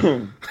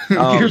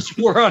 Gears of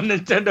War on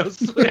Nintendo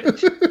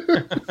Switch.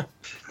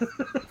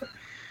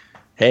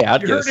 Hey,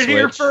 I'll You get a heard Switch. it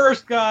here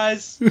first,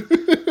 guys.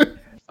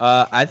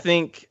 I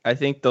think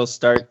they'll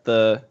start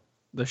the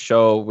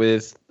show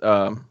with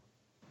the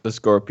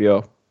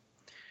Scorpio,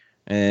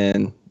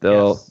 and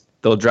they'll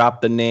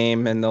drop the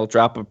name and they'll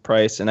drop a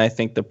price, and I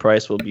think the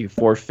price will be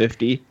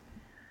 $450.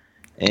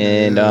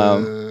 And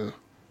I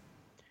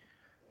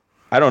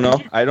don't know.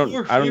 I don't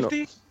know.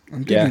 $450?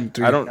 I'm Yeah, thinking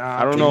 3. I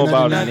don't know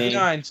about a name.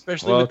 $99,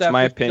 especially Well, with it's that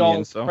my $50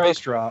 opinion, so. price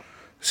drop.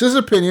 It's his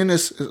opinion.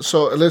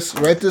 So let's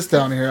write this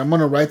down here. I'm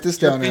going to write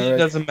this Your down, opinion Eric.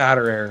 doesn't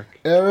matter, Eric.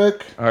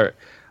 Eric,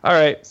 All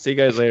right. See you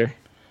guys later.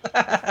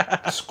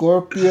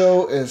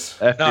 Scorpio is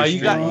After No, you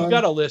stream.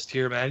 got a list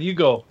here, man. You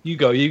go,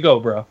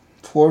 bro.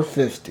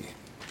 $450.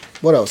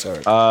 What else,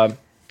 Eric? I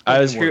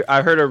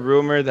heard a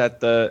rumor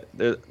that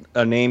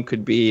a name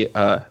could be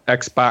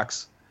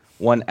Xbox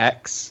One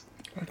X,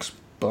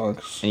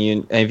 Xbox.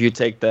 and if you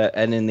take the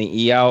N and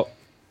the E out,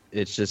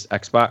 it's just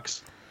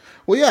Xbox.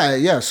 Well,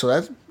 yeah. So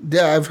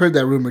I've heard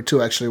that rumor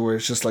too, actually, where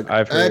it's just like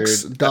I've heard-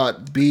 X.B.O.X,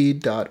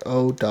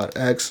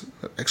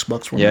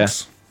 Xbox One Yeah.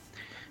 X.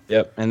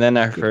 Yep. And then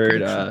I've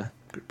heard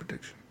Good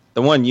prediction.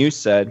 the one you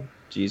said,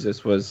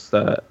 Jesus, was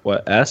the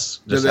S?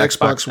 The Just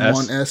Xbox S?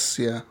 One S,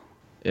 yeah.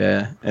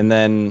 Yeah. And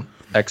then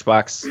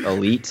Xbox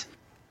Elite.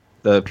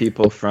 The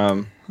people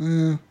from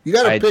you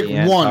got to pick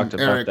IGN one, talked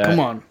about Eric. that.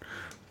 Come on.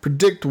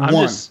 Predict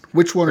one.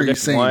 Which one are you predict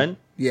saying? one?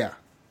 Yeah.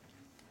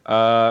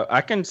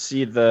 I can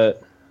see I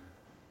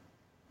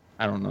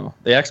don't know.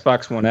 The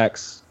Xbox One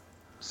X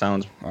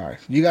sounds All right.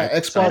 You got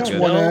Sounds Xbox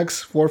good. One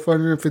X,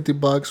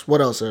 $450.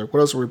 What else, Eric?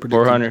 What else are we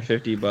predicting?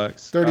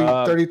 $450.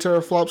 30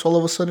 teraflops all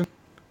of a sudden?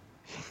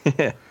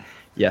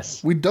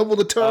 Yes. We double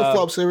the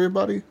teraflops,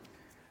 everybody.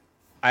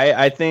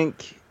 I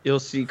think you'll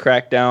see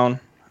Crackdown.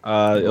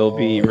 It'll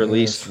be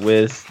released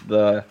with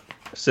the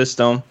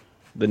system,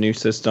 the new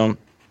system.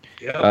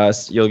 Yeah.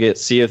 You'll get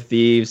Sea of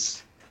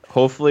Thieves.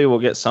 Hopefully, we'll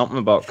get something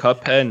about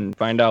Cuphead and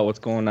find out what's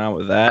going on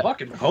with that.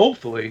 Fucking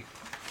hopefully.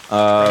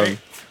 Right.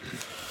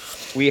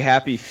 We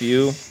Happy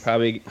Few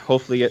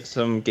hopefully get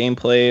some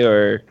gameplay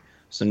or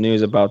some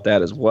news about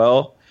that as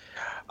well.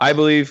 I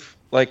believe,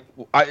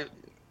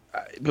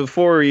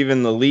 before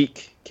even the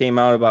leak came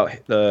out about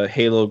the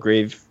Halo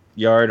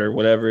Graveyard or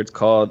whatever it's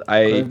called,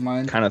 I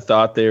kind of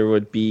thought there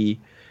would be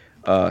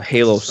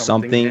Halo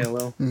something.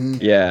 Halo. Mm-hmm.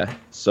 Yeah.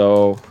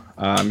 So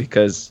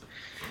because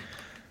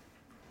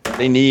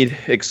they need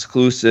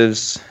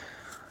exclusives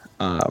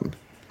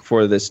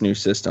for this new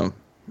system,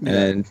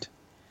 and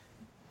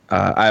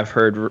I've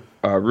heard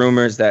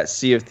rumors that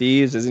Sea of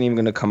Thieves isn't even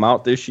going to come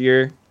out this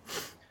year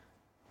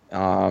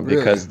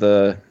because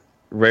the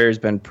Rare's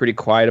been pretty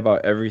quiet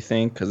about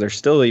everything because they're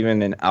still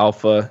even in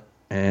alpha,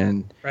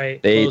 and I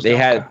could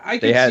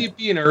see it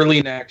being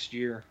early next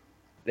year.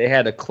 They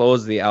had to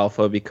close the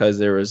alpha because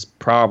there was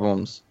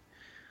problems.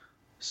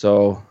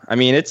 So I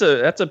mean, that's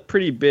a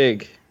pretty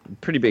big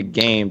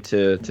game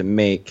to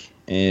make,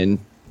 and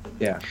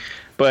yeah.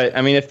 But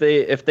I mean, if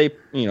they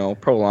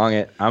prolong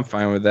it, I'm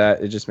fine with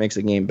that. It just makes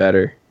the game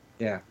better.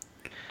 Yeah.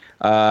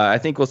 I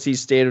think we'll see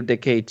State of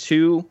Decay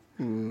 2.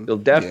 You'll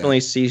definitely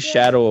see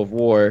Shadow of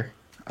War.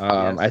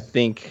 Yes. I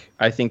think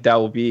that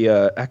will be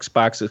a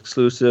Xbox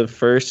exclusive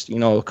first.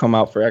 It'll come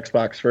out for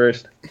Xbox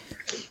first.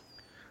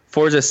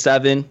 Forza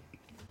 7,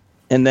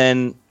 and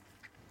then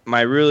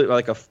my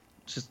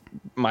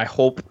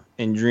hope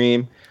and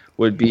dream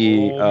would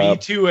be me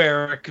too,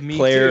 Eric.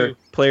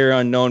 Player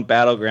Unknown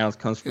Battlegrounds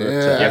comes to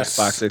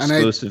Xbox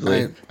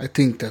exclusively. I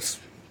think that's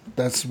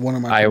one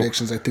of my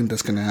predictions. I think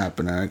that's going to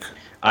happen, Eric.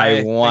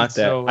 I want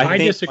that. So. I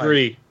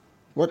disagree.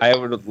 What? I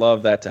would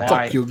love that to happen.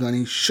 Fuck you,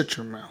 Gunny. Shut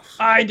your mouth.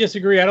 I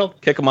disagree. I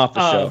don't kick him off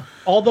the show.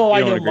 Although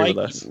I know agree Mike,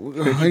 with us.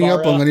 Hang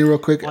up on Gunny real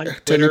quick. on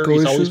Twitter, Technical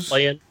issues.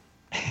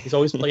 He's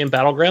always playing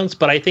Battlegrounds,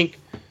 but I think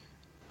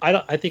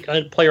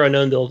Player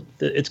Unknown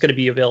it's going to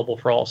be available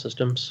for all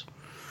systems.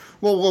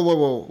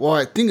 Well,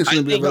 I think it's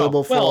going to be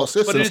available for all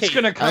systems. But it's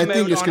going to come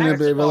out it's going to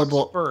be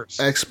available first.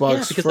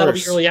 Xbox because that'll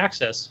be early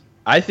access.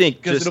 I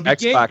think just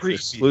Xbox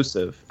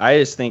exclusive. I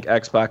just think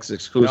Xbox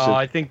exclusive. No,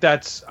 I think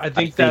that's I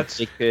think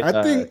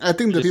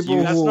the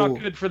people that's not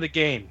good for the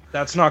game.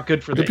 That's not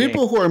good for the game. The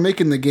people who are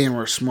making the game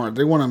are smart.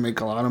 They want to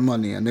make a lot of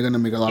money, and they're going to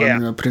make a lot of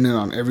money putting it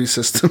on every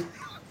system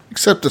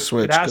except the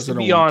Switch. It has to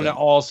be on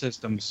all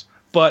systems.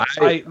 But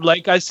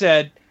like I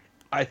said,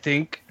 I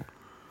think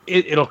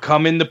it'll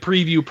come in the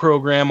preview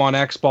program on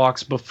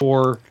Xbox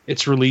before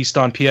it's released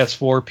on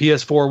PS4.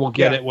 PS4 will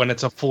get it when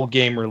it's a full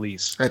game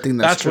release. I think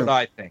that's true. What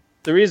I think.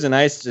 The reason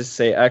I just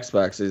say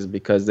Xbox is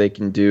because they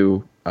can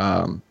do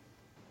have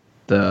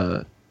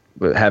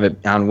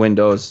it on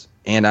Windows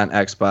and on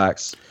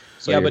Xbox.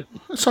 So but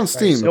it's on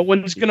Steam. No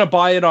one's gonna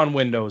buy it on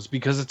Windows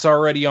because it's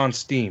already on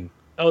Steam.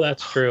 Oh,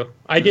 that's true.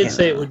 I did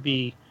say it would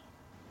be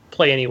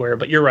Play Anywhere,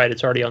 but you're right.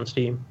 It's already on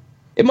Steam.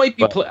 It might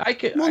be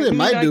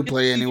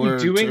Play Anywhere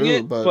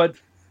too, but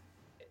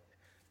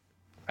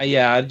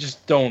I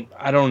just don't.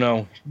 I don't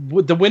know.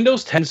 The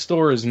Windows 10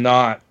 store is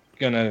not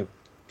gonna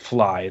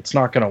fly. It's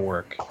not gonna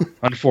work,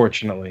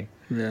 unfortunately.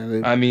 Yeah,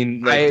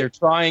 they're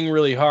trying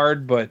really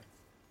hard, but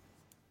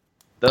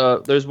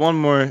there's one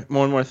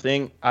more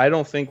thing. I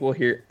don't think we'll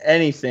hear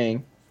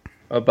anything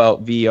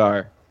about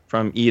VR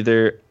from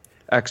either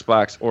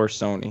Xbox or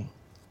Sony.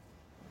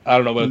 I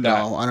don't know about that.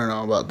 No, I don't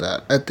know about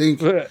that.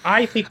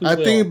 I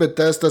think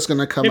Bethesda's going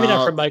to come Maybe out.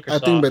 Not from Microsoft. I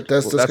think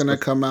Bethesda's going to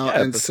come out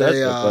and say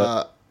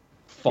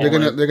they're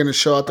going to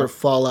show out their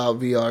Fallout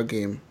VR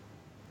game.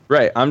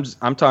 Right. I'm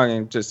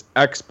talking just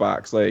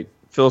Xbox. Like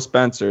Phil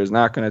Spencer is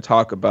not going to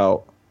talk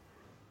about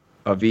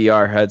a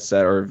VR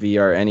headset or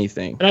VR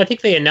anything. And I think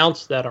they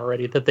announced that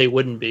already that they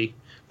wouldn't be.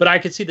 But I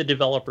could see the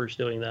developers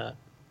doing that,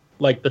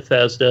 like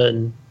Bethesda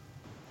and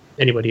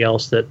anybody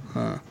else that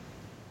Warner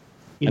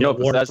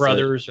Bethesda,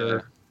 Brothers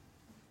or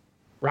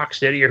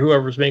Rocksteady or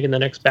whoever's making the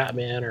next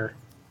Batman. Or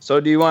so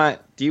do you want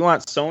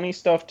Sony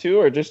stuff too,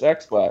 or just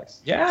Xbox?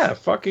 Yeah,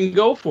 fucking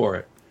go for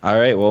it. All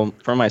right. Well,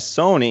 for my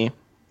Sony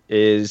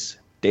is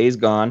Days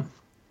Gone,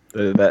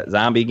 that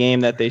zombie game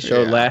that they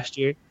showed last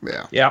year.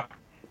 Yeah.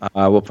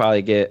 We'll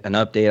probably get an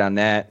update on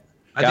that.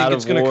 I think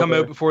it's going to come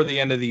out before the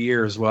end of the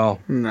year as well.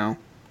 No.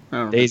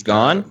 Days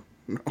Gone?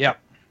 No. Yeah.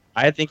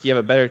 I think you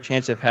have a better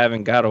chance of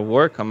having God of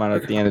War come out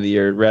at the end of the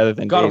year rather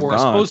than God Days of War Gone.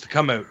 is supposed to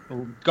come out.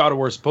 God of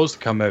War is supposed to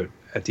come out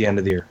at the end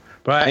of the year.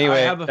 But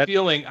anyway,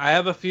 I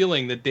have a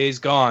feeling that Days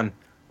Gone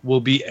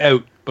will be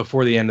out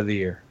before the end of the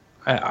year.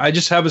 I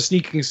just have a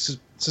sneaking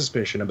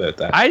suspicion about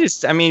that.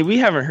 I mean, we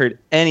haven't heard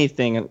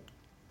anything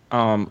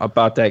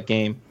about that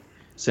game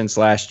since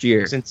last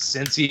year. Since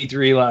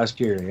E3 last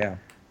year, yeah.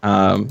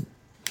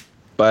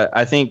 But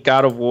I think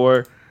God of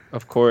War,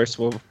 of course,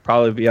 will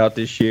probably be out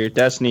this year.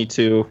 Destiny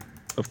 2,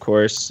 of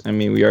course. I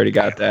mean, we already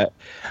got that.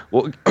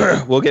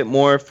 We'll get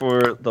more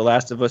for The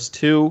Last of Us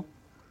 2.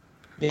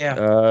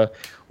 Yeah.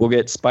 We'll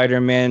get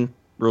Spider-Man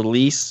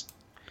release.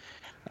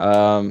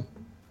 Call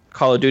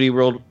of Duty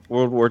World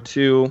War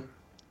II.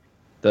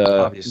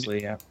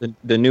 Obviously, yeah.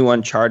 The new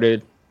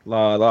Uncharted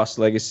Lost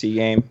Legacy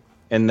game.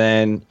 And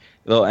then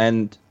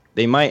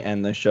they might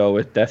end the show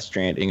with Death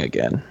Stranding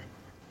again.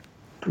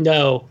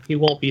 No, he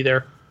won't be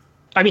there.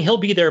 I mean, he'll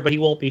be there, but he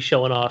won't be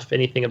showing off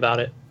anything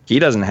about it. He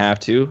doesn't have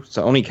to.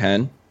 Sony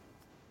can.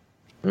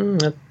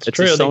 That's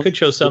true. They could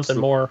show something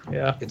more.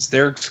 Yeah. It's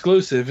their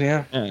exclusive,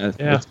 yeah.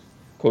 Yeah.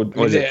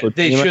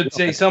 They should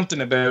say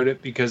something about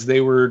it because they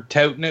were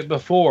touting it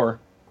before.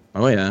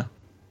 Oh, yeah.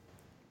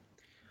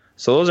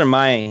 So those are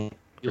my...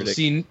 You'll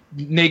see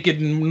naked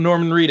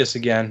Norman Reedus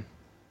again.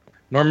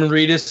 Norman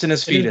Reedus and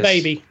his fetus. His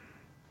baby.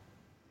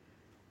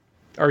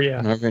 Or,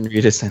 yeah. Norman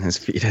Reedus and his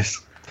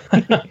fetus.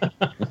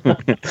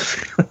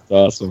 That's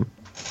awesome.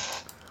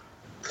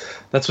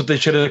 That's what they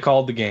should have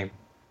called the game.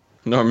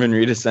 Norman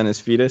Reedus and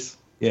his fetus?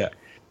 Yeah.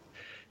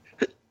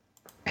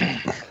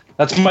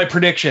 That's my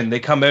prediction. They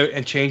come out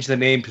and change the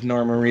name to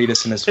Norman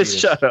Reedus and his fetus.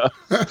 Shut up.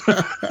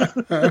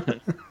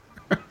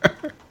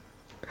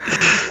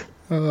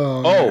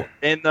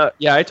 And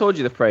I told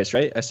you the price,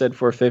 right? I said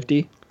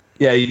 $450.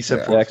 Yeah, you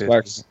said for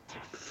Xbox.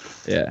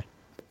 Yeah.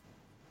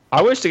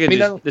 I wish they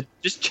could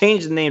just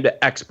change the name to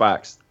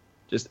Xbox.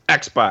 Just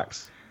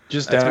Xbox.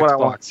 That's Xbox, what I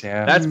want.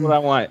 Yeah. That's what I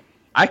want.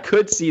 I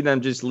could see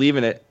them just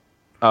leaving it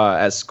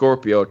as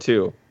Scorpio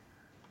too.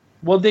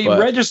 Well, they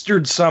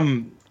registered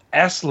some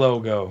S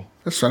logo.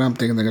 That's what I'm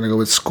thinking. They're gonna go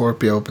with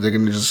Scorpio, but they're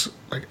gonna just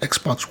like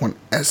Xbox One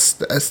S.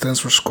 The S stands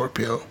for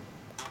Scorpio.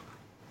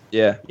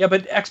 Yeah. Yeah,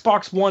 but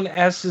Xbox One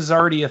S is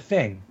already a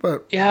thing.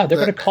 But yeah, they're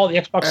gonna call the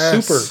Xbox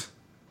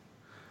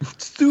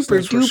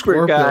Super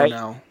duper guy.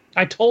 Now.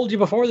 I told you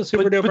before the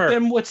Super Duper. But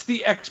then what's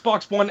the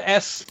Xbox One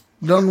S?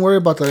 Don't worry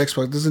about that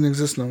Xbox. It doesn't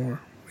exist no more.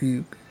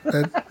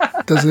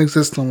 That doesn't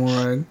exist no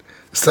more, right?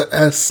 It's the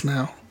S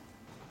now.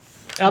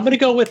 I'm going to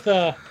go with,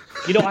 I've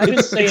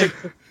been saying...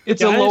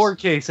 It's a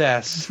lowercase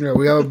s. Yeah,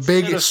 we have a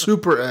big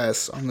Super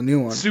S on the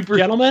new one. Super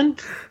Gentlemen?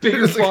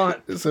 Bigger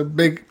font. It's a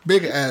big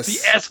S. The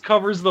S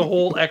covers the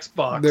whole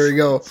Xbox. There you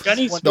go.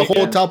 The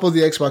whole top of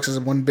the Xbox is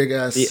one big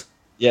S.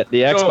 The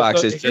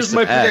Xbox is just here's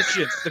my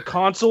prediction. The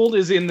console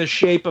is in the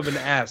shape of an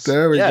S.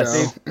 There we go.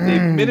 They've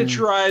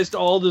miniaturized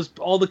all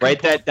the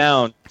Write that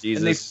down,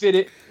 Jesus. And they fit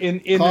it in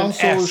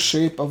console an S.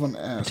 shape of an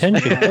S.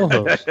 Attention,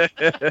 co-host.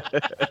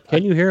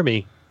 Can you hear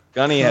me?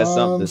 Gunny has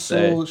something to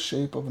say. Console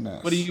shape of an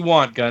S. What do you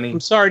want, Gunny? I'm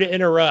sorry to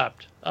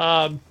interrupt.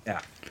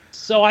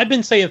 So I've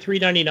been saying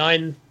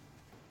 $399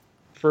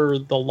 for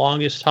the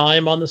longest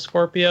time on the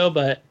Scorpio,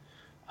 but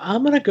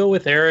I'm gonna go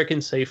with Eric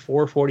and say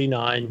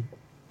 $449.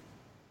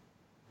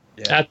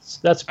 Yeah.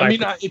 That's. I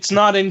mean, it's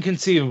not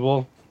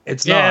inconceivable.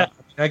 It's not.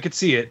 I could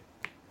see it,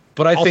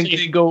 but I think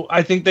they go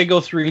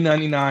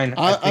 $399.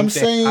 I'm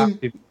saying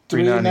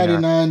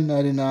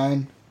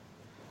 $399.99,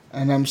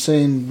 and I'm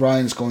saying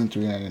Ryan's going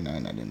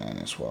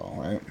 $399.99 as well,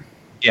 right?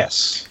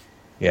 Yes.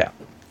 Yeah.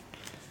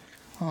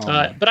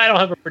 But I don't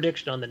have a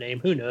prediction on the name.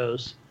 Who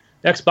knows?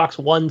 Xbox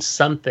One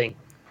something.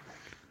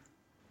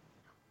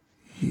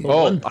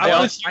 I'm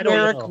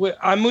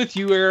with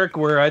you, Eric.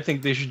 Where I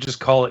think they should just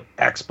call it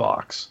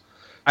Xbox.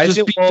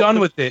 Just be done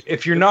with it.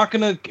 If you're not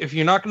gonna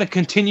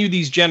continue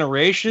these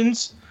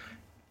generations,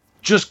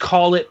 just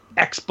call it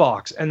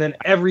Xbox, and then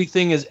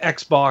everything is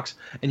Xbox,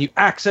 and you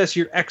access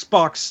your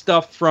Xbox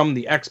stuff from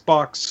the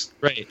Xbox.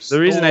 Right. The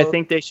reason I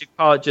think they should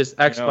call it just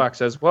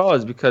Xbox as well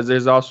is because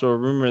there's also a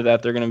rumor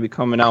that they're going to be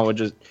coming out with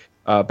just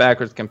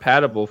backwards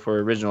compatible for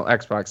original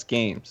Xbox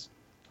games.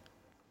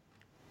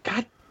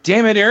 God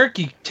damn it, Eric!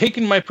 You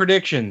taking my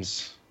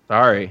predictions.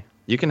 Sorry,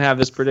 you can have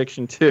this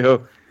prediction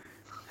too.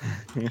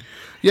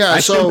 Yeah,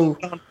 so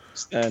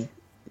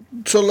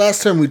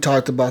last time we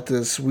talked about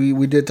this,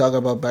 we did talk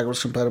about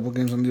backwards compatible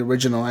games on the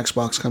original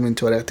Xbox coming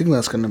to it. I think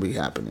that's going to be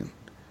happening.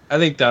 I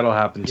think that'll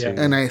happen too.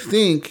 And I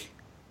think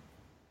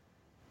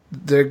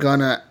they're going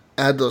to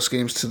add those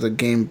games to the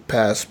Game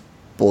Pass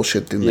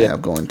bullshit thing they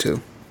have going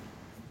too.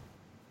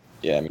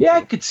 Yeah,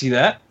 I could see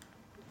that.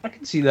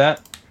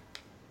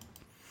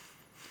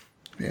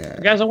 Yeah.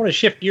 Guys, I want to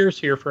shift gears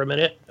here for a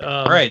minute.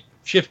 All right,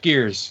 shift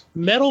gears.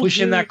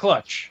 Push in that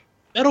clutch.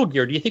 Metal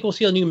Gear. Do you think we'll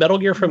see a new Metal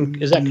Gear from?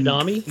 Is that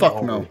Konami?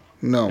 Fuck no.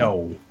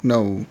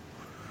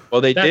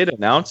 Well, they did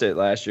announce it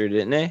last year,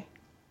 didn't they?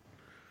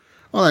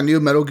 Oh, that new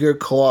Metal Gear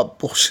co-op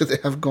bullshit they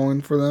have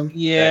going for them.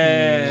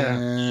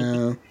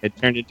 Yeah. It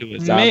turned into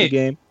a zombie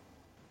game.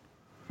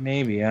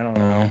 Maybe, I don't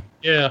know.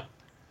 Yeah.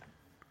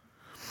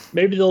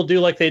 Maybe they'll do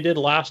like they did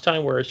last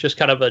time, where it's just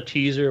kind of a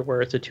teaser,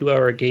 where it's a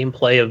 2-hour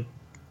gameplay of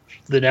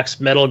the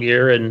next Metal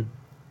Gear, and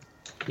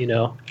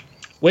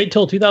wait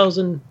till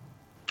 2020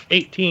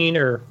 2018,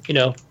 or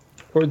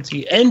towards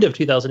the end of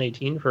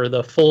 2018 for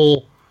the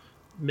full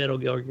Metal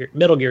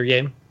Gear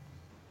game.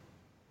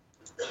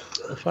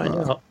 We'll find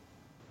out.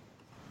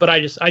 But I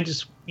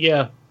just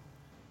yeah.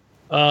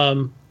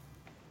 Gosh,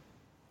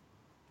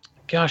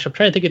 I'm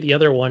trying to think of the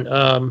other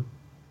one.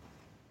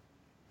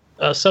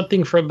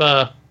 Something from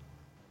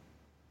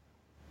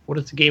what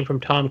is the game from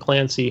Tom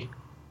Clancy?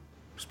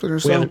 Splinter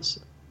Cell.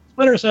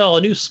 Splinter Cell,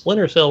 a new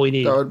Splinter Cell we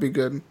need. That would be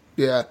good.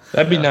 Yeah,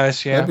 that'd be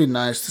nice. Yeah, that'd be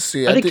nice to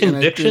see. I think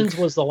Convictions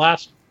was the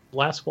last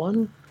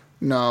one.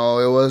 No,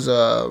 it was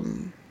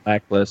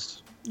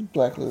Blacklist.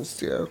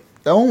 Blacklist. Yeah,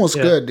 that one was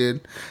good,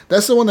 dude.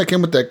 That's the one that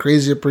came with that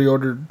crazy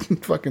pre-ordered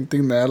fucking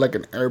thing that had like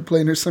an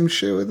airplane or some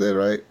shit with it,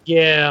 right?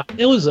 Yeah,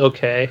 it was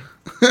okay.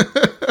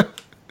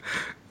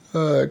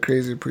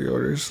 Crazy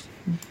pre-orders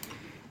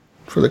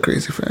for the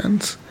crazy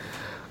fans.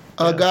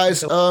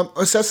 Guys,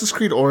 Assassin's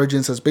Creed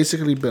Origins has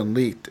basically been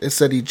leaked. It's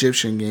that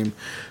Egyptian game.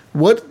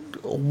 What?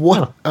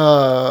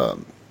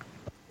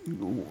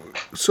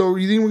 So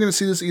you think we're gonna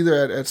see this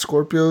either at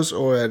Scorpio's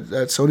or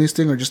at Sony's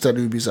thing, or just at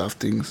Ubisoft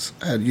things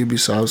at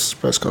Ubisoft's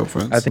press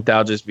conference? I think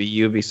that'll just be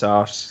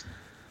Ubisoft's.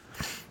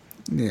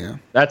 Yeah,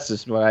 that's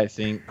just what I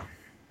think.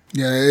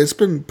 Yeah, it's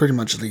been pretty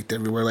much leaked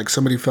everywhere. Like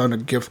somebody found a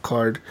gift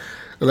card,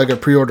 like a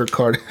pre-order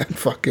card at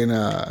fucking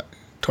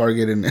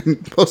Target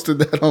and posted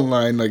that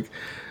online. Like,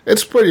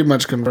 it's pretty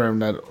much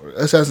confirmed that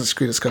Assassin's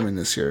Creed is coming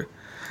this year.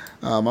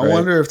 I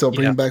wonder if they'll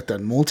bring back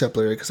that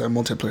multiplayer, because that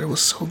multiplayer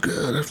was so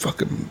good.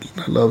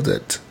 I loved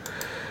it.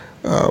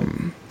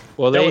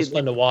 Well, that was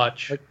fun to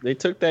watch. They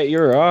took that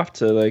year off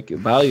to like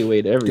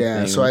evaluate everything.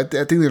 Yeah, so I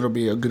think it'll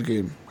be a good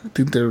game. I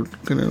think they're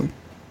gonna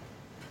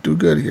do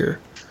good here.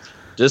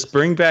 Just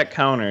bring back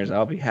counters.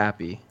 I'll be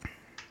happy.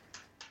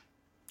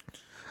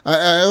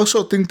 I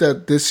also think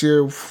that this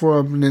year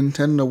from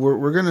Nintendo,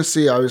 we're gonna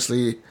see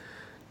obviously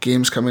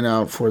games coming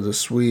out for the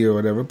Wii or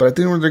whatever, but I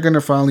think they're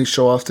gonna finally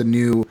show off the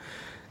new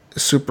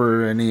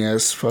Super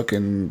NES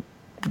fucking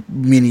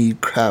mini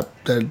crap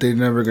that they're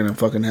never gonna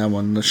fucking have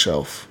on the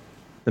shelf.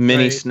 The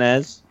mini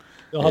SNES.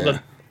 They'll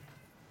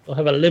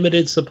have a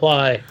limited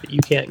supply that you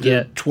can't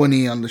get.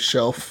 20 on the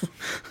shelf.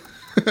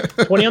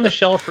 20 on the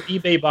shelf for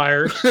eBay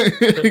buyers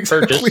to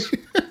purchase.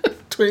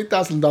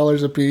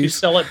 $20,000 a piece. You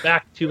sell it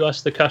back to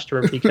us, the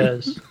customer,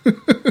 because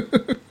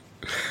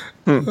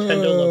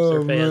Nintendo loves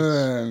their fans.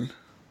 Man.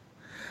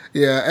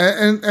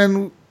 Yeah,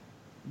 and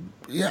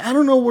yeah, I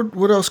don't know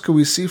what else could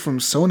we see from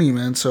Sony,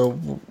 man. So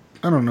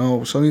I don't know.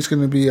 Sony's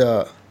gonna be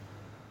I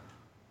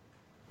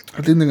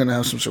think they're gonna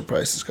have some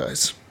surprises,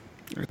 guys.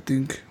 I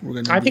think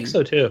we're gonna. I think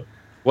so too.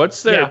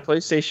 What's their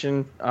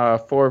PlayStation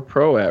 4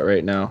 Pro at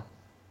right now?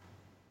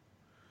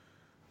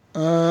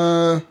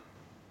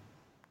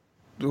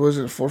 Was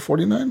it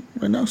 $449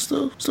 right now?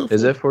 Still.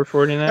 Is it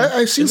 $449?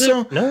 I've seen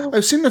some. No.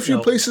 I've seen a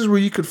few places where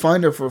you could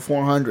find it for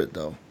 $400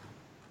 though.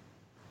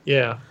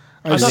 Yeah.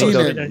 I've seen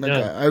it.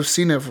 I've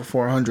seen it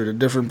for $400 at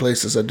different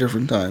places at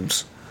different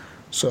times.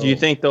 So, do you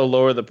think they'll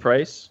lower the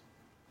price?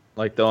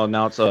 Like they'll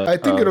announce I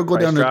think it'll go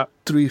down drop?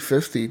 to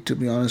 $350, to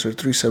be honest, or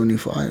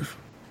 $375.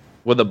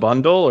 With a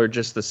bundle or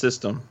just the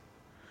system?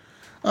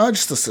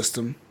 Just the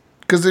system,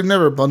 because they've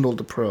never bundled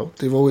the Pro.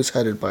 They've always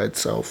had it by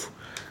itself.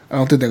 I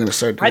don't think they're going to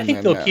start doing that. I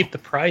think they'll keep the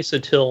price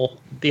until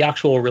the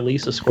actual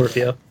release of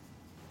Scorpio.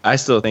 I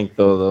still think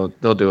they'll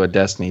do a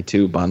Destiny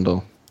 2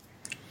 bundle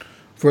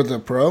for the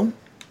Pro.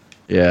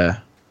 Yeah.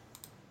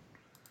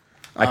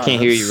 I can't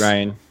hear you,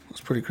 Ryan.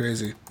 It's pretty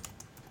crazy.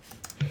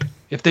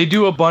 If they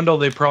do a bundle,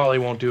 they probably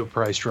won't do a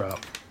price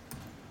drop.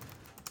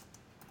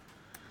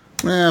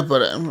 Yeah,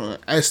 but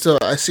I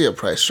see a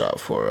price drop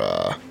for.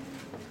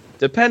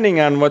 Depending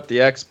on what the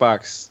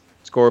Xbox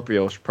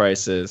Scorpio's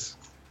price is.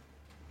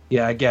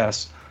 Yeah, I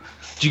guess.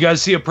 Did you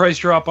guys see a price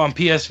drop on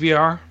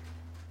PSVR?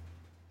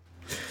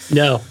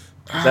 No.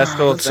 That's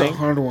still a thing? That's a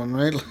hard one,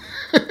 right?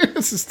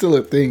 This is still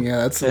a thing.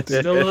 Yeah, that's a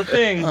thing. Still a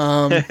thing.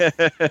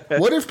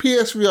 What if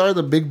PSVR,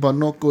 the big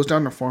bundle, goes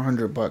down to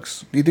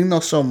 $400? Do you think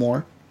they'll sell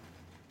more?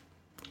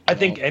 I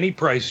think any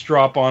price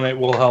drop on it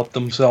will help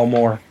them sell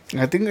more.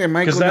 I think they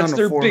might go down to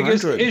 $400.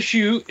 Because that's their biggest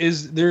issue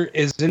is there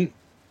isn't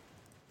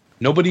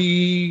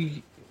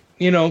nobody,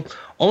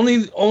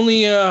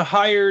 only a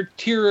higher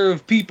tier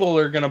of people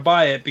are going to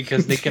buy it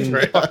because they can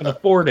fucking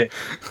afford it.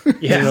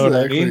 Yeah, you know what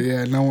I mean?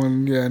 Yeah, no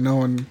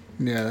one.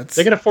 Yeah, that's.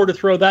 They can afford to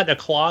throw that in a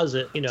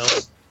closet,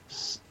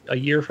 a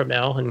year from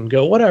now and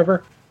go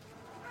whatever.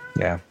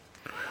 Yeah.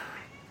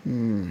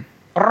 You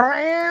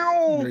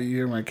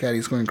hear my cat?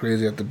 He's going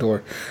crazy at the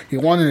door. He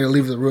wanted to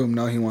leave the room.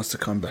 Now he wants to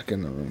come back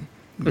in the room.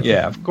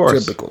 Yeah, of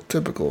course.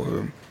 Typical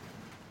room.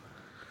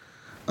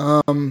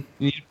 You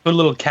need to put a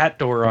little cat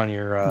door on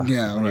your on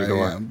your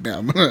door. Yeah,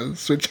 I'm gonna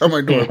switch out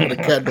my door, put a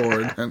cat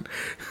door in.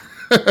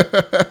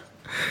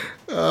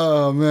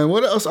 Oh man,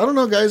 what else? I don't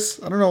know, guys.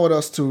 I don't know what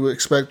else to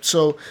expect.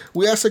 So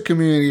we asked the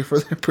community for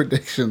their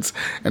predictions,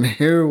 and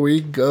here we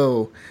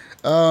go.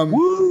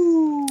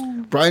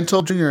 Brian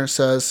Toll Jr.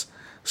 says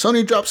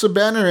Sony drops a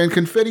banner and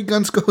confetti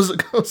guns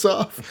goes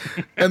off,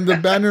 and the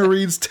banner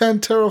reads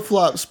 10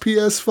 teraflops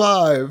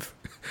PS5.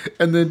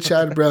 And then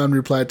Chad Brown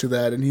replied to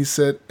that, and he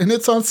said, "And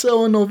it's on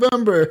sale in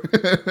November."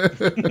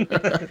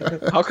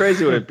 How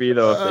crazy would it be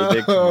though if they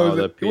did come out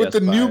with a PS5? With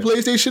the new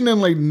PlayStation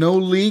and like no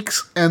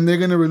leaks, and they're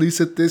gonna release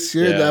it this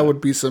year? Yeah. That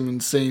would be some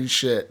insane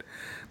shit.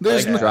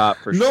 There's Like, drop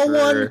for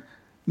sure.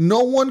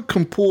 No one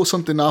can pull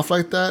something off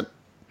like that.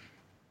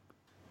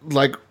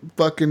 Like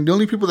fucking the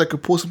only people that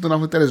could pull something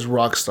off like that is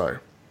Rockstar.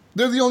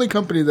 They're the only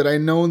company that I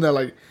know that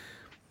like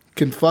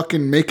can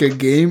fucking make a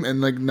game and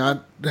like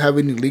not have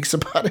any leaks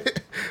about it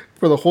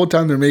for the whole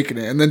time they're making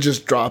it, and then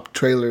just drop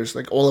trailers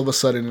like all of a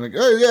sudden like,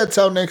 oh yeah, it's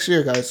out next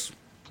year, guys.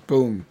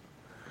 Boom.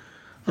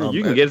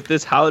 You can get it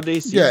this holiday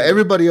season. Yeah,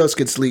 everybody else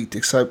gets leaked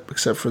except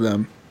for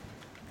them.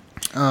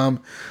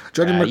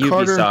 Johnny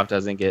McCarter. Ubisoft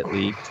doesn't get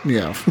leaked.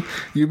 Yeah,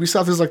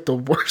 Ubisoft is like the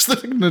worst,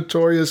 like,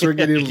 notorious for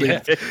getting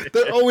leaked.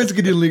 They're always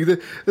getting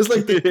leaked. It's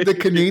like the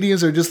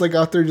Canadians are just like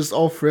out there, just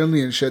all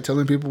friendly and shit,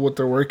 telling people what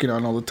they're working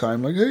on all the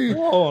time. Like, hey,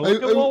 whoa,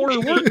 look at what we're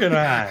working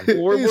on.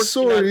 Hey,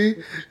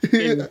 sorry.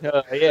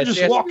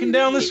 Just walking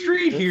down the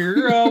street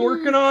here,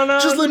 working on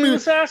Just let me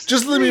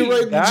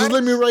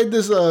ride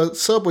this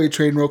subway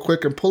train real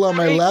quick and pull out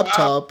my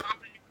laptop.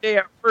 Day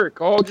at work,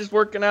 just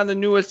working on the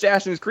new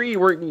Assassin's Creed,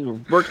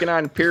 working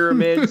on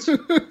pyramids.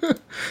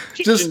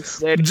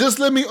 just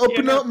let me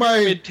open up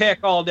my tech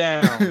all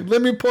down.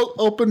 Let me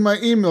open my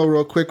email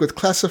real quick with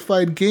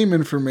classified game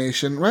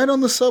information right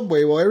on the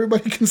subway while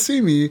everybody can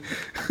see me.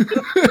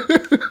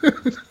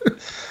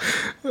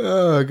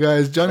 Oh,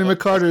 guys, Johnny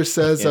McCarter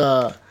says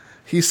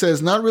he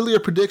says not really a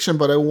prediction,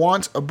 but I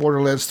want a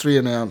Borderlands 3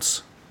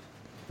 announce.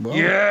 Well,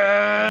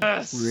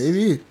 yes.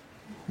 Really?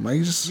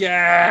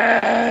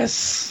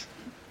 Yes.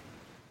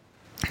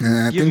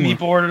 Give me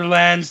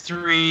Borderlands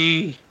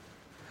 3.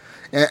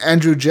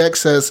 Andrew Jack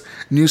says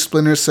new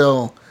Splinter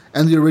Cell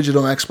and the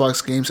original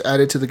Xbox games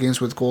added to the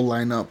Games with Gold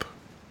lineup.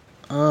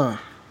 I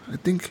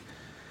think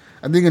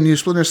a new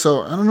Splinter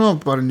Cell. I don't know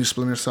about a new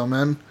Splinter Cell,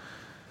 man.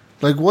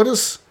 Like, what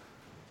is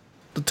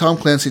the Tom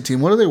Clancy team?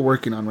 What are they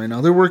working on right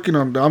now? They're working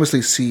on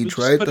obviously Siege,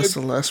 right? That's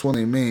the last one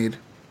they made.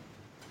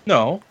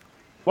 No,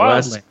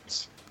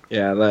 Wildlands.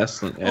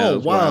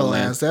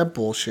 Wildlands. That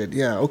bullshit.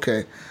 Yeah,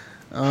 okay.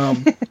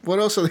 What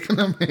else are they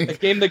gonna make? The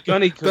game that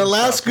Gunny the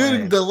last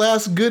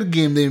good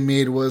game they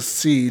made was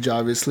Siege,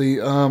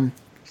 obviously. I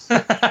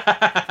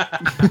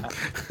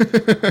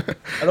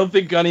don't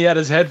think Gunny had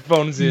his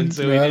headphones in,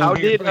 so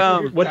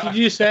what did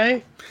you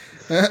say?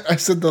 I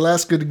said the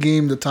last good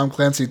game the Tom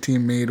Clancy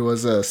team made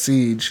was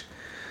Siege.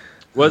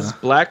 Was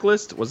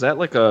Blacklist? Was that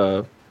like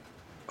a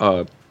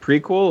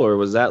prequel, or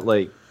was that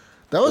like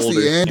that was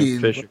the Andy?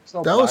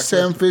 That was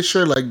Sam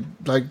Fisher,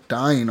 like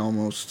dying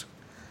almost.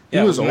 He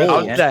was old.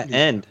 How did that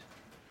end?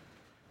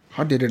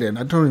 How did it end?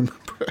 I don't remember.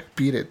 I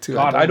beat it too.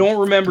 God, I don't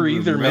remember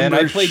either, man.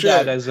 I played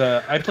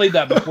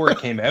that before it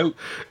came out.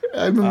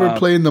 I remember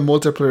playing the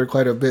multiplayer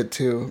quite a bit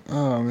too.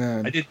 Oh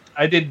man,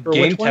 I did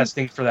game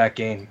testing for that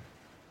game.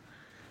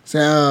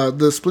 So,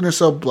 the Splinter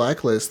Cell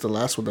Blacklist, the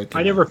last one that came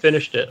out. I never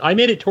finished it. I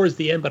made it towards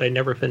the end, but I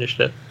never finished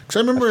it. I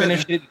remember I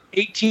finished it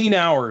 18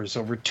 hours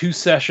over 2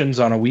 sessions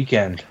on a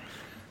weekend.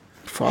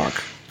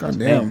 Fuck.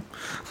 Goddamn.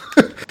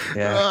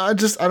 Yeah. I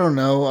don't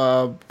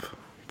know.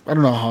 I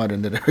don't know how it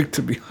ended, Eric,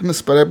 to be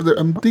honest, but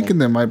I'm thinking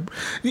they might.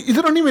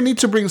 You don't even need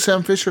to bring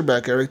Sam Fisher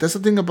back, Eric. That's the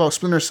thing about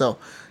Splinter Cell.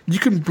 You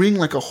can bring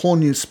like a whole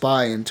new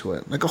spy into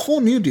it, like a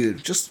whole new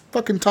dude, just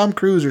fucking Tom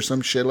Cruise or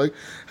some shit. Like,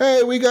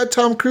 hey, we got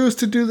Tom Cruise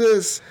to do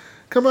this.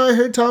 Come on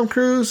here, Tom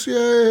Cruise,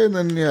 yeah, and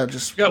then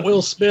just you got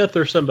Will Smith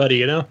or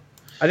somebody, I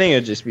think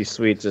it'd just be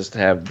sweet just to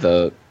have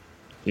the,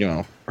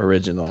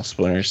 original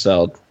Splinter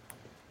Cell.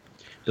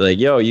 Be like,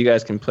 yo, you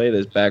guys can play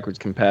this backwards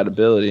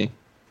compatibility.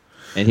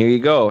 And here you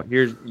go.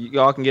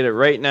 Y'all can get it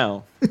right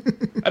now.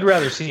 I'd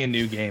rather see a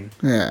new game.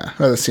 Yeah, I'd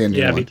rather see a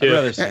new one. Me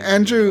too.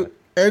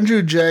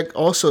 Andrew Jack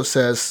also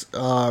says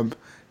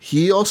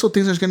he also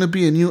thinks there's going to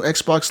be a new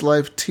Xbox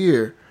Live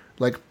tier,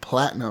 like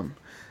Platinum,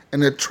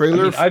 and a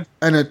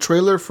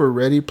trailer for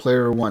Ready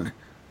Player One.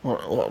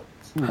 Or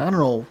I don't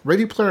know,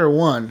 Ready Player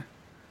One.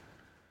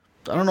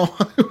 I don't know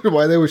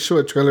why they would show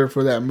a trailer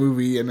for that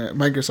movie in a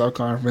Microsoft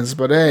conference,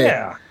 but hey.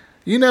 Yeah.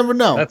 You never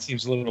know. That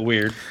seems a little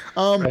weird.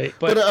 Right.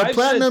 But a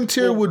platinum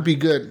tier would be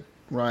good,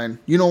 Ryan.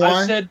 You know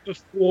why? I said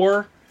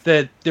before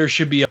that there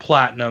should be a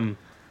platinum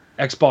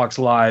Xbox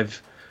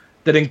Live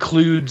that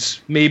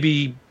includes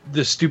maybe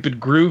the stupid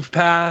Groove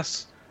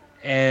Pass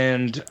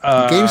and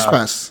Games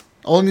Pass.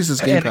 All it needs is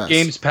Game Pass.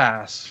 Games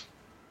Pass.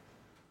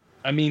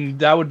 I mean,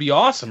 that would be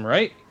awesome,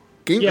 right?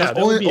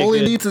 All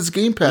it needs is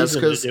Game Pass,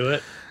 because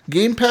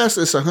Game Pass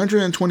is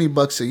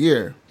 $120 a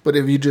year. But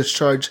if you just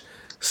charge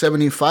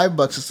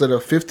 $75 instead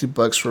of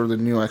 $50 for the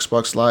new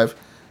Xbox Live,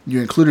 you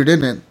include it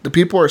in it. The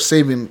people are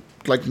saving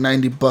like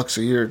 $90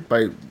 a year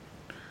by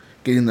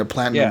getting the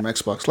platinum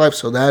Xbox Live,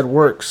 so that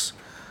works.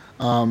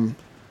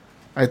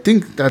 I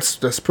think that's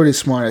pretty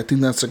smart. I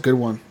think that's a good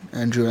one,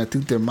 Andrew. I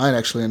think they might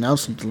actually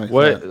announce something like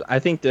that. I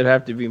think there'd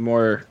have to be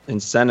more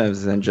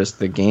incentives than just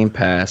the Game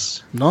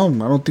Pass. No,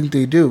 I don't think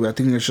they do. I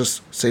think it's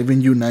just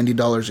saving you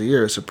 $90 a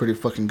year is a pretty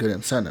fucking good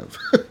incentive.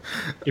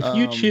 If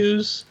you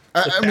choose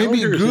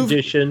Maybe Founders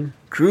Edition.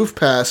 Groove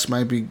Pass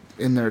might be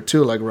in there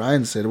too, like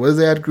Ryan said. What if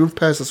they add Groove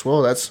Pass as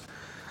well? That's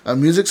a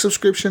music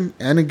subscription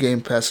and a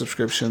Game Pass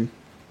subscription,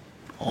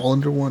 all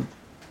under one.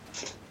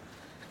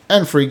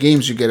 And free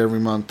games you get every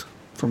month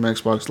from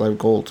Xbox Live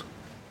Gold.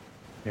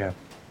 Yeah.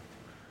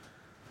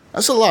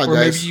 That's a lot, or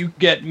guys.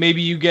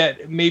 Maybe you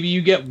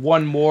get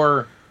one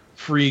more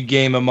free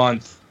game a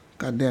month.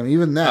 God damn,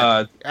 even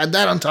that. Add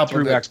that on top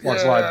through of it.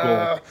 Xbox Live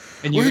Gold.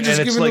 And We're just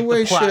it's giving like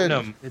away the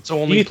platinum. shit. It's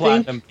only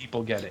platinum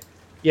people get it.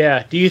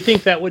 Yeah. Do you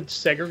think that would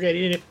segregate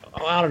it?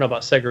 I don't know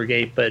about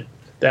segregate, but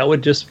that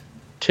would just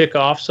tick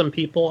off some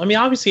people. I mean,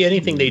 obviously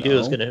anything they do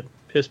is going to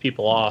piss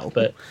people off,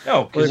 but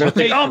no, they're going to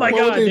think, oh my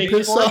God, they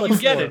piss off you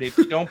get it. If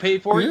you don't pay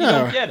for it, you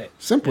don't get it.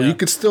 Simple. Yeah. You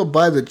could still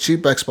buy the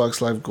cheap Xbox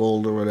Live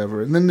Gold or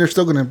whatever, and then there's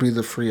still going to be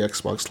the free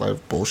Xbox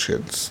Live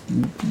bullshit,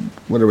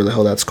 whatever the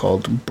hell that's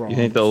called. You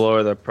think they'll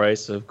lower the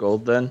price of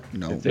gold then?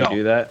 No. If they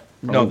do that?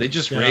 No, they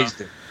just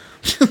raised it.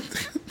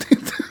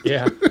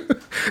 yeah.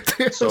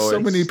 There's So so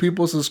many it's-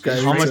 people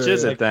subscribing. How much to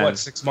is it then? What,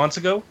 6 months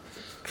ago?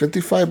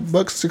 $55,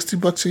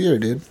 $60 a year,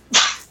 dude.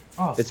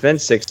 Oh, It's been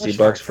 $60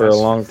 That's for a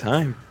impressive. long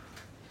time.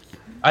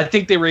 I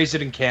think they raised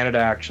it in Canada,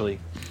 actually.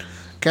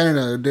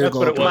 Canada did That's go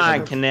what up. it Come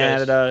was. on,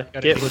 Canada.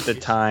 Gotta Get be with the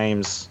pleased.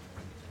 times.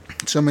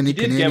 So many You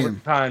did get Canadian,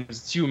 with times.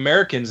 It's you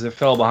Americans that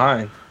fell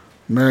behind.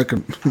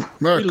 American, We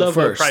America love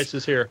low first.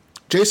 prices here.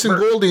 Jason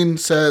Golding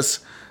says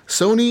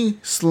Sony's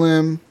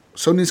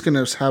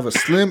going to have a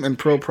slim and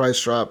pro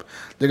price drop.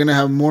 They're going to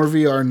have more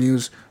VR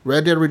news.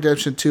 Red Dead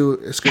Redemption 2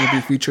 is going to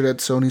be featured at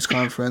Sony's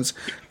conference.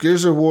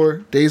 Gears of War,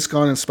 Days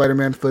Gone, and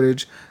Spider-Man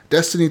footage.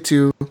 Destiny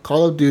 2,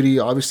 Call of Duty.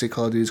 Obviously,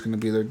 Call of Duty is going to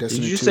be there. Did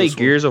Destiny you 2 say as well.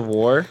 Gears of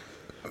War?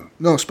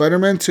 No,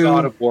 Spider-Man 2.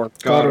 God of War.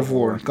 God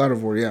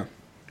of War, yeah.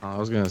 Oh, I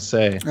was going to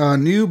say.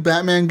 New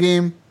Batman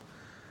game.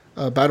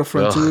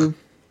 Battlefront Ugh. 2.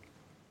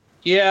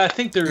 Yeah, I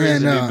think there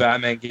is And, a new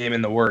Batman game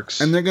in the works.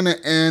 And they're going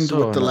to end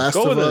So with The nice. Last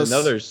Go of with Us.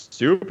 another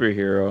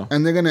superhero.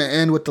 And they're going to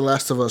end with The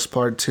Last of Us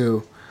Part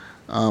 2.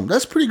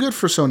 That's pretty good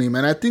for Sony,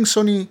 man. I think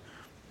Sony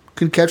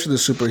can capture the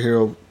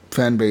superhero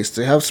fan base.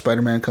 They have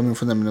Spider-Man coming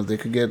for them, and if they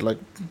could get, like,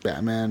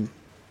 Batman.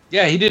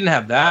 Yeah, he didn't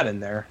have that in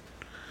there.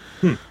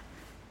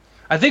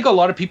 I think a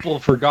lot of people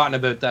have forgotten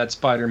about that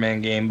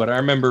Spider-Man game, but I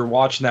remember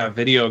watching that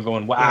video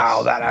going,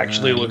 wow, that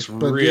actually looks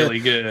But really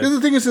yeah, good. The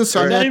thing is,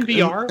 that in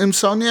VR?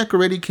 Insomniac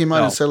already came out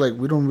No. and said, like,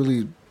 we don't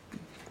really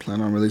plan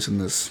on releasing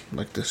this,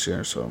 like, this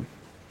year, so...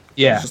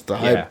 Yeah. It's just the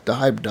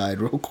hype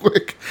died real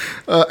quick.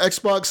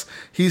 Xbox,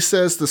 he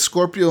says the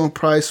Scorpio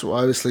price will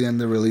obviously, and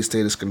the release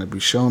date is going to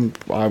be shown.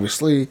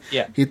 Obviously,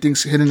 Yeah. He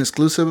thinks hidden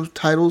exclusive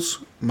titles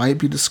might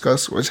be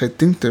discussed, which I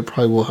think they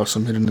probably will have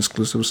some hidden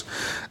exclusives.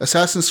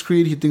 Assassin's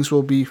Creed, he thinks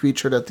will be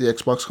featured at the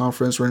Xbox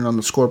conference, running on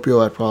the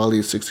Scorpio at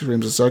probably 60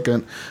 frames a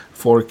second,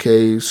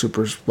 4K,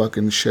 super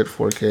fucking shit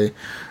 4K.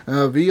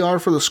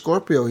 VR for the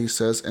Scorpio, he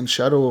says, and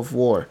Shadow of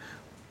War.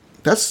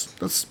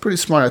 That's pretty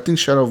smart. I think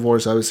Shadow of War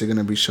is obviously going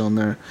to be shown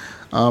there.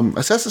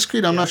 Assassin's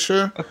Creed, I'm not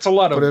sure. That's a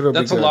lot But it'll of be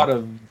that's a good. lot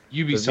of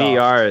The Ubisoft.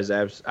 VR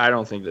is I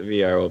don't think the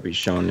VR will be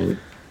shown in.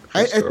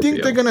 I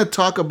think they're going to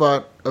talk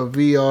about a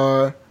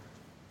VR.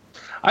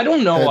 I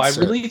don't know.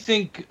 Headset.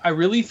 I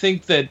really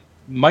think that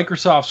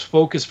Microsoft's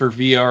focus for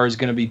VR is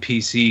going to be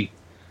PC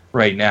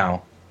right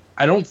now.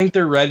 I don't think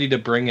they're ready to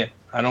bring it.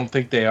 I don't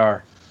think they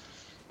are.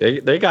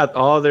 They got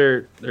all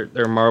their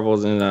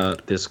marbles in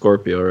the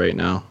Scorpio right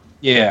now.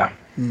 Yeah.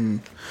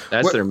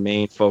 That's What- their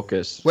main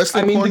focus.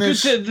 Wesley I mean,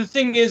 Cornish. the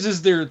thing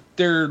is they're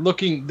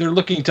looking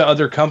to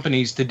other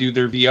companies to do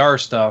their VR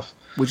stuff,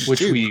 Which is which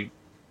cheap.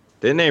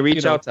 Didn't they reach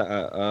you know, out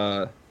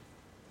to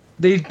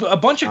a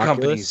bunch of Oculus?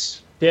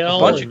 companies. Dell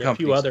A bunch and of a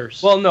few companies.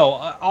 others. Well, no,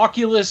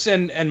 Oculus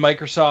and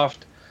Microsoft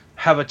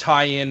have a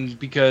tie-in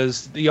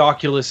because the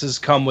Oculus has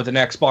come with an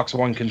Xbox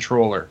One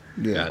controller.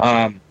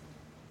 Yeah.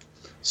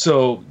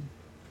 So,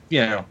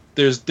 you know,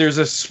 there's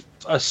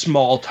a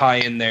small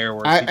tie-in there.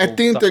 Where I people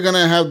think thought- they're going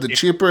to have the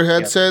cheaper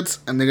headsets,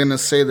 and they're going to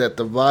say that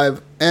the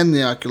Vive and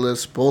the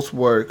Oculus both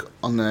work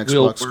on the Will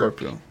Xbox work.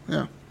 Scorpio.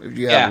 Yeah. If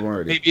you yeah, have them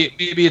already.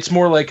 maybe it's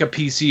more like a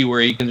PC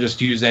where you can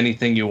just use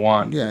anything you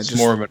want. Yeah, it's just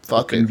more of a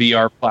fuck fucking it.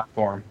 VR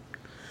platform.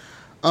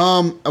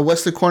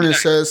 Wesley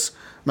Cornish says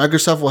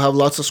Microsoft will have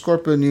lots of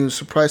Scorpio news,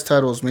 surprise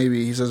titles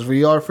maybe. He says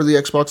VR for the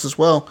Xbox as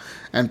well,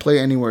 and Play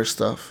Anywhere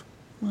stuff.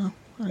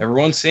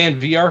 Everyone's saying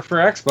VR for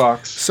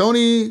Xbox.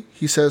 Sony,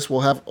 he says, will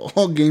have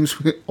all the games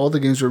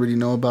we already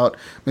know about.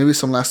 Maybe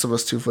some Last of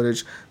Us 2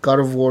 footage. God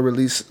of War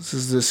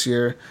releases this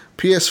year.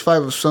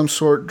 PS5 of some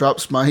sort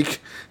drops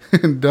mic.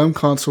 Dumb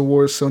console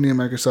wars. Sony and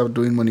Microsoft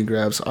doing money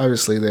grabs.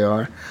 Obviously they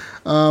are.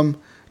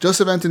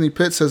 Joseph Anthony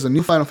Pitt says a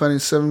new Final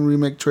Fantasy VII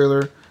remake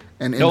trailer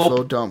and info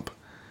Nope. dump.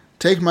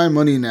 Take my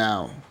money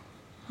now.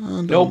 I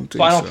don't Nope. think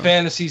Final so.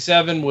 Fantasy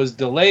VII was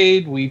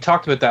delayed. We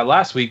talked about that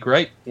last week,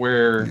 right?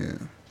 Where Yeah.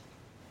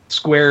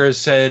 Square has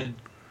said,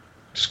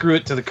 screw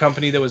it to the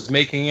company that was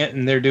making it,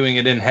 and they're doing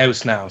it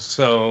in-house now.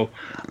 So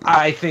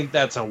I think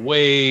that's a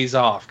ways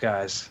off,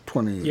 guys.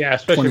 20, yeah,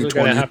 especially if we're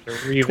going to 2020.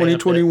 have to revamp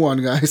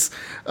 2021, guys.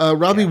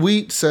 Robbie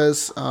Wheat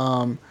says,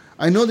 I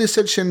I know they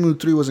said Shenmue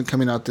 3 wasn't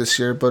coming out this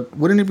year, but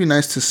wouldn't it be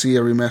nice to see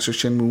a remastered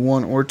Shenmue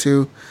 1 or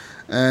 2?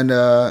 And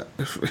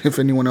if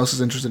anyone else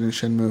is interested in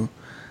Shenmue.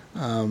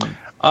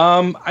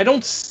 I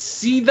don't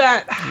see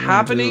that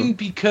happening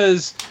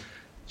because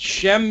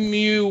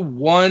Shenmue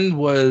 1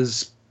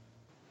 was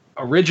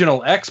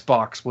original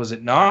Xbox, was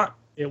it not?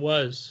 It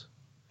was.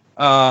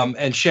 And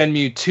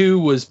Shenmue 2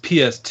 was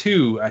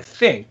PS2, I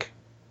think.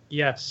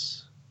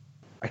 Yes.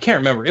 I can't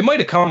remember. It might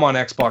have come on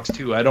Xbox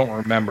too. I don't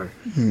remember.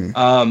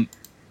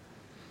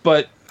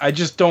 But I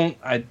just don't.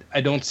 I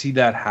don't see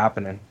that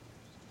happening.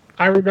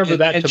 I remember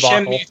that and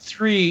debacle.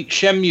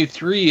 Shenmue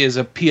 3 is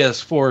a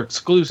PS4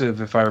 exclusive,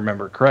 if I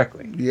remember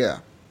correctly. Yeah.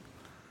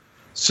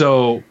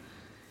 So,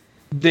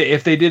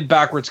 if they did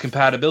backwards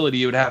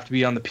compatibility, it would have to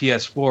be on the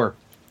PS4.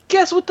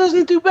 Guess what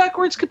doesn't do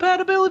backwards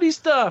compatibility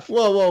stuff?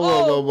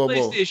 Whoa.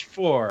 PlayStation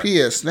 4.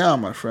 PS Now,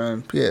 my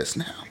friend. PS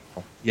Now.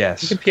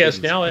 Yes. You can PS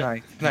Now it.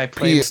 Can I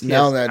play PS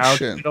Now that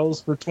shit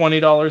titles for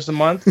 $20 a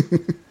month?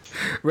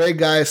 Ray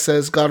Guy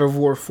says God of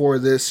War 4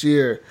 this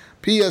year.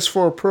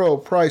 PS4 Pro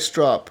price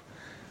drop.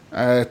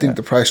 I think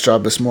the price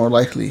drop is more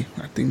likely.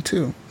 I think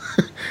too.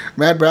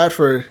 Matt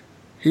Bradford,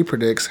 he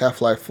predicts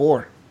Half-Life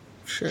 4.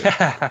 Shit.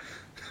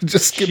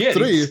 Just skip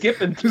 3. He's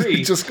skipping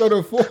 3. Just go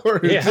to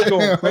 4. Yeah,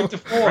 going right to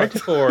 4. Right to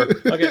 4.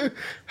 Okay.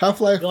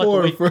 Half-Life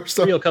 4 first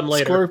up. He'll come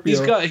later.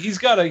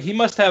 Scorpio. He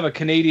must have a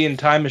Canadian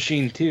time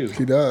machine too.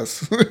 He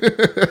does.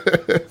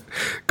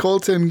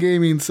 Colton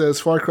Gaming says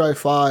Far Cry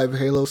 5,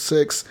 Halo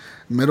 6,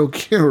 Metal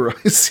Gear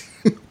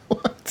Rising.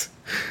 What?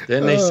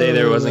 Didn't they say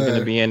there wasn't going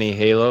to be any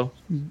Halo?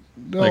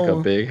 No. Like a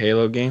big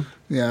Halo game?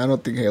 Yeah, I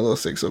don't think Halo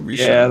 6 will be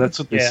Yeah, shown. that's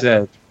what they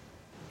said.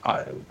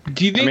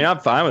 Do you think? I mean, I'm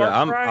fine with it.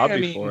 Far Cry, I'll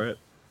be for it.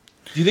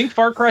 Do you think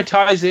Far Cry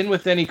ties in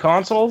with any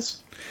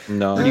consoles?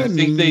 No. Or do you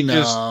think they No.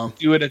 just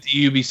do it at the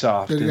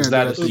Ubisoft? They're Is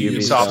gonna that do at it the at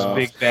Ubisoft's Ubisoft.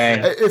 big bang?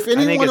 If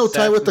anyone will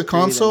tie with the Assassin's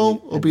Creed console,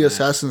 and- it'll be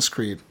Assassin's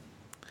Creed.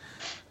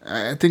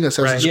 I think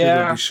Assassin's Creed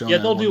Yeah. will be shown. Yeah,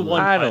 they'll at do one.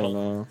 one. I don't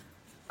know.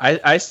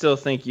 I still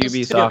think It's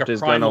Ubisoft like a is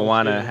going to Primal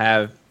want to too.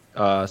 have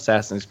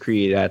Assassin's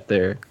Creed at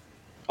their...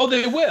 Oh,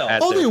 they will.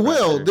 At Oh, their they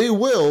will. premiere. They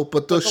will,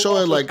 but they'll But they'll show it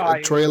also like tie a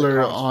into trailer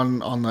the on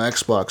the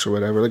Xbox or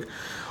whatever, like,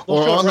 They'll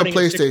or show it on the running at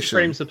 60 PlayStation.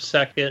 frames a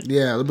second.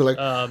 Yeah, they'll be like,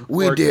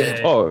 we 4K.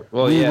 did. Oh,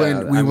 well, We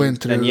yeah.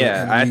 went through And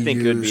yeah, and I we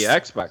think it would be used,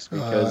 Xbox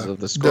because of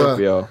the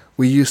Scorpio.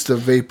 We used the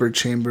vapor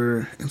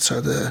chamber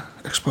inside the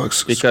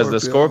Xbox. Because the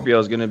Scorpio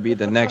is going to be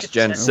the next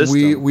gen And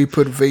system. we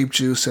put vape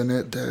juice in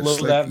it. That's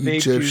Load like that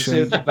vape juice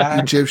in the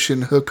back.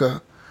 Egyptian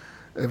hookah.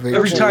 Vape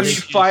Every time you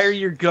juice. fire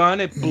your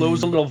gun, it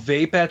blows a little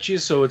vape at you,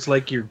 so it's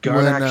like your gun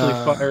When, actually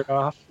fired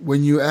off.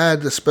 When you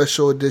add the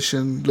special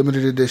edition,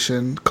 limited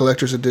edition,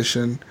 collector's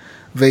edition,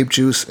 vape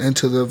juice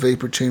into the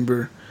vapor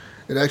chamber,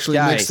 it actually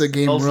makes the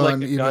game smells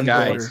run like a even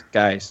gun. better.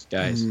 Guys.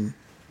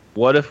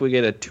 What if we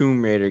get a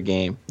Tomb Raider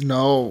game?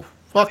 No.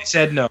 Fuck. They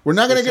said no. We're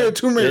not going to get a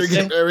Tomb Raider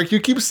Listen. game, Eric. You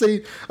keep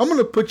saying, I'm going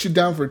to put you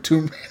down for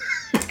Tomb Raider.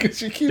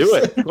 Because you keep Do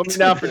it. saying Put me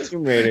down for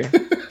Tomb Raider.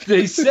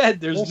 They said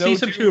there's We'll no see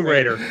some Tomb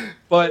Raider.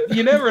 But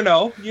you never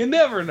know. You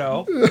never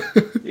know.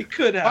 It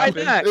could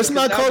happen. not? It's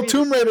not called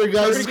Tomb Raider,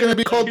 guys. It's going to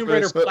be called Tomb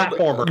Raider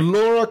platformer.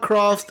 Laura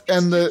Croft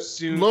and the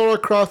Soon. Laura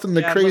Croft and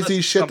the Yeah, crazy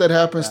let's shit something that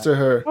happens like to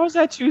her. How was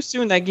that too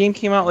soon? That game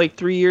came out like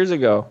 3 years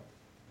ago.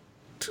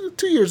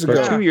 2 years Or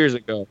ago. 2 years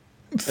ago.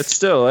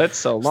 It's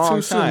a long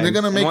too soon. time. They're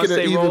gonna And make once it an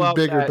they even roll out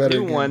bigger, that better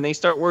new game. one, they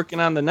start working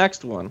on the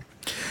next one.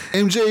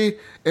 MJ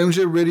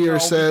Riddier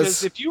Because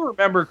says, if you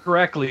remember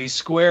correctly,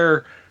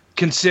 Square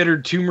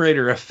considered Tomb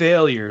Raider a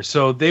failure,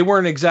 so they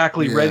weren't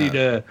exactly Yeah. ready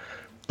to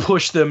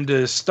push them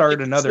to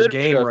start another Considered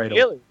game it a right away.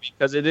 failure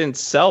because it didn't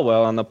sell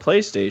well on the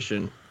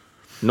PlayStation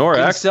nor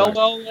Didn't Xbox. sell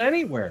well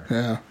anywhere.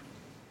 yeah.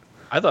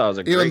 I thought it was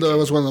a great Even though it game.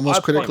 was one of the most I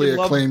fucking critically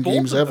loved acclaimed both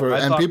games of them. ever, I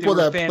and thought people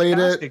they were that played it,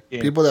 fantastic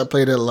games. people that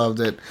played it loved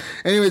it.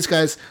 Anyways,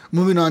 guys,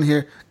 moving on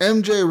here.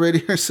 MJ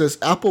Riddier says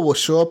Apple will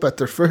show up at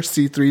their first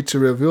E3 to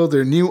reveal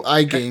their new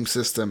iGame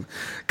system.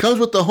 Comes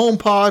with the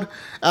HomePod,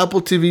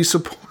 Apple TV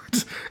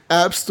support,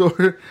 App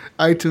Store,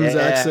 iTunes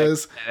Yeah,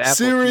 access, Apple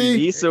Siri,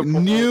 TV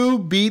support. new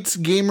Beats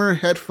Gamer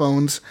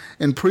headphones,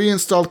 and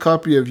pre-installed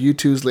copy of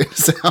U2's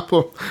latest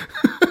album.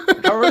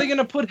 How are they going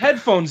to put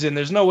headphones in?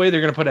 There's no way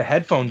they're going to put a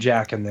headphone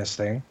jack in this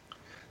thing.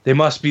 They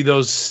must be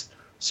those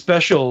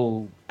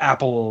special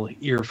Apple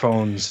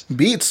earphones.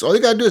 Beats. All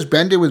you gotta do is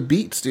band it with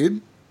Beats,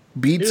 dude.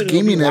 Beats Dude, it'll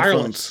gaming be headphones.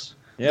 wireless.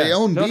 Yeah. They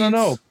own No, Beats.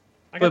 no.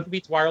 I got But the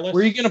Beats wireless.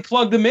 Where are you going to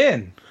plug them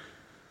in?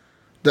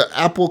 The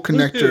Apple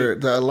connector,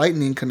 the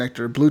Lightning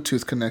connector,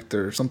 Bluetooth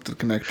connector, something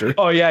connector.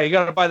 Oh, yeah, you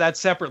got to buy that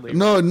separately.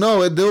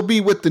 No, they'll be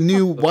with the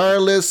new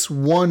wireless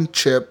one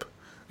chip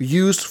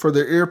used for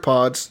their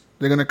earpods.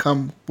 They're gonna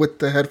come with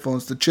the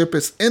headphones. The chip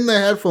is in the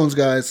headphones,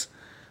 guys.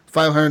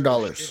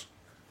 $500.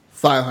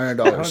 $500.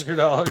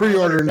 $100.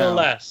 Pre-order no now.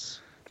 less.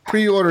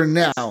 Pre-order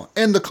now.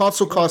 And the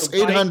console costs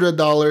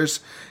 $800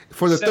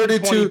 for the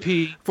 32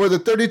 720p. for the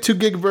 32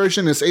 gig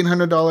version. It's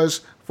 $800.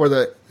 For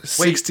the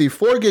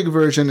 64 gig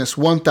version, it's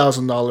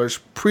 $1,000.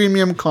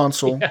 Premium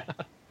console.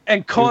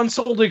 And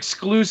console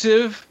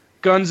exclusive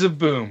Guns of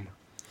Boom.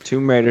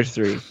 Tomb Raider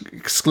 3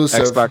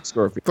 exclusive. Xbox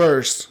Scorpio.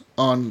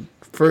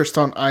 First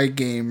on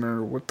iGame,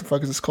 or what the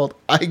fuck is this called?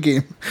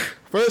 iGame.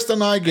 First on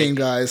iGame,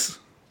 guys.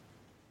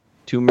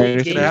 Tomb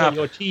Raider Games 3. on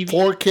your TV.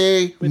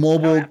 4K With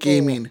mobile Apple.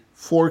 gaming.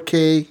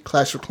 4K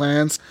Clash of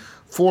Clans.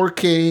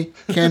 4K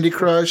Candy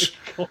Crush.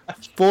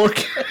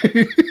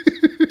 4K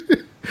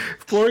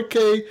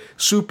 4K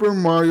Super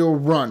Mario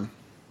Run.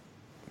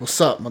 What's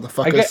up,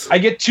 motherfuckers? I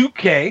get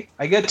 2K.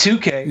 I get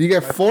 2K. You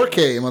get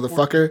 4K,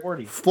 motherfucker.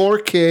 40.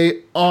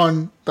 4K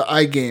on the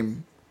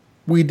iGame.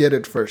 We did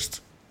it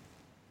first.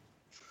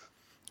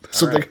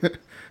 So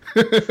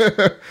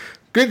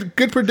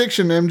good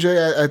prediction,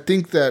 MJ. I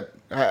think that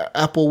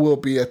Apple will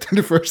be at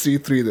the first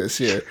E3 this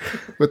year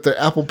with the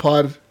Apple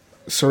Pod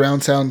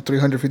surround sound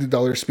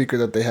 $350 speaker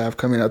that they have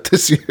coming out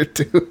this year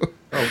too.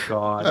 Oh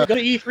God. Go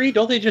to E3.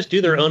 Don't they just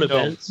do their own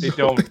events? They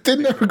don't. They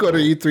never go to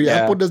E3. Yeah.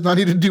 Apple does not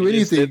need to do They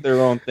just anything. did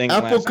their own thing.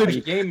 Apple last could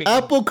week. Gaming.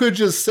 Apple could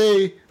just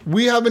say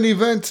we have an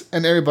event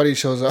and everybody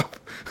shows up.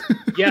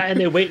 Yeah, and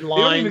they wait in They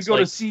don't even lines. go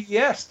to like,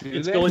 CES, dude.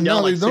 it's They- going No,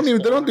 down they like don't 6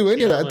 even. They don't do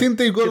any of that. I think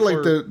they go to like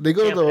people they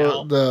go camping to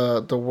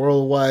out. the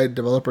Worldwide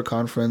Developer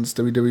Conference,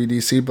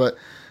 WWDC, but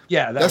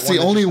yeah, that that's the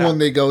that only just one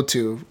happened. they go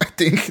to. I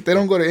think they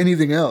don't go to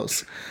anything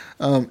else.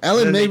 Alan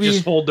Then they maybe.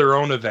 just hold their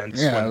own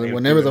events. Yeah, when they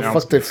whenever do the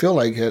fuck they feel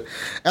like it.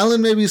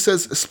 Alan maybe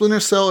says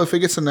Splinter Cell, if it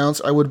gets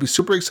announced, I would be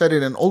super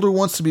excited, and older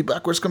ones to be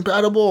backwards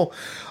compatible.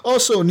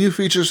 Also, new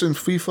features in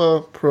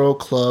FIFA Pro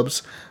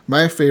Clubs,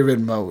 my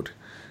favorite mode.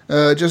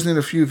 Just need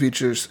a few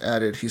features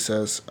added, he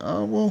says.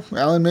 Well,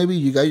 Alan, maybe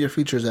you got your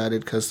features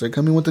added because they're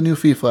coming with the new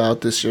FIFA out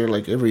this year,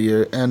 like every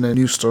year, and a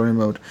new story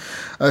mode.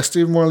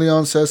 Steve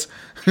Morleon says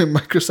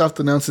Microsoft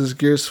announces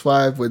Gears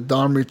 5 with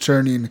Dom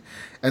returning,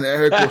 and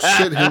Eric will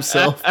shit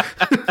himself.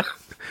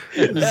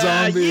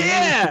 Zombie,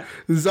 Yeah!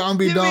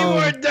 zombie Give me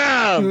more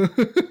Dom.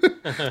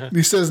 Dom!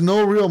 He says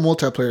no real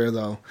multiplayer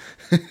though.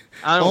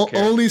 I don't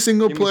care. Only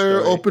single Give me player,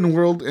 story. open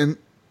world, and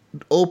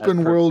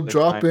open world perfectly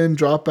drop fine. in,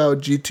 drop out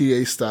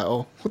GTA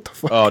style. What the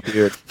fuck? Oh,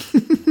 dude.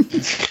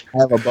 I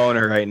have a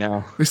boner right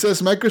now. He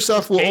says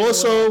Microsoft will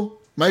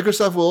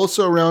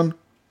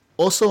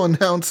also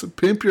announce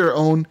pimp your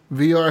own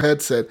VR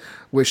headset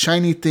with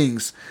shiny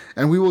things,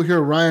 and we will hear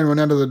Ryan run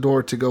out of the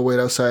door to go wait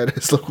outside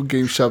his local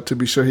game shop to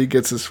be sure he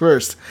gets his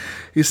first.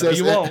 He says,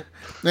 you won't.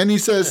 and he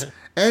says,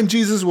 and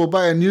Jesus will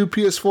buy a new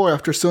PS4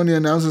 after Sony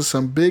announces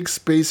some big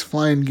space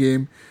flying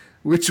game,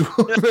 which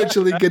will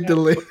eventually get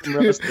delayed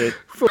Roasted.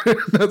 for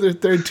another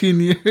 13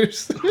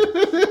 years.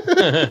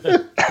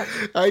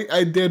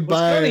 I did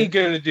What's Gunny buy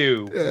gonna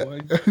do?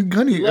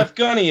 Gunny. Left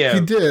Gunny out.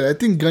 He did. I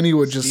think Gunny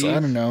would just, I Steve?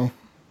 don't know.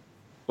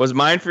 Was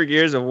mine for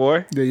Gears of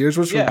War? Yeah, yours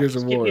was from Yeah, Gears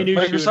of give War. me a new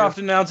Microsoft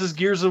shooter. announces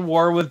Gears of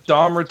War with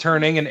Dom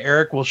returning, and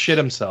Eric will shit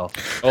himself.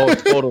 Oh,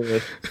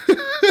 totally.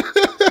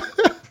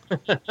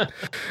 I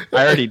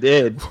already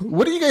did.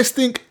 What do you guys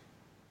think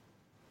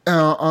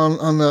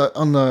on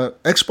the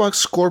Xbox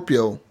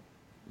Scorpio?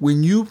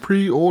 When you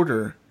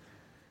pre-order,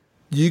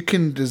 you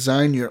can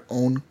design your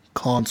own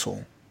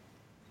console.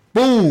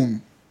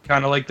 Boom!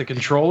 Kind of like the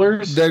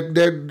controllers.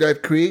 That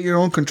create your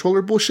own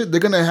controller bullshit. They're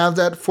gonna have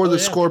that for the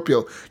yeah.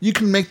 Scorpio. You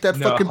can make that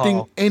fucking thing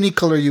No. any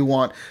color you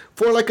want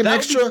for like an That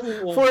would be extra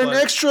cool, for an but-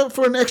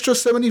 extra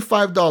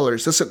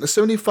 $75. That's a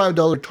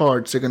 $75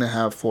 charge they're gonna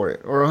have for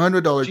it, or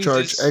 $100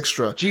 charge Jesus.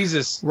 extra.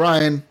 Jesus,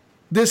 Ryan,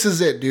 this is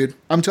it, dude.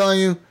 I'm telling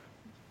you,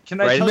 can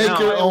I Right tell make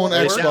you your why it own won't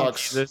work?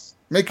 Xbox. This-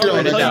 make your Can I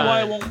own tell you Xbox.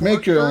 why it won't Make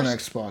work your own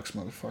first? Xbox,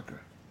 motherfucker.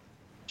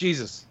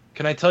 Jesus,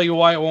 can I tell you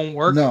why it won't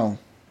work? No,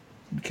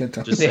 you can't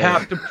tell. Just They say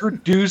have to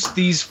produce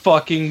these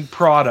fucking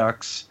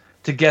products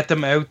to get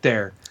them out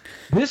there.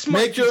 This might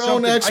Make be your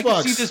own something- I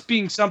Xbox. can see this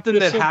being something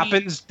This that will be-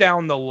 happens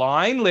down the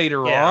line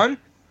later Yeah. on.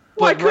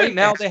 Why But right couldn't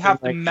now X they be have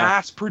to like that?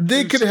 mass produce.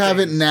 They could have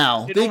it things.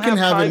 now. They don't can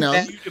have it time now.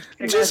 for you to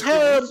pick Just up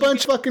hire a things.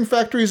 bunch of fucking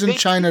factories in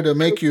China to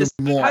make you How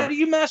more. do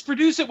you mass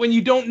produce it when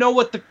you don't know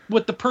what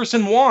the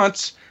person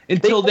wants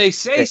until they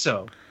say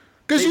so?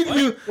 Because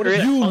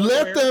you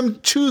let them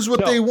choose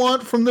what they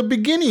want from the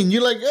beginning.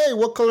 You're like, hey,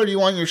 what color do you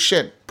want your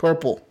shit?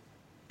 Purple.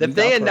 If You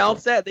they got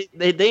announce that,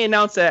 they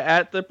announce that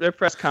at their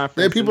press conference.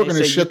 Then people and are they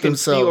gonna say, shit you can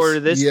themselves. Pre-order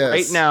this Yes,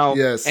 right now.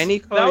 yes. Any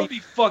That color. would be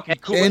fucking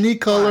cool. Any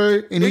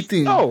color,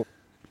 anything. No.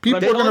 People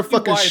But are I gonna don't see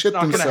fucking why shit it's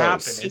not themselves. Gonna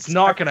happen. It's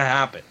not gonna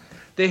happen.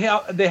 They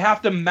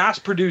have to mass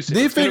produce it.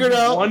 They It's gonna figured be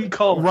out one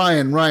color.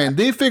 Ryan.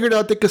 They figured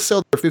out they could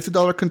sell their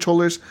 $50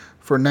 controllers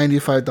for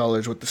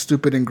 $95 with the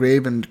stupid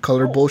engraved and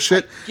color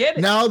bullshit. I get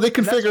it. Now they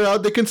can That's figure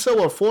out they can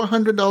sell a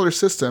 $400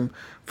 system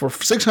for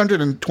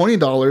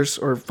 $620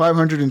 or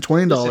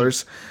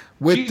 $520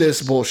 with Jesus.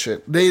 this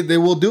bullshit. They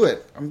will do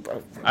it. I'm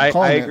I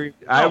calling it. agree.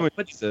 I would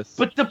but, this.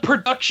 but the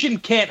production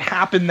can't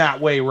happen that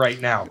way right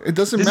now. It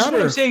doesn't This is matter.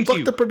 what I'm saying Fuck to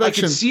you. the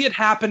production. I can see it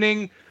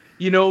happening.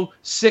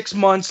 6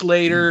 months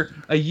later,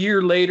 a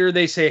year later,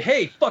 they say,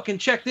 "Hey, fucking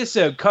check this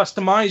out.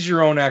 Customize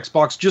your own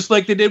Xbox, just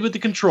like they did with the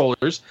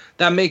controllers."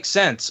 That makes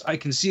sense. I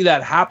can see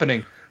that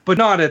happening, but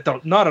not at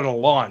a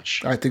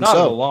launch. I think not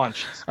so. at a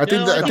launch. I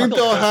think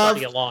they'll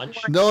have at launch.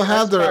 they'll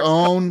have their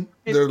own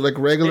their like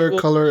regular It will-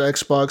 color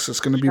Xbox. It's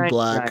gonna be Shine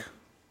black black.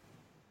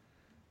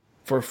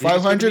 for think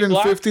it's gonna be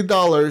black?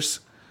 $550.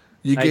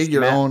 You nice get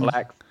your matte own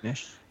black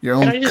finish. your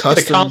Can own I just get a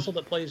custom console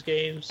that plays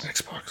games,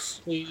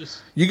 Xbox.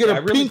 please? You get Yeah, I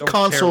a really pink don't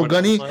console, care what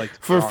Gunny. it's like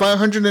For to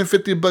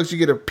 $550, you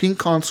get a pink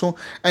console,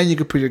 and you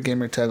can put your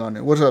gamer tag on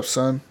it. What's up,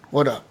 son?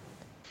 What up?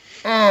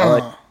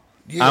 Yeah.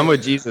 I'm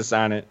with Jesus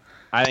on it.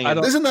 I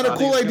think Isn't that a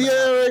cool idea,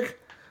 Eric?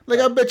 Like,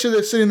 I bet you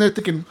they're sitting there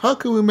thinking, how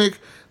can we make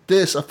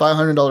this a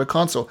 $500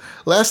 console?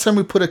 Last time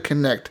we put a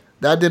Kinect,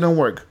 that didn't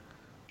work.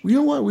 You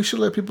know what? We should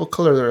let people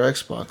color their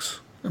Xbox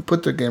and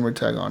put their gamer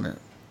tag on it.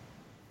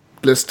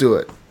 Let's do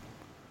it.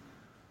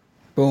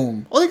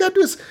 Boom. All you gotta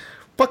do is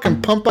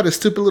fucking pump out a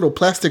stupid little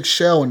plastic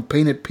shell and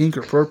paint it pink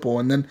or purple,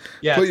 and then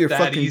put your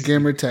fucking easy.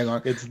 gamer tag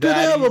on. It's Dude, they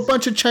that have a easy.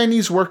 bunch of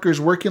Chinese workers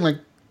working like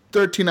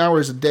 13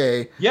 hours a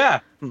day.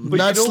 Yeah, but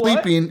Not you know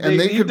sleeping, what? and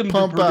they need could them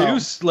pump to out.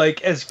 produce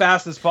like as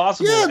fast as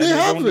possible. Yeah, and they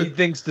have don't it. need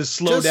things to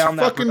slow Just down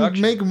that fucking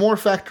production. make more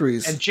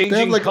factories. And They have,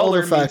 changing like, all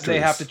color the means they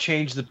have to factories.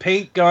 change the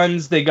paint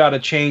guns. They got to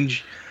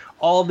change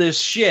all this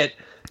shit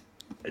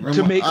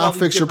to make. I'll all these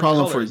fix your different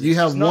problem for colors. you. You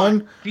have It's not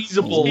one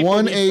feasible.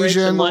 one need breaks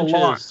Asian, and lunches.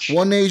 launch.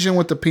 one Asian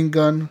with the pink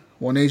gun,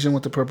 one Asian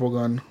with the purple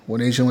gun,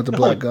 one Asian with the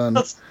black gun,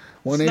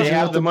 one They Asian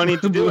have with the money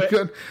to do blue it.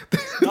 gun.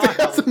 They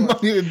have the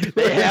money to do it.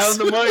 They have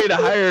the money to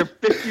hire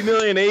 50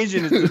 million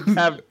Asians to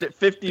have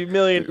 50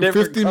 million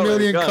different 50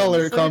 million guns. color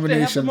So if they have the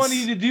combinations.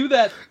 money to do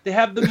that. They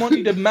have the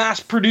money to mass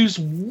produce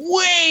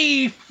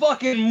way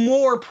fucking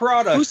more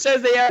product. Who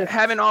says they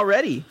haven't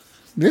already?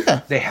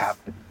 Yeah. They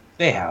haven't.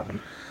 They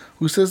haven't.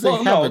 Who says they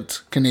Well, no.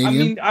 haven't? Canadian. I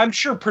mean, I'm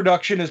sure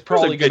production is There's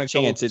probably a going good to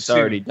go chance it's soon.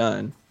 already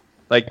done.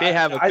 Like they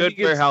have a I good think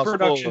it's warehouse full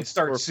production of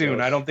starts soon.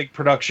 Scorpios. I don't think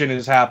production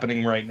is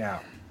happening right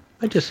now.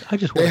 I just they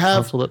want a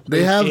have console that they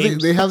plays have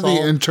games, the that's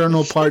all.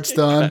 internal parts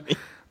done.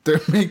 They're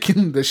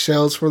making the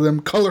shells for them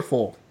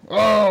colorful.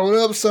 Oh,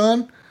 what up,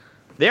 son?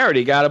 They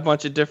already got a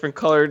bunch of different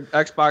colored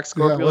Xbox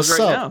Yeah, Scorpios what's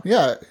right up? now.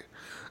 Yeah.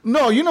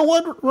 No, you know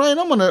what, Ryan?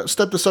 I'm gonna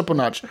step this up a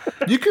notch.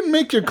 You can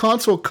make your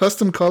console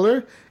custom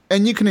color,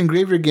 and you can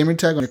engrave your gamer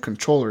tag on your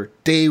controller.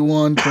 Day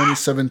 1,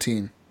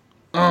 2017.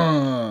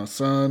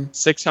 Son.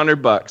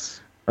 $600.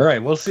 All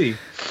right, we'll see.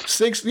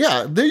 6.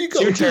 Yeah, there you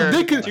go. 2 Dude,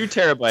 they could, 2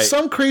 terabytes.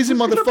 some crazy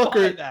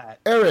motherfucker, that?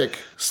 Eric.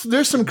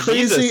 There's some Jesus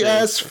crazy is.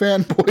 ass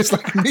fanboys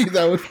like me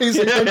that would pay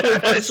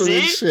 $600 for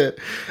See? this shit.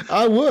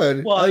 I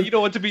would. Well, I- you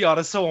know what? To be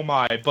honest, so am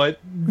I. But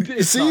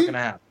it's not See? going to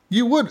happen.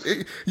 You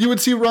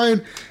would see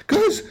Ryan,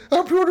 guys,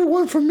 I pre-ordered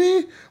one for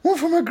me, one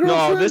for my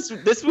girlfriend. No,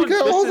 this We would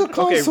got all the okay.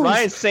 consoles.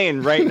 Ryan's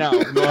saying right now,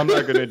 no, I'm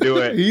not gonna do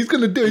it. He's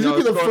gonna do it. He'll No,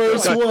 be the Scorpio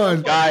first got-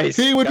 one. Guys,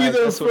 he would be the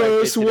that's what I did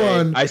first today.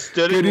 one. I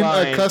stood in getting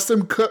line a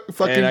custom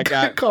fucking I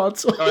got-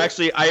 console. Oh,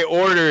 actually, I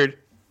ordered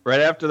right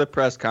after the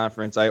press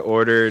conference. I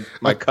ordered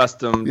my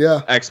custom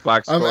Yeah.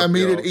 Xbox. I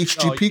made it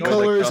Scorpio. HGP you know,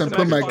 colors like and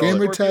put my Xbox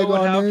gamer Scorpio tag would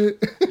on have?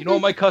 it. You know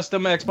what my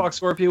custom Xbox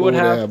Scorpio would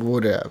have?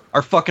 Would have.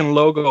 Our fucking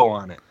logo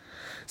on it.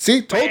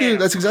 See, told you Bam,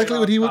 that's exactly right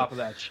what he on would. top of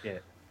that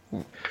shit.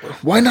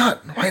 Why not?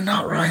 Why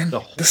not, Ryan?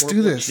 The Let's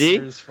do horrible this.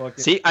 shit.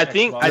 See, I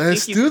think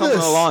Let's he's do coming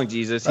this. along,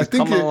 Jesus. I He's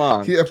think coming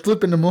along. I'm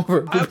flipping him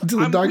over, flipping to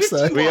the I'm dark with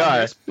side. you We on are.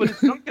 this, but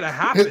it's not gonna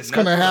happen. It's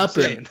gonna That's what I'm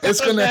happen. saying.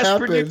 It's gonna Mass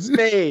happen. produced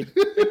made.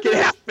 It can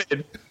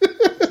happen.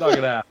 It's not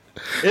gonna happen.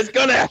 It's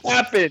gonna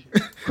happen.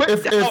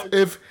 Quick down.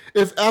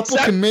 If Apple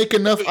can make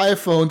enough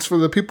iPhones for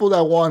the people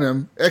that want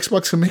them,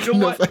 Xbox can make You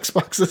know enough what?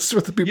 Xboxes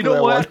for the people You know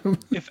that what? want them.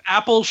 If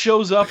Apple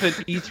shows up at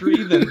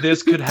E3, then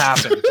this could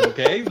happen.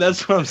 Okay,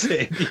 that's what I'm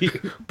saying to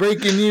you.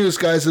 Breaking news,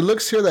 guys! It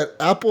looks here that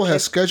Apple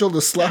has scheduled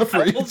a slot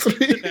for Apple's just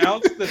E3.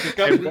 announced that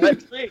they're coming to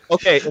E3.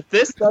 Okay, if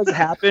this does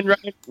happen,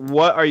 Ryan,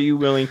 what are you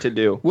willing to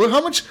do? Well,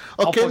 how much?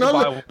 Okay, fucking buy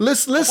now one.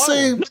 let's I'll buy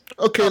say. one.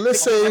 Okay,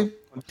 let's say.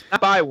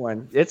 Buy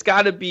one. It's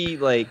got to be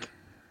like,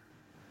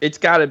 it's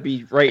got to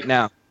be right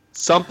now.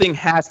 Something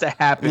has to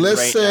happen. Let's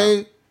right say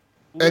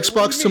What do you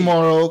Xbox mean?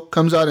 tomorrow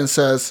comes out and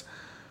says,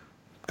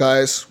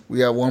 "Guys, we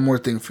have one more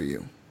thing for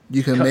you.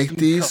 You can make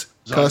these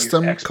colors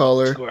on your custom Xbox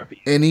color Scorpio."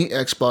 any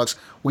Xbox.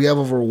 We have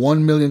over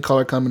 1 million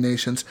color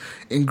combinations.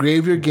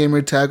 Engrave your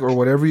gamer tag or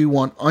whatever you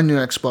want on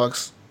your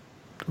Xbox.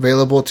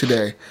 Available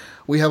today.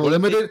 We have a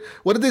limited.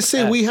 What did they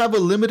say? We have a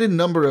limited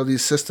number of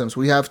these systems.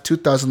 We have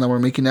 2,000 that we're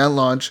making at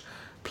launch.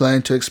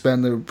 Planning to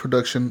expand the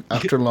production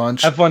after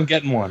launch. Have fun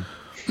getting one.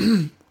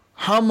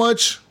 How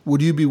much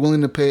would you be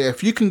willing to pay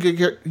if you can get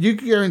you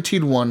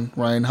guaranteed one,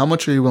 Ryan? How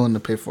much are you willing to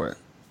pay for it?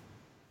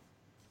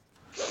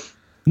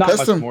 Not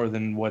Custom- much more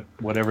than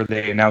whatever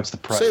they announced the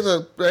price. Say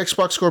the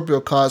Xbox Scorpio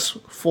costs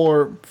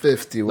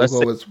 $450. We'll Let's go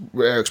say- with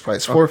Eric's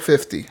price.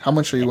 $450. How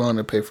much are you willing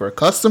to pay for a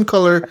custom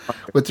color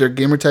with your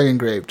gamer tag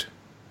engraved?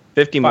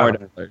 $50 more.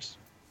 $500.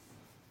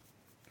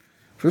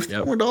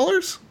 $50 more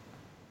dollars?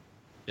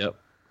 Yep.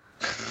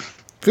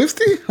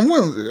 50? I'm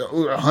willing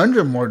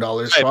 $100 more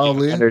dollars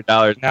probably.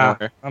 $100 Nah,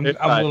 more. I'm It's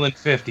fine. willing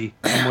 50.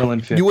 I'm willing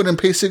 50. You wouldn't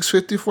pay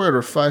 $650 for it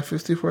or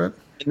 $550 for it?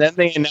 And then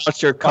they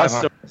announced your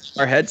custom 500.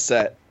 our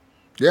headset.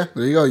 Yeah,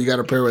 there you go. You got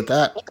to pair with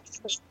that.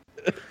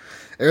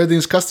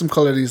 Everything's custom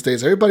color these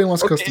days. Everybody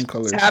wants custom if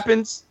colors. this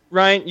happens,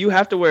 Ryan, you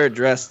have to wear a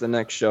dress the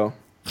next show.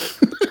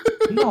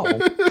 no.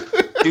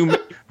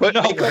 Put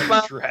No, makeup wear a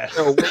on. dress.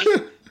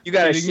 You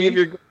gotta Kidding shave me?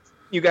 your.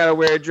 You gotta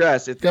wear a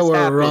dress. If You got this to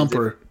wear a happens,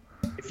 romper.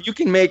 if you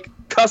can make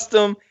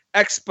custom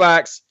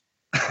Xbox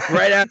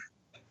right after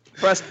the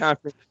press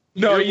conference.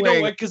 No, You're you know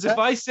wearing- what? Because if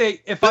I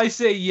say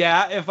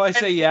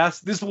yes,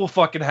 this will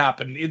fucking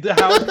happen.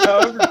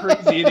 However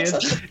crazy it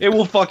is, it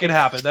will fucking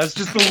happen. That's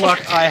just the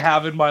luck I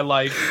have in my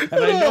life,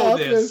 and I know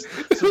this.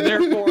 So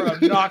therefore,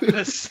 I'm not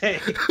gonna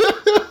say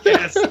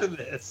yes to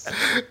this.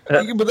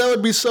 But that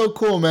would be so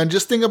cool, man.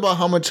 Just think about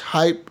how much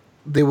hype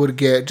they would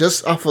get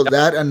just off of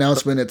that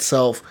announcement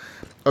itself.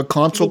 A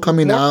console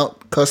coming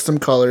out, custom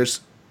colors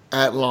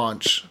at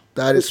launch.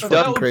 That is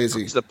fucking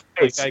crazy. The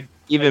price Like,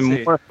 even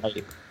I more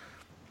hype.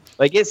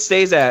 Like it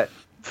stays at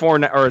 $4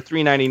 or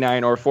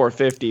 $3.99 or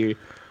 $4.50,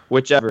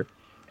 whichever.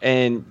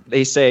 And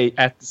they say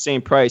at the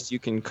same price you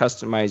can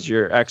customize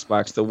your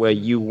Xbox the way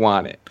you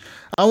want it.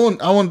 I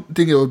won't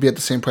think it would be at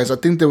the same price. I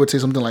think they would say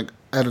something like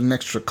at an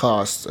extra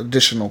cost,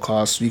 additional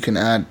cost. You can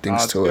add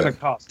things It's to gonna it.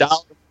 cost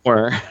 $1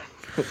 more.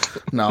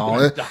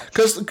 No,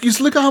 because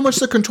you look at how much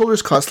the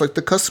controllers cost. Like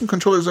the custom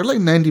controllers are like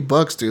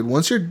 $90, dude.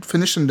 Once you're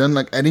finished and done,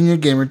 like adding your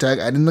gamer tag,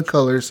 adding the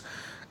colors,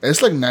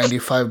 it's like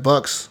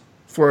 $95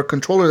 for a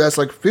controller that's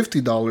like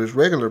 $50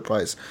 regular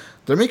price.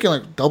 They're making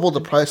like double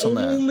the price on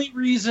The that. only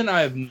reason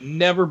I've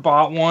never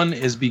bought one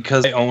is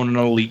because I own an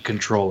Elite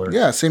controller.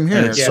 Yeah, same here.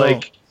 And it's So-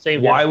 like,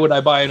 Same why here. would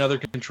I buy another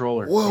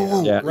controller?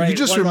 Whoa! Yeah. You Right,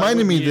 just what about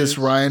reminded me when this,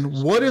 you-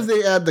 Ryan. What if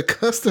they add the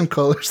custom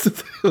colors to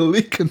the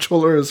Elite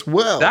controller as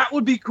well? That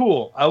would be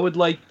cool. I would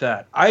like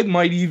that. I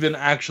might even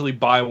actually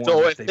buy one.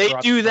 So if they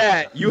brought do the-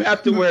 that, you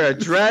have to wear a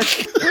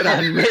dress, put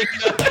on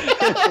makeup,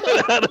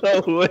 put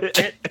on a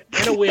wig.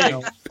 And a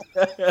wig.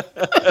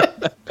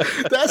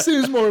 That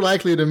seems more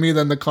likely to me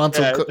than the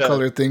console Yeah, it does.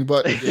 color thing.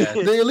 But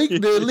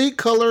the elite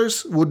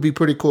colors would be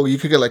pretty cool. You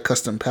could get like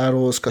custom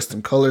paddles,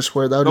 custom colors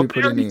for it. That would Don't be they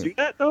pretty already neat. do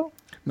that though?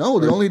 No,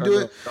 they only do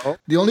it. No?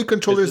 The only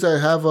controllers that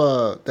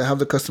have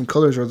the custom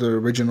colors are the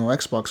original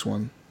Xbox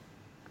One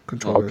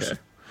controllers. Okay.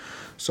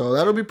 So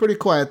that'll be pretty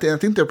cool. I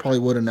think they probably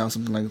would announce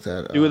something like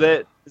that. Do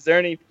that? Is there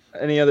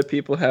any other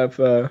people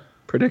have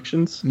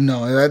predictions?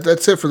 No,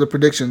 that's it for the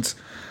predictions.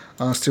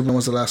 Stephen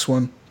was the last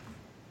one.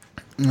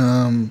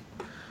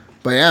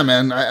 But yeah,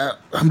 man,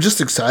 I'm just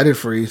excited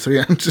for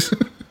E3. I'm just,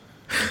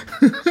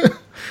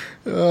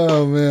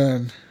 oh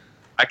man,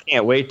 I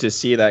can't wait to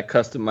see that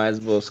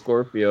customizable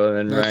Scorpio.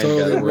 And I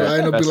told Ryan,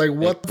 Ryan will be like,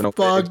 "What the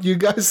fuck, you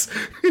guys?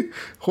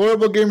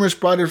 Horrible Gamers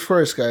brought it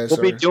first, guys."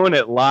 We'll be Or- doing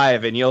it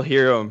live, and you'll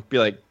hear him be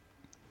like,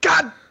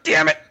 "God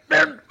damn it,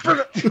 man!"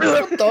 what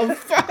the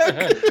fuck?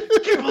 I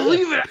can't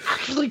believe it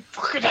actually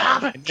fucking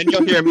happened. And then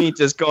you'll hear me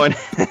just going,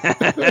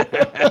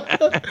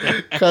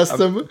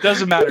 Custom.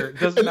 Doesn't matter. It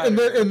doesn't And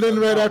matter. then I'm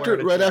right not after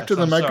wearing a dress.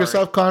 the I'm sorry.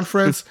 Microsoft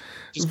conference,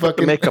 just put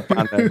the fucking makeup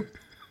on there.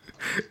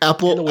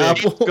 Apple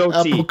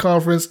Goatee.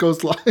 conference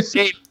goes live.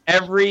 Shave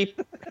every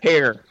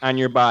hair on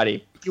your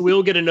body. You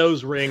will get a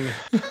nose ring.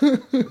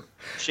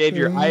 Shave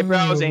your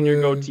eyebrows and your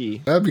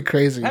goatee. That'd be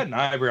crazy. I had an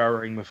eyebrow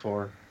ring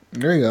before.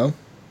 There you go.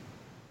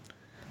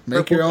 Make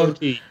Purple your own.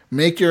 goatee.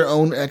 Make your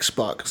own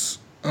Xbox.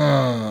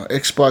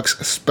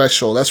 Xbox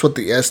Special. That's what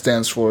the S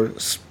stands for.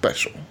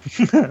 Special.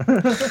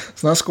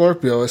 It's not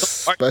Scorpio.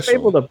 It's Are you able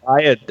special. to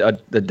buy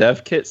the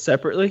dev kit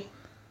separately?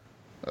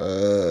 I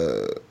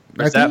Or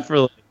is that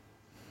for like,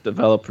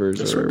 developers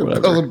that's or for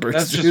whatever? developers,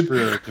 That's just dude.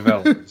 for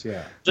developers,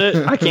 yeah.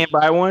 I can't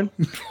buy one.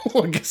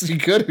 Well, I guess you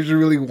could if you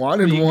really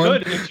wanted You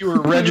one. could if you were a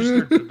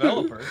registered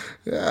developer.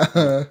 Yeah.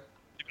 To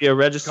be a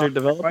registered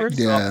developer.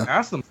 Yeah.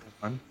 Ask them for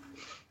one.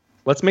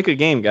 Let's make a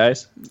game,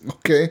 guys.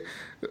 Okay.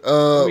 we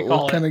call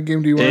What kind it? of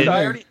game do you want Dude, to I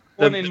play? already had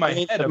one in my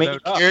head the main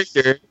about us.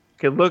 character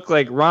could look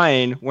like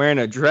Ryan wearing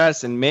a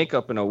dress and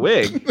makeup and a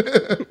wig.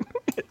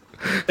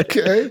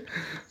 Okay.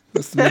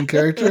 That's the main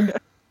character.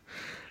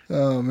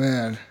 Oh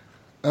man.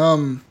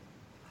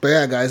 But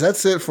yeah, guys,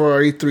 that's it for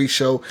our E3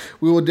 show.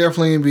 We will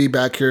definitely be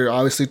back here,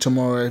 obviously,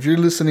 tomorrow. If you're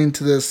listening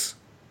to this,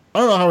 I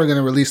don't know how we're going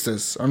to release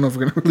this. I don't know if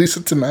we're going to release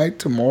it tonight,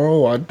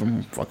 tomorrow. I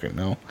don't fucking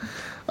know.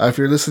 If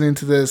you're listening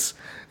to this,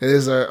 it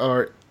is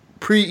our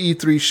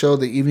pre-E3 show,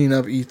 the evening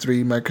of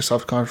E3.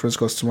 Microsoft conference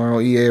goes tomorrow.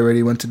 EA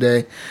already went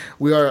today.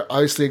 We are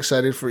obviously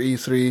excited for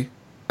E3.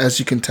 As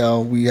you can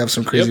tell, we have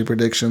some crazy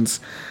predictions.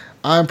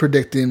 I'm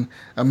predicting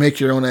a make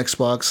your own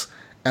Xbox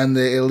and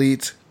the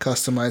Elite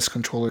customized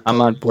controller. I'm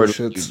on board with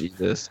you, bullshits.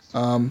 Jesus.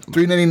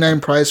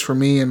 $399 price for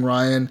me and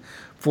Ryan,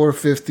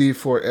 $450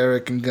 for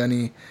Eric and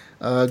Gunny.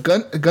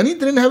 Gunny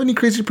didn't have any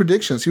crazy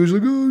predictions. He was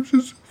like, "Oh, it's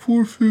just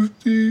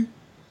 $450."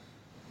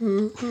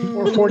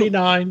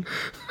 449.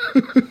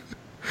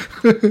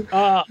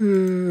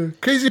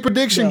 Crazy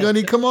prediction,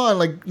 Gunny. Come on,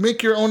 like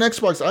make your own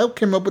Xbox. I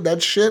came up with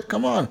that shit.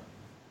 Come on.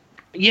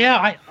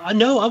 Yeah, I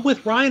know. I'm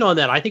with Ryan on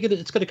that. I think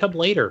it's going to come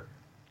later.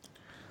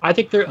 I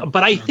think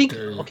but I think,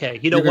 okay,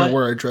 you know You're gonna what?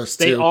 wear a dress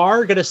They too.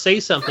 are going to say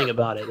something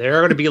about it. They're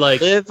going to be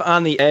like, Live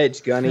on the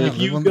edge, Gunny. Yeah. if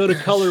you go to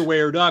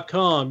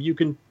colorware.com, you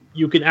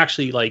can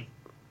actually like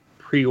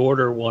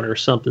pre-order one or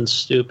something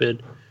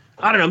stupid.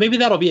 I don't know. Maybe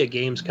that'll be at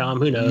Gamescom.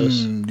 Who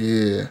knows?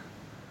 Yeah.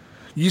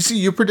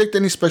 You predict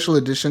any special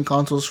edition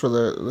consoles for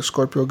the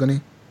Scorpio,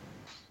 Gunny?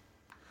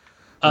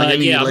 Like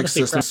any, Yeah, I'm like, going to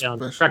say system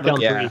Crackdown. special-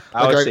 Crackdown Yeah, 3.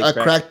 I would Like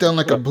say a Crackdown,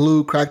 like a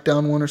blue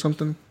Crackdown one or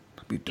something?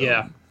 That'd be dope.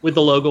 Yeah. with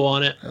the logo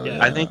on it. Oh, Yeah.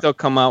 I think they'll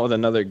come out with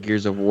another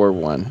Gears of War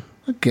one.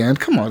 Again,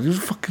 come on, you're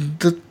fucking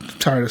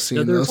tired of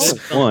seeing those.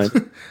 One.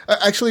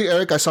 Actually,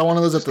 Eric, I saw one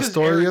of those at the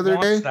store the other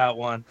day. That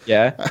one,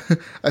 Yeah.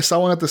 I saw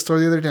one at the store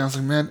the other day. I was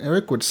like, man,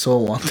 Eric would so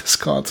want this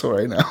console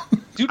right now.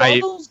 dude. I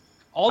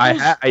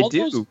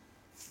do.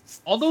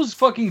 All those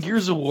fucking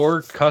Gears of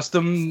War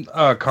custom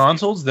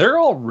consoles, they're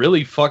all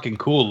really fucking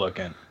cool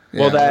looking.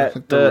 Well, Yeah, that the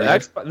the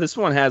red. Xbox, this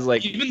one has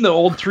like Even the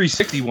old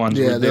 360 ones,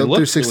 Yeah, they the look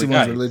 360 really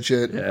ones nice. are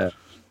legit.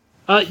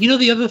 yeah. You know,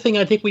 the other thing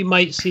I think we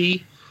might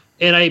see,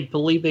 and I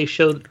believe they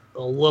showed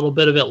a little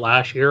bit of it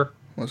last year,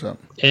 What's up?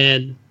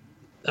 and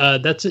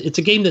it's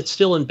a game that's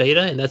still in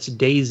beta, and that's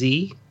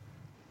DayZ.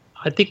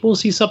 I think we'll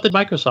see something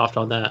Microsoft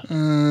on that.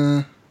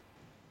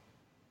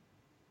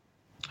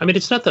 I mean,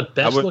 it's not the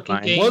best wouldn't looking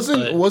mind. game.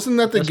 Wasn't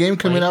that the that's game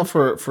coming fine. out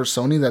for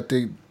Sony that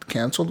they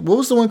canceled? What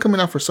was the one coming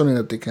out for Sony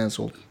that they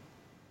canceled?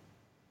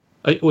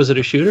 Was it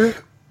a shooter?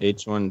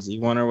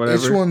 H1Z1 or whatever.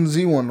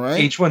 H1Z1,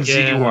 right?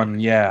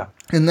 H1Z1, yeah.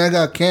 And that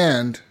got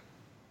canned.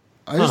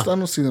 I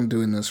don't see them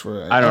doing this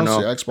for. I don't know.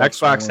 see Xbox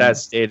doing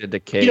has State of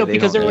Decay. You know,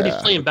 because they're don't-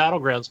 already playing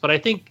Battlegrounds. But I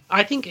think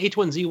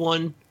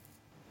H1Z1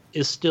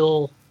 is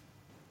still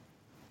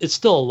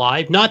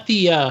alive. Not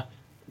the.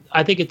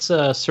 I think it's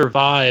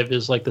Survive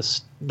is like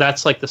this.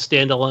 That's like the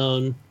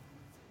standalone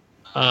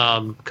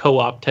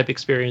co-op type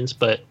experience,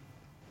 but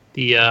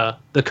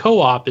the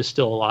co-op is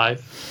still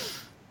alive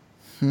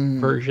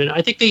version.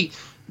 I think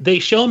they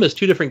show them as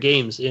two different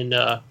games in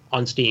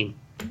on Steam.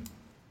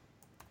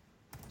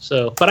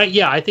 So, but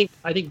I think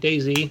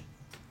DayZ.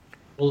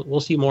 We'll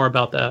see more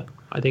about that.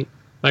 I think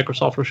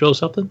Microsoft will show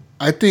something.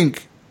 I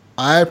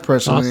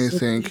personally Awesome.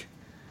 think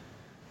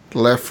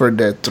Left 4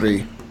 Dead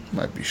 3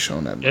 might be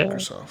shown at Yeah.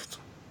 Microsoft.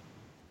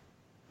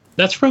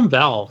 That's from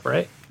Valve,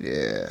 right?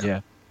 Yeah. Yeah.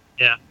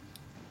 Yeah.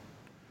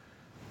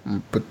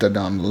 Put that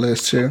down the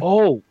list here.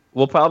 Oh,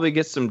 we'll probably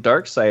get some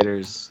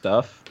Darksiders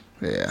stuff.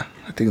 Yeah,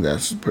 I think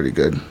that's pretty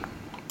good.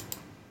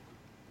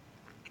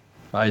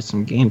 Buy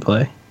some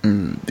gameplay.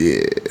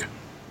 Yeah.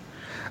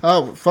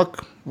 Oh,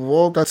 fuck.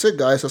 Well, that's it,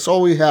 guys. That's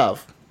all we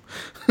have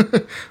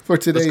for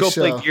today's Let's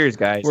go show. play Gears,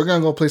 guys. We're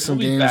gonna go play some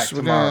We'll be games. back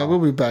tomorrow. We'll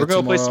be back We're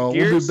gonna play tomorrow. some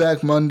We'll be Gears?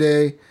 back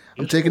Monday.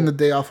 I'm taking the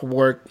day off of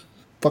work.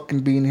 Fucking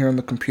being here on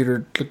the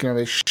computer, looking at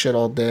this shit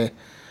all day.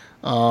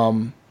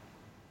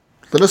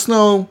 Let us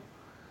know.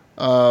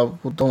 Well,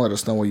 don't let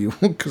us know what you,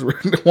 because we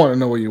want to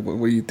know what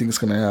you think is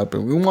gonna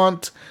happen. We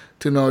want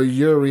to know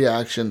your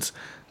reactions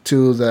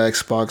to the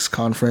Xbox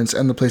conference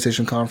and the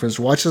PlayStation conference.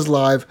 Watch us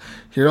live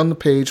here on the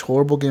page,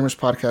 Horrible Gamers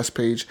Podcast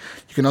page.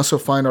 You can also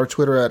find our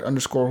Twitter at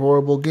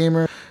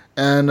 _HorribleGamer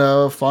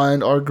and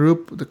find our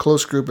group, the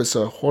close group. It's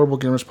a Horrible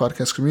Gamers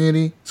Podcast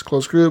community. It's a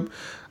close group.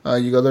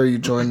 You go there, you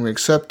join, we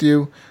accept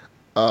you.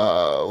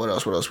 What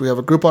else? We have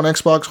a group on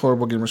Xbox,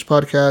 Horrible Gamers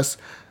Podcast.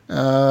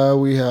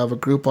 We have a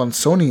group on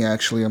Sony,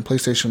 actually, on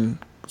PlayStation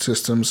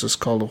systems. It's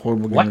called the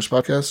Horrible Gamers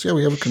Podcast. Yeah,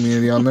 we have a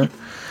community on there.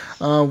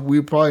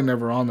 We're probably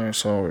never on there,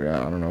 so yeah,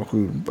 I don't know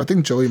who. I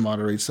think Joey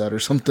moderates that or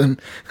something.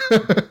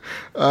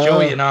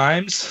 Joey and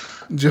Imes.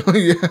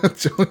 Joey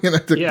and I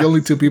think Yeah. the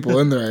only two people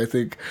in there, I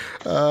think.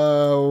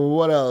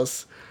 What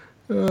else?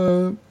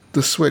 The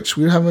Switch.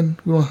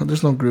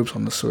 There's no groups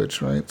on the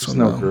Switch, right? So There's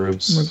no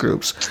groups. No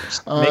groups.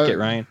 Make it,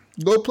 Ryan.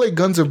 Go play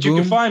Guns of You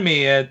Boom. can find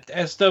me at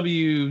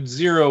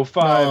SW052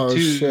 Oh,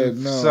 shit,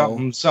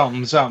 no.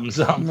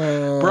 something.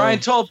 No. Brian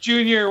Tulp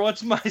Jr.,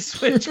 what's my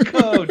Switch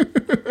code?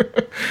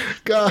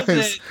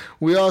 Guys,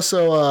 we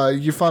also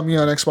you find me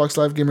on Xbox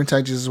Live Gaming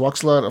Tag Jesus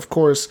Walks-a-Lot. Of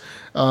course,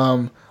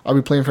 I'll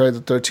be playing Friday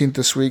the 13th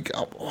this week.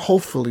 I'll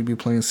hopefully be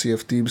playing Sea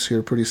of Thieves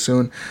here pretty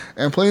soon,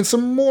 and playing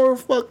some more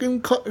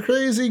fucking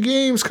crazy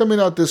games coming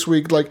out this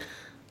week. Like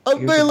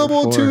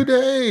available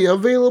today,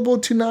 available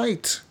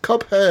tonight.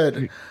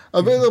 Cuphead,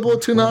 available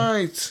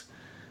tonight.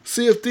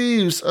 Sea of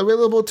Thieves,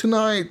 available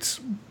tonight.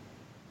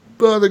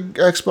 The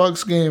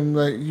Xbox game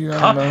that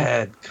I don't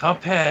know.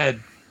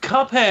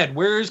 Cuphead.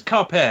 Where's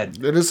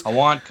Cuphead? It is. I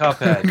want They're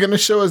Cuphead. gonna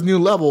show us new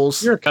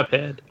levels. You're a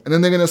Cuphead. And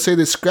then they're gonna say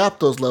they scrapped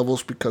those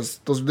levels because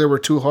they were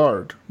too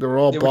hard. They were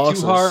all They were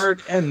bosses. too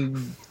hard,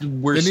 and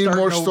we're We need starting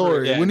more over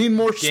story. again. We need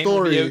more Game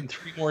will be story. out in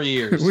 3 more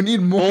years. We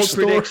need more Bold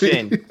story.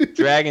 prediction.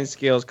 Dragon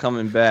Scale's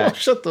coming Oh, back.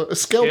 shut the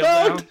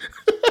Scalebound.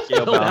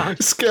 Scalebound.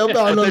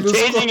 Scalebound They're on this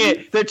changing one.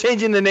 it. They're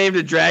changing the name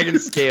to Dragon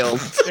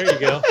Scales. There you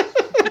go.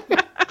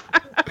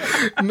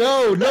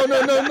 No.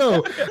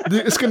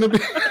 It's gonna be.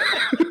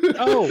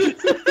 Oh,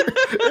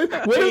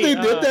 What if they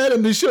did that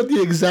and they showed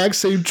the exact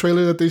same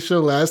trailer that they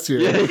showed last year?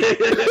 wait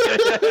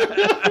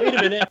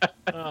a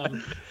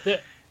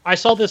minute. I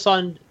saw this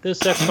on this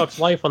Xbox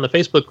Live on the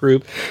Facebook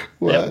group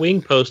What? that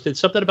Wing posted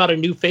something about a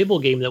new Fable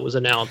game that was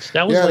announced.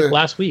 That was Yeah,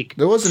 last week.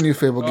 There was a new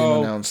Fable game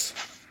Oh. announced.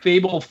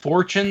 Fable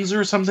Fortunes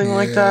or something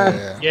like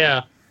that.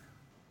 Yeah.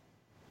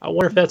 I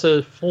wonder if that's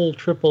a full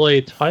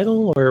AAA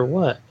title or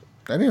what.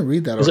 I didn't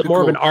read that. Is it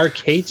more of an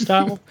article. arcade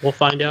style? We'll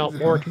find out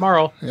more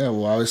tomorrow. Yeah,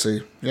 well,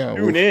 obviously, yeah.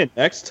 Tune in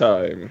next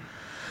time.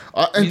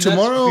 And I mean,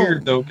 tomorrow, that's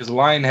weird though, because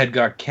Lionhead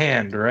got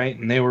canned, right?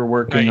 And they were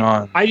working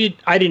Right. on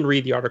I didn't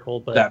read the article,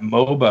 but that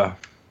MOBA.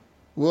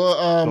 Well,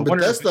 I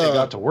wonder if they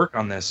got to work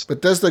on this.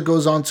 Bethesda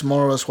goes on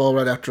tomorrow as well,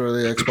 right after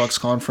the Xbox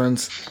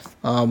conference.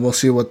 We'll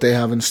see what they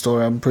have in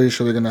store. I'm pretty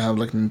sure they're gonna have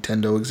like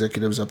Nintendo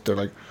executives up there,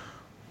 like,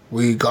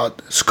 we got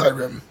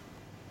Skyrim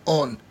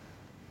on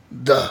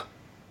the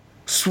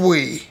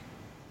Switch.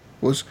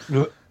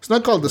 It's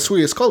not called the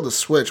Switch. It's called the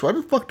Switch. Why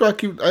the fuck do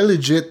I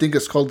legit think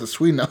it's called the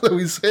Switch now that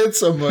we say it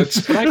so much?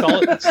 That's what I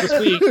call it. It's the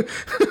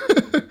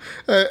Switch.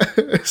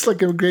 It's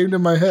like engraved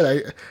in my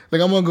head. I'm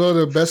gonna go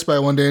to Best Buy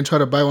one day and try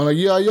to buy one. Like,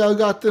 y'all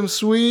got them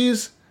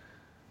Swees?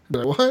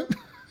 Like, what?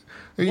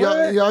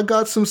 Y'all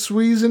got some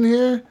Swees in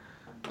here?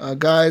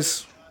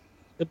 Guys.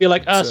 It'd be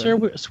like, sir,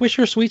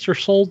 Swisher Sweets are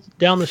sold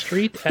down the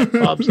street at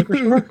Bob's Liquor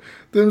Store.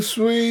 Them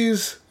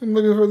Swees. I'm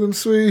looking for them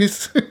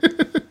Swees.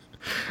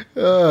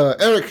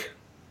 Eric,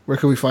 where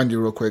can we find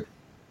you real quick?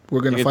 We're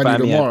going to find you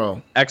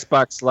tomorrow.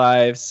 Xbox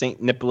Live, St.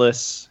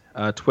 Nicholas,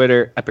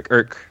 Twitter, Epic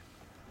Irk,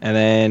 and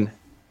then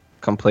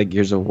come play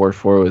Gears of War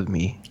 4 with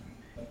me.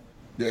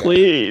 Yeah.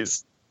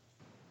 Please.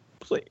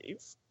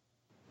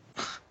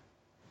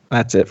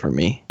 That's it for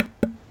me.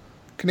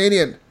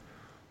 Canadian.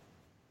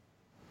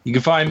 You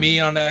can find me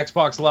on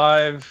Xbox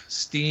Live,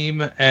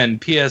 Steam,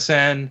 and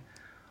PSN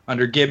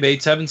under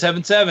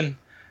Gib8777.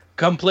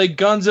 Come play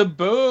Guns of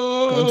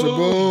Boom. Guns of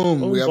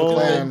Boom. We have a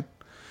plan.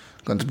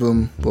 Guns of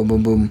Boom. Boom,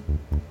 boom, boom.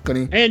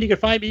 Gunny. And you can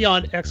find me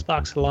on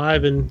Xbox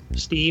Live and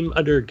Steam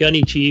under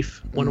Gunny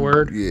Chief. One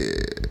word. Yeah.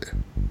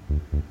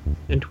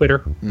 And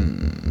Twitter.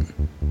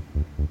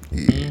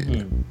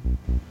 Yeah.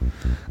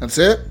 That's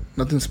it?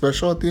 Nothing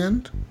special at the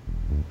end?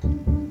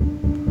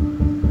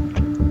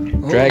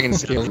 Dragon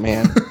Scale,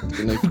 man.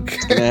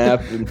 It's gonna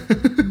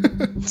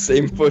happen.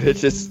 Same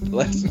footage as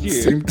last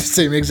year.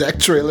 Same exact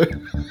trailer.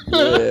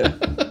 Yeah.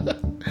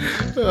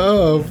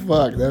 Oh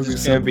fuck, that'd be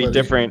so funny.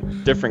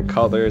 different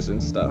colors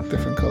and stuff.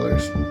 Different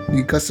colors.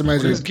 You customize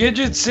what does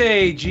Gidget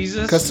say,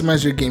 Jesus?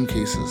 Customize your game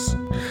cases.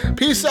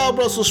 Peace out,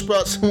 Brussels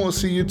sprouts, and we'll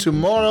see you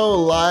tomorrow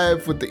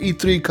live with the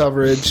E3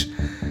 coverage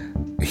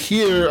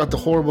here at the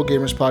Horrible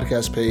Gamers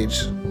podcast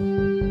page.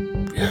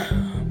 Yeah.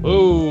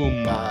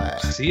 Boom. Bye.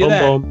 See you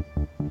then. Boom.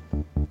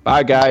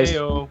 Bye, guys.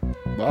 Hey-o.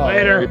 Bye.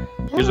 Later.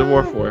 Here's a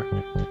War 4.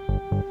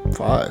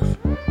 5.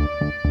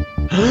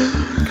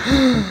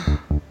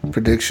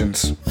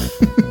 Predictions.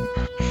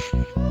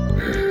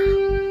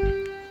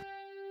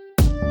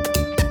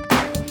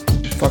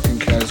 Fucking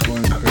cat's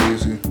going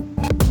crazy.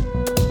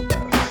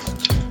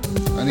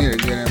 I need to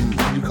get him.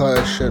 You call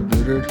that shit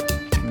neutered?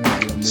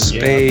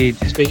 Spade.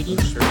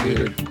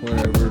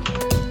 Whatever.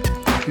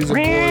 He's a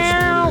boy,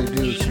 so what do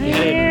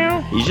they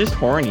do? He's just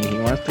horny. He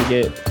wants to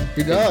get.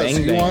 He does.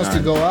 He wants to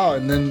go out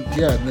and then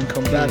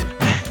come back.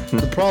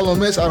 The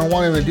problem is I don't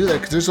want him to do that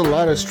because there's a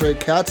lot of stray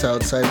cats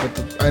outside.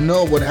 But I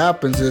know what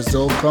happens is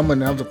they'll come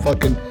and have the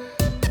fucking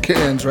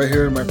kittens right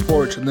here in my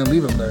porch and then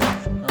leave them there.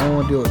 I don't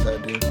want to deal with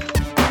that, dude.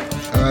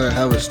 I'd rather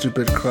have a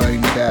stupid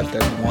crying cat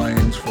that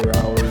whines for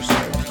hours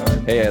at a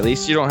time. Hey, at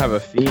least you don't have a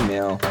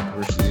female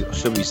where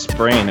she'll be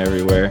spraying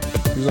everywhere.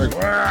 He's like,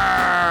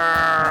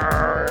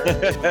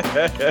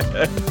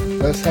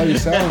 that's how he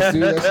sounds,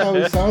 dude. That's how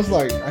he sounds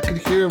like. I could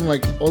hear him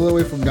like all the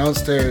way from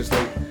downstairs.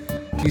 Like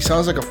he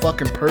sounds like a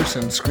fucking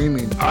person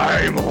screaming.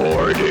 I'm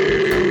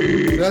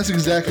horny. That's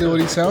exactly what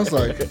he sounds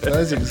like.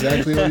 That's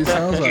exactly what he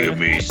sounds like. Give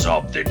me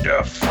something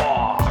to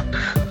fuck.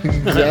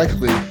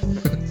 Exactly.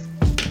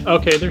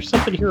 Okay, there's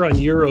something here on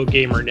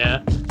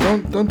Eurogamer.net.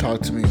 Don't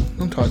talk to me.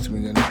 Don't talk to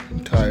me again.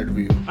 I'm tired of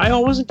you. I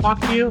wasn't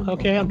talking to you.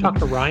 Okay, I'm talking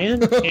to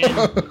Ryan and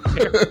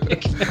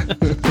Eric.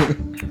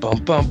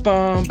 Bum bum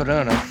bum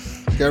banana.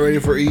 Get ready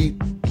for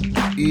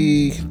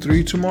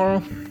E3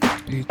 tomorrow.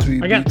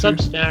 E3. I got some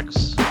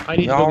snacks. I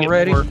need to go get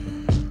ready? more.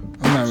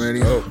 I'm not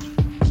ready. Oh,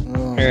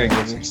 Eric,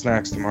 get some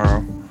snacks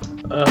tomorrow.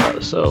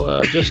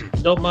 So just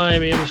don't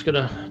mind me. I'm just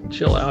gonna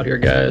chill out here,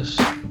 guys.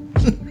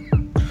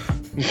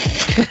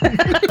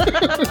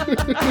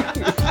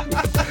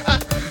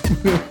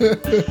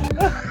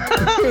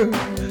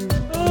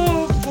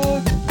 Oh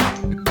fuck,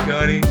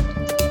 Gunny.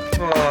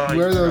 Oh,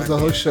 Where was the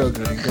whole show,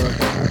 Gunny? Go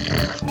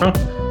ahead. Huh?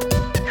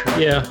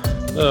 Yeah.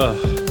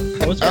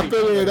 I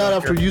figured it out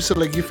after you said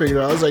like you figured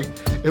it out. I was like,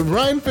 if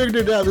Ryan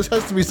figured it out, this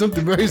has to be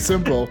something very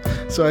simple.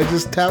 So I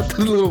just tapped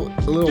the little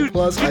Dude,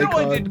 plus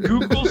icon. I did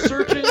Google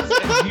searches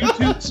and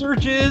YouTube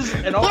searches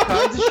and all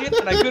kinds of shit,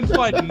 and I couldn't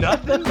find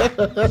nothing.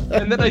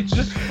 And then I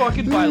just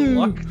fucking by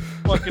luck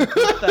fucking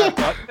pushed that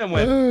button and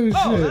went,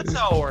 oh, that's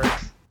how it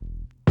works.